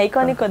అన్నాను,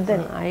 ఐకానిక్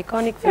వద్దని.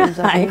 Iconic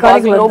films,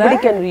 iconic nobody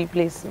can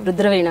replace.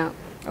 Rudraveena.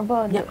 అబ్బా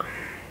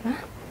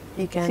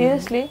he can.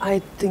 Seriously? I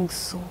think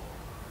so.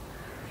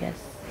 Yes.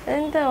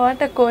 ఎంత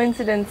వాట్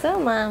కోఇన్సిడెన్స్.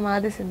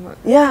 మాది cinema.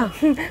 Yeah.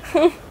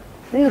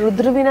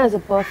 Rudraveena is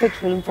a perfect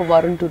film for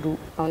Varun to do.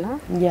 అవునా?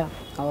 Yeah.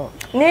 Oh.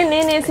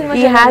 నేను ఏ cinema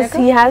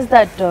He has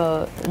that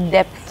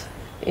depth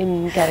in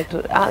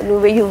character. No,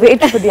 you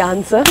wait for the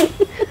answer.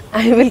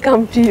 I will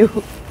come to you.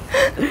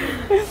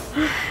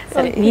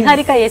 సరే,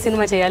 నిహారిక ఏ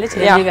cinema చేయాలి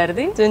చిరంజీవి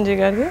గారిది? చిరంజీవి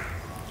గారిది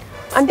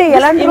అంటే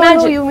ఎలాంటి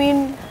role you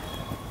mean?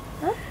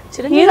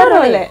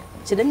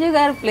 Chiranjeevi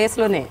గారి place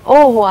లోనే.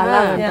 ఓహో అలా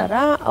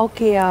అంటారా?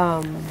 Okay.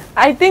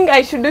 I think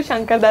I should do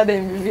Shankar Dada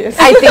MBBS.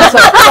 I think so.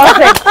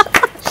 Perfect.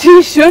 She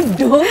should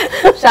do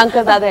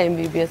Shankar Dada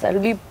MBBS. That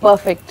will be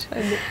perfect.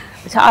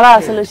 చాలా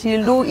అసలు she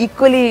will do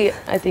equally,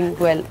 I think,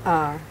 well.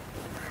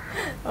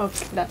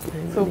 Okay, that's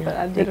super.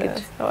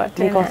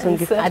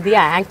 అది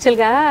actual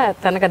గా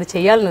తనకు అది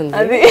చేయాలని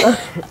ఉంది.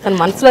 తన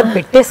మనసులో అది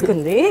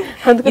పెట్టేసుకుంది.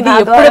 ఇది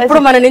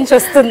ఎప్పుడెప్పుడు మన నుంచి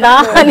వస్తుందా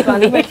అని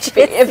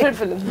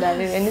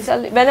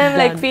ఎన్నిసార్లు when I'm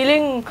like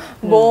feeling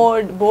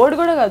bored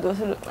కూడా కాదు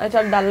అసలు,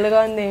 చాలా డల్ గా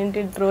ఉంది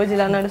ఏంటి రోజు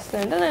ఇలా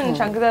నడుస్తుంది అంటే నేను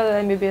శంకర్ దాదా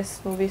MBBS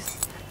మూవీస్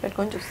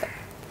పెట్టుకొని చూస్తాను.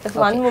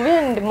 వన్ మూవీ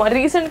అండ్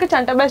రీసెంట్ గా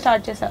చంటాబాయ్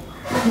స్టార్ట్ చేశా.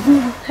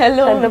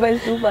 హలో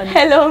మిస్ జ్వాల.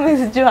 హలో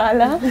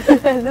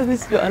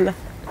మిస్ జ్వాల.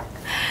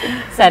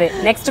 సరే,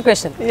 నెక్స్ట్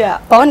క్వశ్చన్.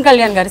 పవన్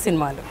కళ్యాణ్ గారి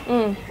సినిమాలు.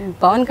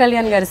 పవన్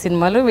కళ్యాణ్ గారి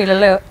సినిమాలు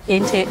వీళ్ళలో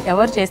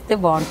ఎవరు చేస్తే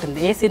బాగుంటుంది?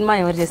 ఏ సినిమా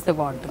ఎవరు చేస్తే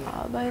బాగుంటుంది?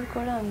 బాబాయ్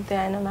కూడా అంతే,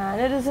 ఆయన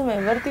మేనరిజం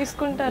ఎవరు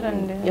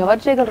తీసుకుంటారండి? ఎవరు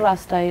చేయగలరు ఆ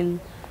స్టైల్?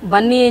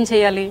 బన్నీ ఏం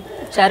చేయాలి?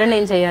 చరణ్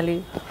ఏం చేయాలి?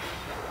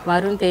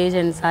 Varun Tej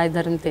and Sai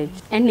Dharam Tej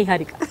and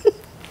Niharika.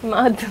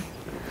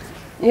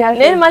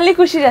 నేను మళ్ళీ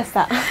ఖుషి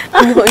చేస్తా.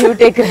 You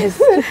take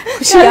rest.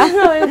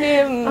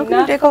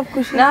 Take off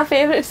Kushi. నా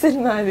ఫేవరెట్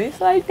సినిమా అది,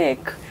 so I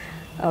take.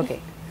 Okay,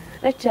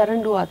 Let Charan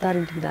do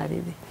Atharinti Dari.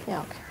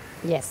 Okay.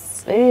 Yes.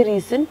 Very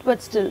recent, but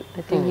still,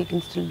 I think he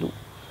can still do.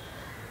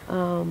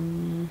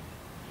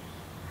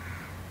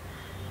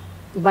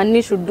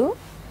 Bunny should do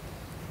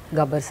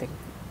Gabbar Singh.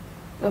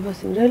 Gabbar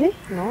Singh, really?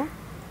 No,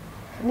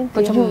 I think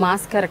కొంచెం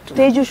mass character.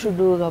 Teju should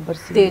do Gabbar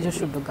Singh. Teju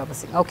should do Gabbar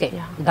Singh. Okay,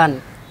 done.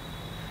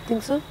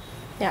 Think so?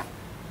 Yeah,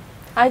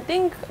 I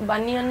think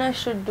Bunny అన్న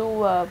should do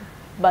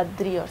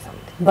Badri or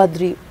something.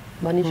 Badri.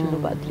 Bunny should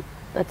do Badri.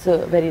 That's a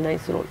very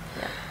nice role.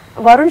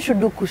 Varun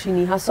should do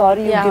Kushini.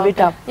 Sorry, you give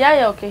it up. Yeah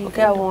yeah, okay.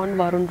 Okay, I want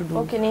Varun to do.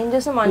 Okay, నేను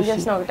చేసిన మన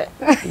చేసిన ఒకటే.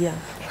 Yeah.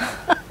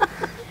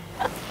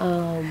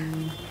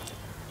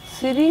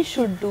 Siri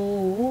should do.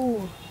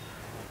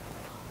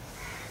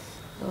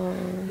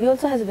 He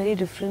also has a very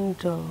different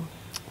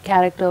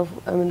character.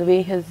 I mean, the way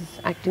his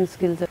acting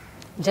skills are.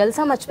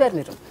 జల్సా మర్చిపోయారు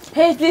మీరు.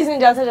 Hey please,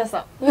 నేను జల్సా చేస్తా.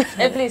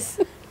 Hey please.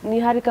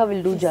 Niharika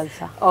will do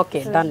Jalsa. Okay,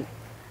 done.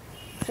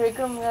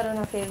 Trivikram గారు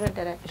నా favourite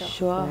director.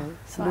 Sure.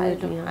 So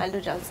I'll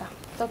do Jalsa.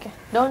 Okay,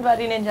 don't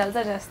worry, నేను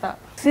జల్సా చేస్తా.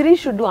 Siri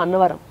should do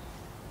Annavaram.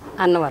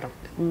 Annavaram.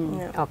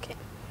 Okay.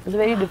 It's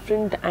a very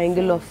different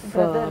angle of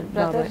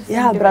brother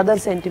yeah, brother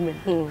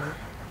sentiment.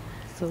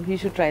 So he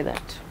should try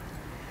that.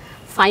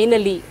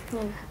 Finally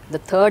the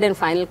third and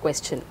final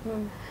question.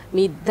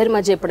 మీ ఇద్దరి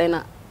మధ్య ఎప్పుడైనా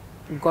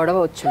గొడవ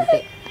వచ్చుంటే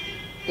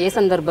ఏ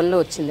సందర్భంలో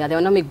వచ్చింది,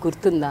 అదేమన్నా మీకు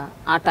గుర్తుందా?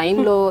 ఆ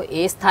టైంలో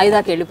ఏ స్థాయి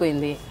దాకా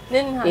వెళ్ళిపోయింది?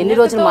 ఎన్ని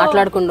రోజులు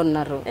మాట్లాడకుండా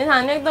ఉన్నారు? నేను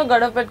అనేకతో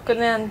గొడవ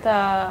పెట్టుకునే అంత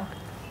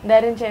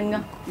ధైర్యం చేయనుగా.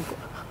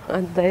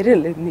 అంత ధైర్యం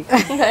లేదు నీకు.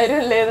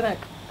 ధైర్యం లేదు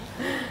నాకు.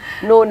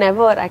 No,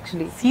 never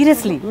actually.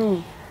 సీరియస్లీ?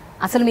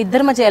 అసలు మీ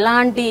ఇద్దరి మధ్య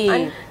ఎలాంటి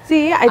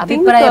See, I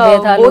think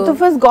both of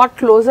us got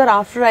closer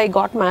after I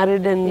got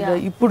married and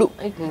Ippudu.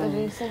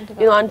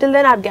 You know, until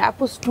then our gap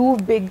was too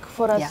big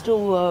for us to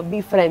be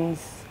friends.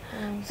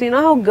 So you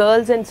know how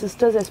girls and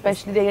sisters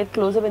especially, they get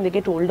closer when they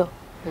get older.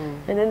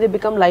 And then they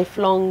become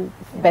lifelong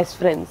best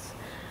friends.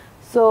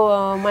 So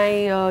my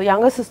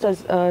younger sisters,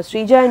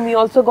 Srija and me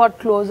also got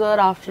closer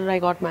after I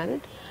got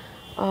married.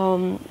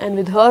 And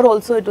with her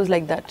also it was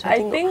like that. I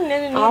think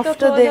నేను నీతో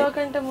close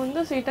అవ్వకంటే ముందు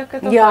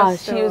సీతక్కతో yeah,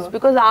 she was,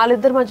 because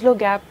వాళ్ళిద్దరి మధ్యలో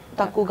gap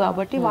తక్కువ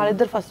కాబట్టి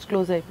వాళ్ళిద్దరు first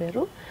close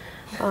అయిపోయారు.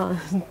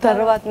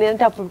 తర్వాత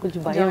నేనంటే అప్పుడు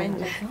కొంచెం భయం,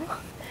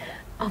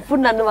 అప్పుడు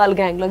నన్ను వాళ్ళ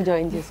గ్యాంగ్ లోకి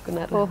జాయిన్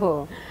చేసుకున్నారు. ఓహో,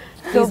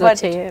 So but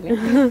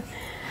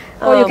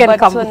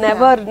so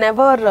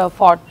never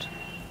fought.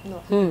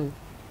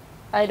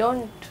 I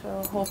don't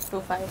hope to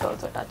fight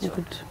also. Touch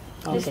wood.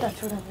 Good.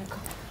 touch wood అన్నాక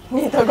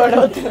నీతో గొడవ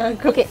అవుతుంది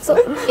నాకు. Okay, so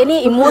any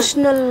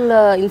emotional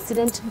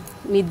incident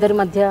మీ ఇద్దరి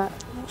మధ్య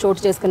చోటు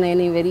చేసుకున్న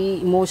any very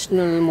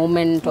emotional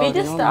moment? We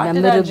just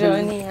started our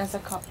journey as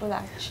a couple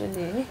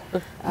actually.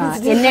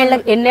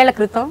 ఎన్నేళ్ల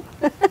క్రితం?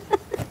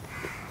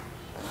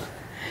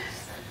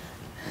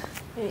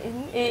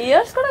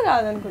 ఇయర్స్ కూడా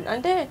కాదనుకుంటా.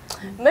 అంటే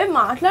మేము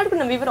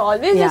మాట్లాడుకున్నాం, we were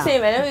always the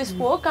same whenever we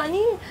spoke.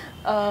 కానీ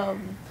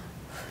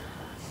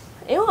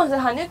ఏమో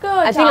అసలు హనిక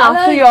I think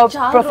after your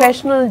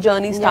professional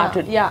journey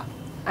started. Yeah,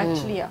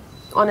 actually yeah.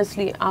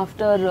 Honestly,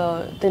 after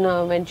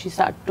when she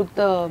took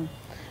the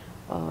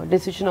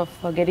decision of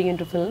getting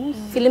into films.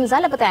 ఫిల్మ్సా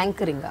లేకపోతే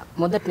anchoring?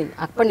 మొదటి నుంచి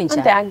అప్పటి నుంచి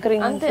అంతే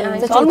యాంకరింగ్. అంతే,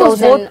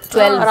 almost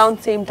 2012 around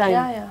same time.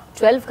 Yeah, yeah.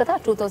 12 కదా?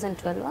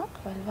 2012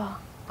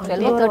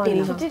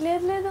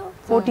 13 లేదు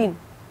 14.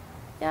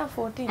 Yeah,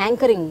 14.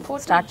 యాంకరింగ్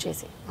స్టార్ట్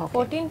చేసి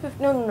 14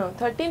 15 no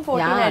 13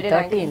 14 I did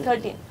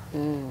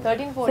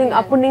 13 14.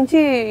 అప్పటి నుంచి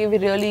we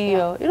really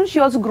you know, she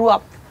also grew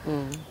up.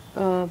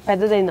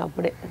 పెద్దదైంది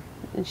అప్పుడే.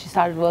 And she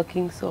started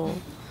working, so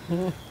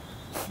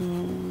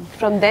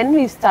from then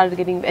we started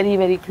getting very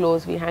very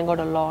close. We hang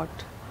out a lot.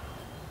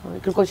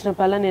 ఇక్కడికి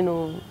వచ్చినప్పుడల్లా నేను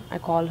I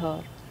call her.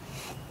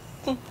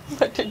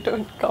 But it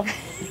don't come.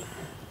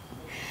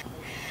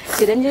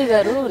 Chiranjeevi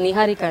గారు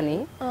నిహారికని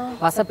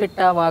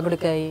వసపిట్ట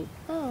వాగుడికాయ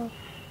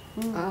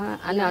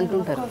అని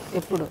అంటుంటారు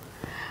ఎప్పుడు.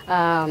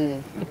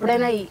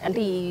 ఎప్పుడైనా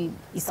అంటే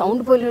ఈ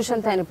సౌండ్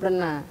పొల్యూషన్ ఆయన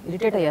ఎప్పుడన్నా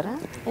ఇరిటేట్ అయ్యారా?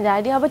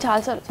 డాడీ అబ్బా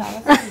చాలా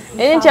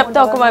నేను చెప్తా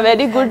ఒక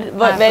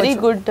very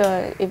good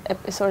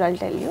episode I'll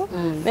tell you.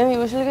 మేము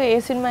యూజువల్గా ఏ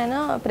సినిమా అయినా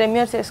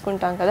ప్రీమియర్స్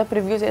చేసుకుంటాం కదా,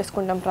 ప్రివ్యూస్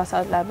చేసుకుంటాం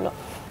ప్రసాద్ ల్యాబ్లో.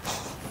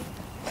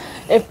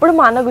 ఎప్పుడు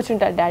మా అన్న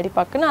కూర్చుంటాడు డాడీ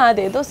పక్కన.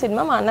 అదేదో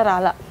సినిమా మా అన్న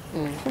రాలా,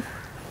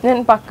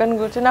 నేను పక్కన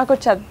కూర్చొని నాకు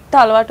చెత్త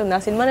అలవాటు ఉంది.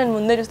 ఆ సినిమా నేను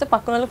ముందే చూస్తే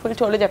పక్కన వాళ్ళు ఫుల్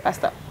చోళ్ళు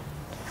చెప్పేస్తా.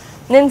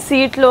 నేను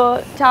సీట్లో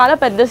చాలా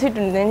పెద్ద సీట్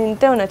ఉంది, నేను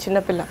ఇంతే ఉన్నా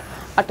చిన్నపిల్ల.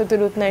 అటు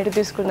తిరుగుతున్నా, ఇటు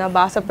తీసుకున్నా,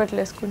 బాసపెట్లు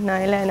వేసుకుంటున్నా,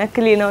 ఇలా వెనక్కి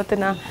క్లీన్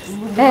అవుతున్నా.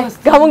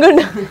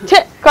 గమగుండా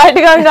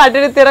క్వైట్గా ఇంకా అటు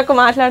తిరగకు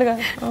మాట్లాడగా.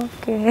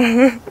 ఓకే,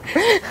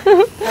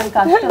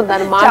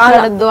 దాన్ని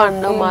మాట్లాడద్దు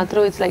అనడం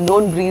మాత్రం ఇట్స్ లైక్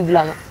డోంట్ బ్రీత్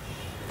లాగా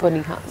for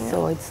Niha. So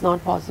it's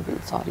not possible,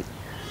 sorry.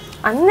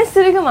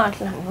 అన్నెసరీగా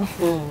మాట్లాడను,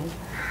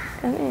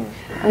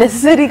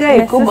 నెసరీగా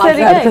ఎక్కువ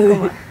మాట్లాడుతుంది.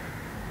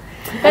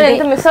 కానీ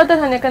ఎంత మిస్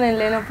అవుతుంది అనేక నేను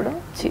లేనప్పుడు.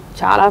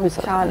 చాలా మిస్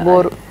అవుతుంది,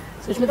 బోరు.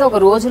 సుష్మిత, ఒక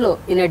రోజులో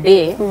ఇన్ ఎ డే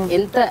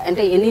ఎంత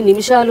అంటే ఎన్ని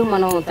నిమిషాలు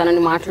మనం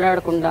తనని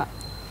మాట్లాడకుండా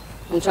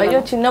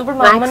చిన్నప్పుడు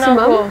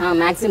మాక్సిమం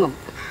మాక్సిమం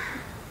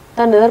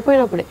తను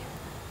నిద్రపోయినప్పుడే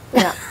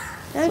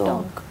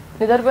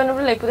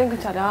నిద్రపోయినప్పుడు లేకపోతే ఇంకా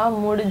చాలా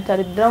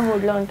దరిద్ర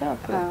మూడ్లో ఉంటే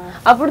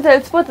అప్పుడు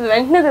తెలిసిపోతుంది,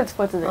 వెంటనే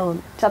తెలిసిపోతుంది.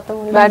 చెత్త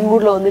బ్యాడ్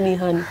మూడ్లో ఉంది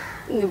నిహాని,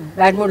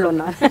 బ్యాడ్ మూడ్లో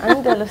ఉన్నా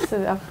అని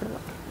తెలుస్తుంది అప్పుడు.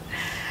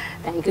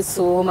 Thank you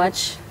so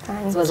much.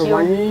 It was a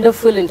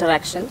wonderful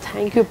interaction.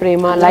 Thank you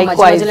Prema.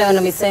 Likewise.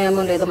 ఏమైనా మిస్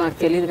అయ్యామో లేదో మనకు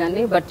తెలియదు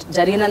కానీ బట్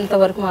జరిగినంత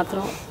వరకు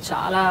మాత్రం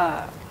చాలా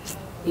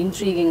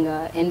ఇంట్రీగింగ్ గా,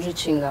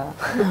 ఎన్రిచింగ్ గా,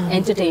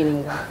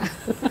 ఎంటర్టైనింగ్ గా.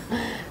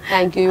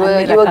 Thank you.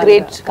 You are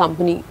great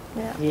company.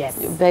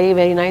 Very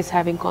very nice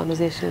having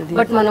conversation with you.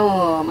 But మనం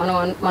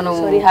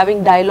sorry having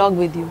dialogue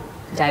with you.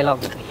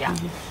 Yeah.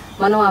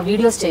 మనం ఆ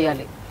వీడియోస్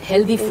చేయాలి.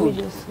 Healthy food.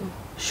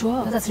 Sure.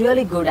 That's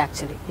really good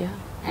actually. Yeah.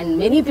 And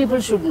many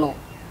people should know.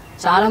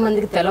 చాలా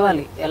మందికి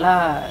తెలవాలి ఎలా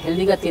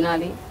హెల్దీగా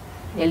తినాలి,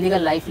 హెల్దీగా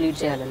లైఫ్ లీడ్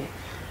చేయాలని.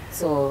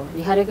 So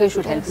Niharika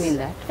should help me in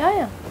that.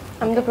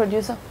 I'm the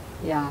producer.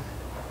 Yeah.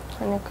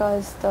 Anika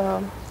is the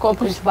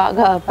cooperate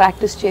బాగా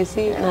ప్రాక్టీస్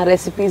చేసి నా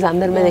రెసిపీస్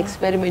అందరి మీద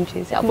ఎక్స్పెరిమెంట్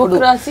చేసి బుక్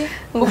రాసి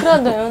బుక్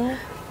రాద్దాం.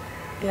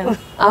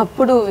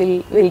 అప్పుడు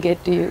will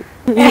get to you.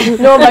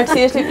 No, but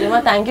seriously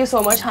Prema, thank you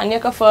so much.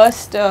 Hanyaka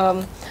first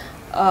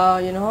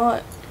you know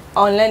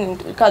online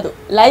kadu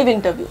live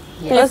interview.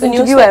 Yes,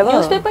 interview ever.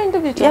 Newspaper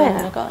interview.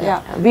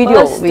 Yeah.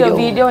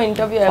 Video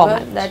interview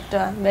format. ever. That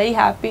very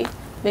happy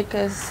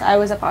because I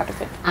was a part of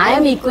it. I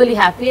am equally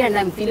happy and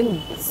I am feeling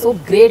so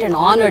great and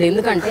honored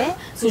ఎందుకంటే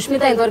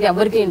సుష్మిత ఇంతవరకు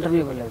ఎవరికి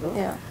interview ఇవ్వలేదు,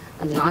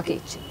 అది నాకే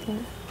ఇచ్చింది.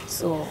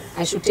 So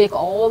I should take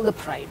all the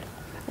pride.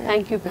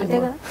 Thank you. అంతే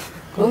కదా?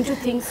 Don't you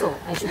think so?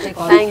 I should take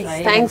all the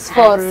pride. Thanks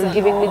for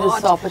giving me this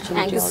opportunity.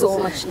 Thank you so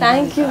much.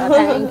 Thank you.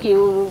 Thank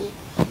you.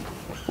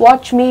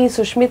 Watch me,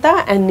 Sushmita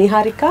and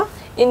Niharika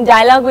in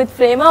Dialogue with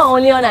Prema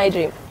only on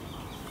iDream.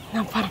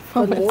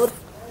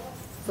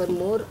 For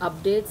more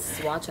updates,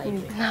 watch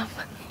iDream.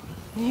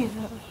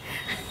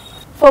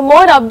 For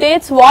more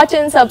updates, watch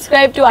and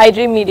subscribe to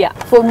iDream Media.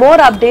 For more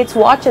updates,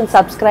 watch and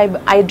subscribe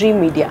iDream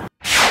Media.